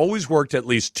 I have always worked at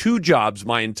least 2 jobs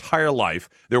my entire life.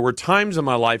 There were times in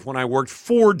my life when I worked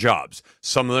 4 jobs.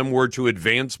 Some of them were to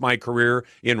advance my career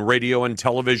in radio and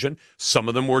television. Some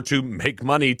of them were to make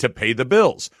money to pay the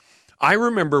bills. I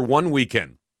remember one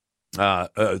weekend,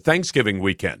 Thanksgiving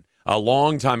weekend, a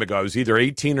long time ago. I was either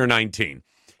 18 or 19.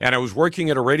 And I was working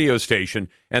at a radio station,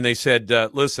 and they said,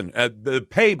 listen, the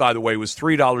pay, by the way, was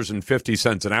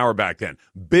 $3.50 an hour back then.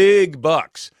 Big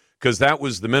bucks. Because that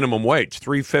was the minimum wage,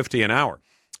 $3.50 an hour.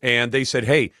 And they said,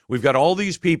 hey, we've got all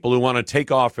these people who want to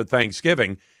take off for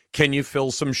Thanksgiving. Can you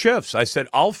fill some shifts? I said,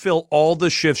 I'll fill all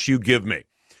the shifts you give me.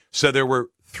 So there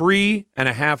were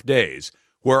 3.5 days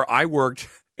where I worked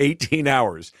 18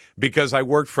 hours because I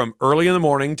worked from early in the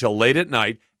morning till late at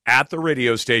night at the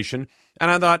radio station. And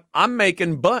I thought, I'm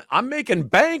making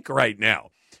bank right now.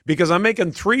 Because I'm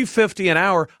making $3.50 an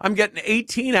hour, I'm getting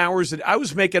 18 hours. I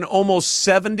was making almost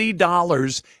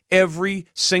 $70 every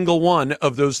single one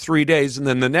of those 3 days. And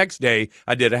then the next day,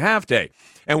 I did a half day.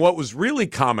 And what was really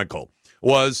comical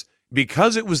was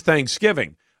because it was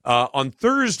Thanksgiving, on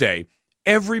Thursday,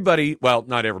 everybody, well,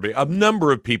 not everybody, a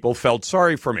number of people felt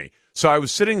sorry for me. So I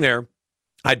was sitting there.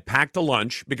 I'd packed a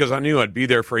lunch because I knew I'd be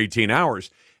there for 18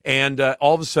 hours. And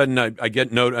all of a sudden, I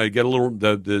get a little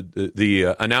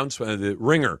the announcement, the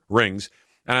ringer rings,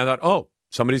 and I thought, oh,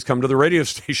 somebody's come to the radio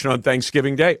station on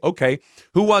Thanksgiving Day. Okay,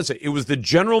 who was it? It was the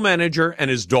general manager and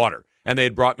his daughter, and they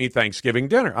had brought me Thanksgiving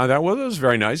dinner. I thought, well, that was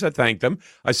very nice. I thanked them.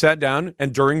 I sat down,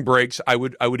 and during breaks, I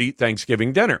would eat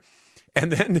Thanksgiving dinner,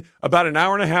 and then about an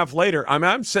hour and a half later,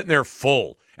 I'm sitting there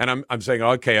full, and I'm saying,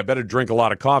 okay, I better drink a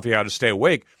lot of coffee. I ought to stay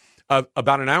awake.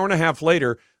 About an hour and a half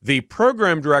later, the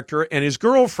program director and his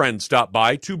girlfriend stopped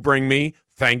by to bring me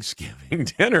Thanksgiving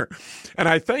dinner. And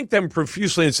I thanked them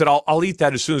profusely and said, I'll eat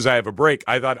that as soon as I have a break.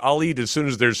 I thought I'll eat as soon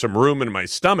as there's some room in my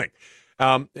stomach.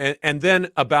 And then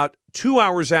about 2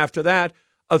 hours after that,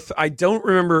 I don't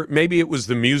remember, maybe it was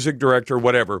the music director,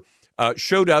 whatever,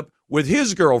 showed up with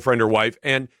his girlfriend or wife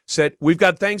and said, we've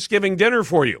got Thanksgiving dinner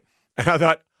for you. And I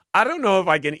thought, I don't know if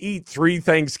I can eat 3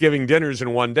 Thanksgiving dinners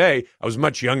in one day. I was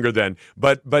much younger then,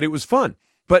 but it was fun.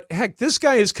 But heck, this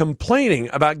guy is complaining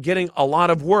about getting a lot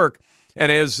of work.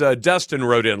 And as Dustin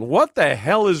wrote in, what the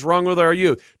hell is wrong with our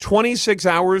youth? 26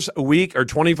 hours a week or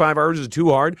 25 hours is too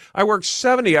hard. I worked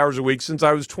 70 hours a week since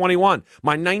I was 21.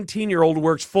 My 19-year-old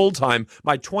works full-time.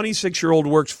 My 26-year-old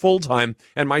works full-time.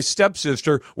 And my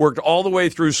stepsister worked all the way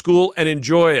through school and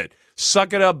enjoy it.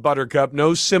 Suck it up, Buttercup.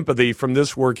 No sympathy from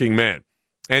this working man.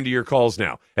 And to your calls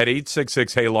now at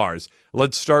 866-HEY-LARS.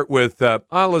 Let's start with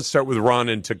Ron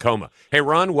in Tacoma. Hey,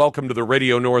 Ron, welcome to the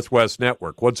Radio Northwest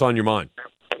Network. What's on your mind?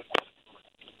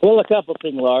 Well, a couple of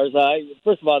things, Lars.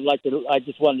 First of all, I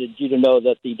just wanted you to know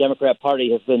that the Democrat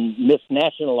Party has been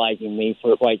misnationalizing me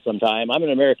for quite some time. I'm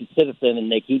an American citizen,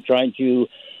 and they keep trying to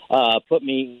put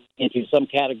me into some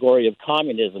category of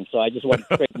communism. So I just want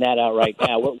to straighten that out right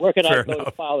now. Where can I go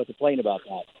to file a complaint about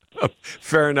that?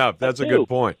 Fair enough. That's a good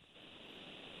point.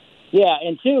 Yeah,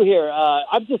 and two here,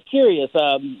 I'm just curious.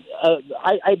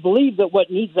 I believe that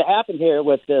what needs to happen here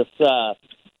with this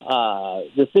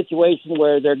the situation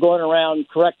where they're going around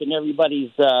correcting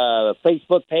everybody's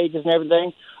Facebook pages and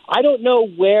everything, I don't know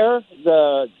where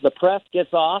the press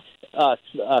gets off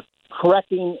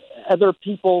correcting other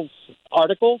people's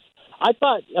articles. They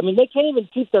can't even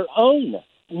keep their own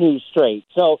news straight.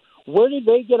 So where did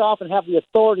they get off and have the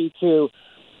authority to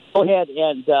go ahead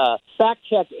and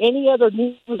fact-check any other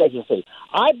news agency?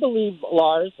 I believe,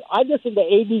 Lars, I listen to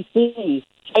ABC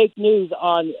fake news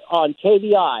on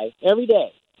KVI every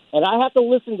day, and I have to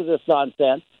listen to this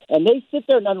nonsense, and they sit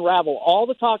there and unravel all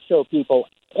the talk show people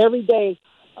every day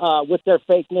with their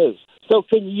fake news. So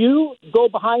can you go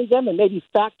behind them and maybe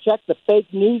fact-check the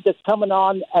fake news that's coming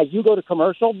on as you go to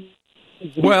commercial?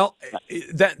 Well,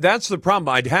 that's the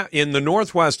problem. In the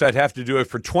Northwest, I'd have to do it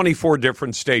for 24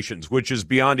 different stations, which is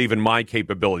beyond even my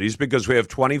capabilities because we have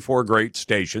 24 great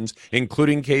stations,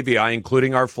 including KVI,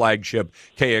 including our flagship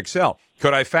KXL.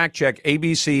 Could I fact-check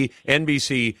ABC,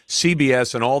 NBC,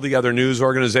 CBS, and all the other news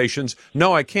organizations?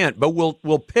 No, I can't, but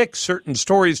we'll pick certain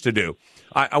stories to do.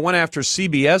 I went after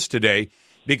CBS today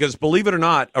because, believe it or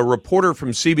not, a reporter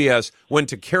from CBS went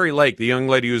to Carrie Lake, the young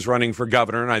lady who's running for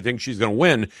governor, and I think she's going to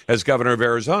win as governor of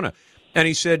Arizona. And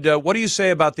he said, what do you say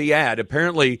about the ad?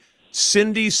 Apparently,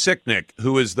 Cindy Sicknick,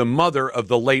 who is the mother of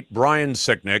the late Brian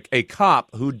Sicknick, a cop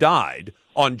who died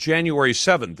on January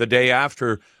 7th, the day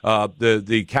after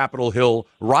the Capitol Hill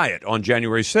riot on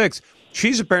January 6th,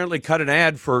 she's apparently cut an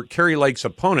ad for Carrie Lake's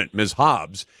opponent, Ms.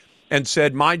 Hobbs, and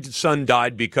said, my son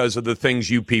died because of the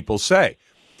things you people say.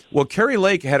 Well, Carrie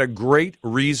Lake had a great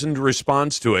reasoned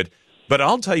response to it, but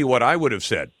I'll tell you what I would have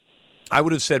said. I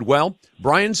would have said, well,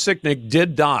 Brian Sicknick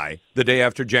did die the day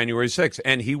after January 6th,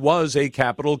 and he was a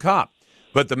Capitol cop.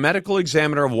 But the medical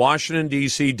examiner of Washington,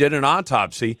 D.C. did an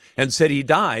autopsy and said he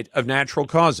died of natural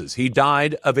causes. He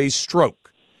died of a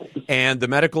stroke. And the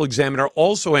medical examiner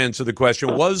also answered the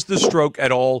question, was the stroke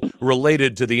at all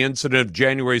related to the incident of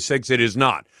January 6th? It is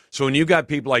not. So when you got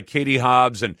people like Katie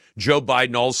Hobbs and Joe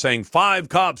Biden all saying 5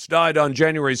 cops died on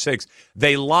January 6th,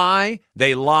 they lie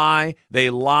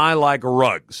like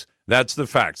rugs. That's the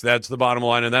facts. That's the bottom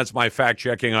line, and that's my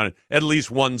fact-checking on at least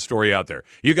one story out there.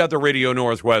 You got the Radio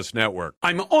Northwest Network.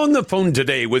 I'm on the phone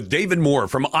today with David Moore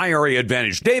from IRA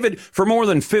Advantage. David, for more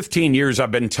than 15 years,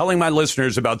 I've been telling my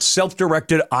listeners about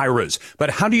self-directed IRAs, but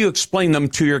how do you explain them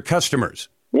to your customers?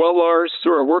 Well, Lars,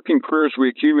 through our working careers, we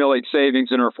accumulate savings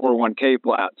in our 401k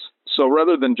plans. So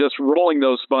rather than just rolling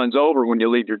those funds over when you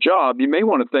leave your job, you may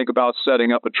want to think about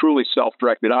setting up a truly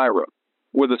self-directed IRA.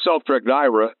 With a self-directed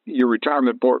IRA, your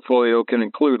retirement portfolio can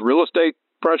include real estate,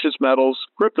 precious metals,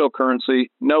 cryptocurrency,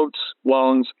 notes,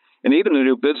 loans, and even a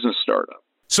new business startup.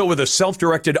 So with a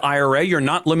self-directed IRA, you're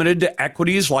not limited to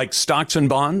equities like stocks and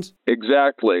bonds?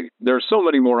 Exactly. There are so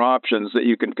many more options that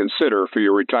you can consider for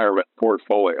your retirement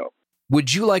portfolio.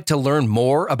 Would you like to learn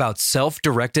more about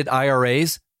self-directed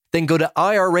IRAs? Then go to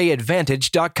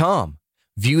IRAadvantage.com,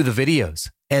 view the videos,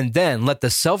 and then let the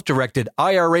self-directed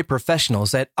IRA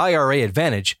professionals at IRA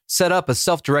Advantage set up a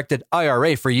self-directed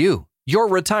IRA for you. Your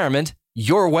retirement,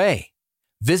 your way.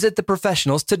 Visit the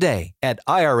professionals today at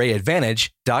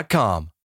IRAadvantage.com.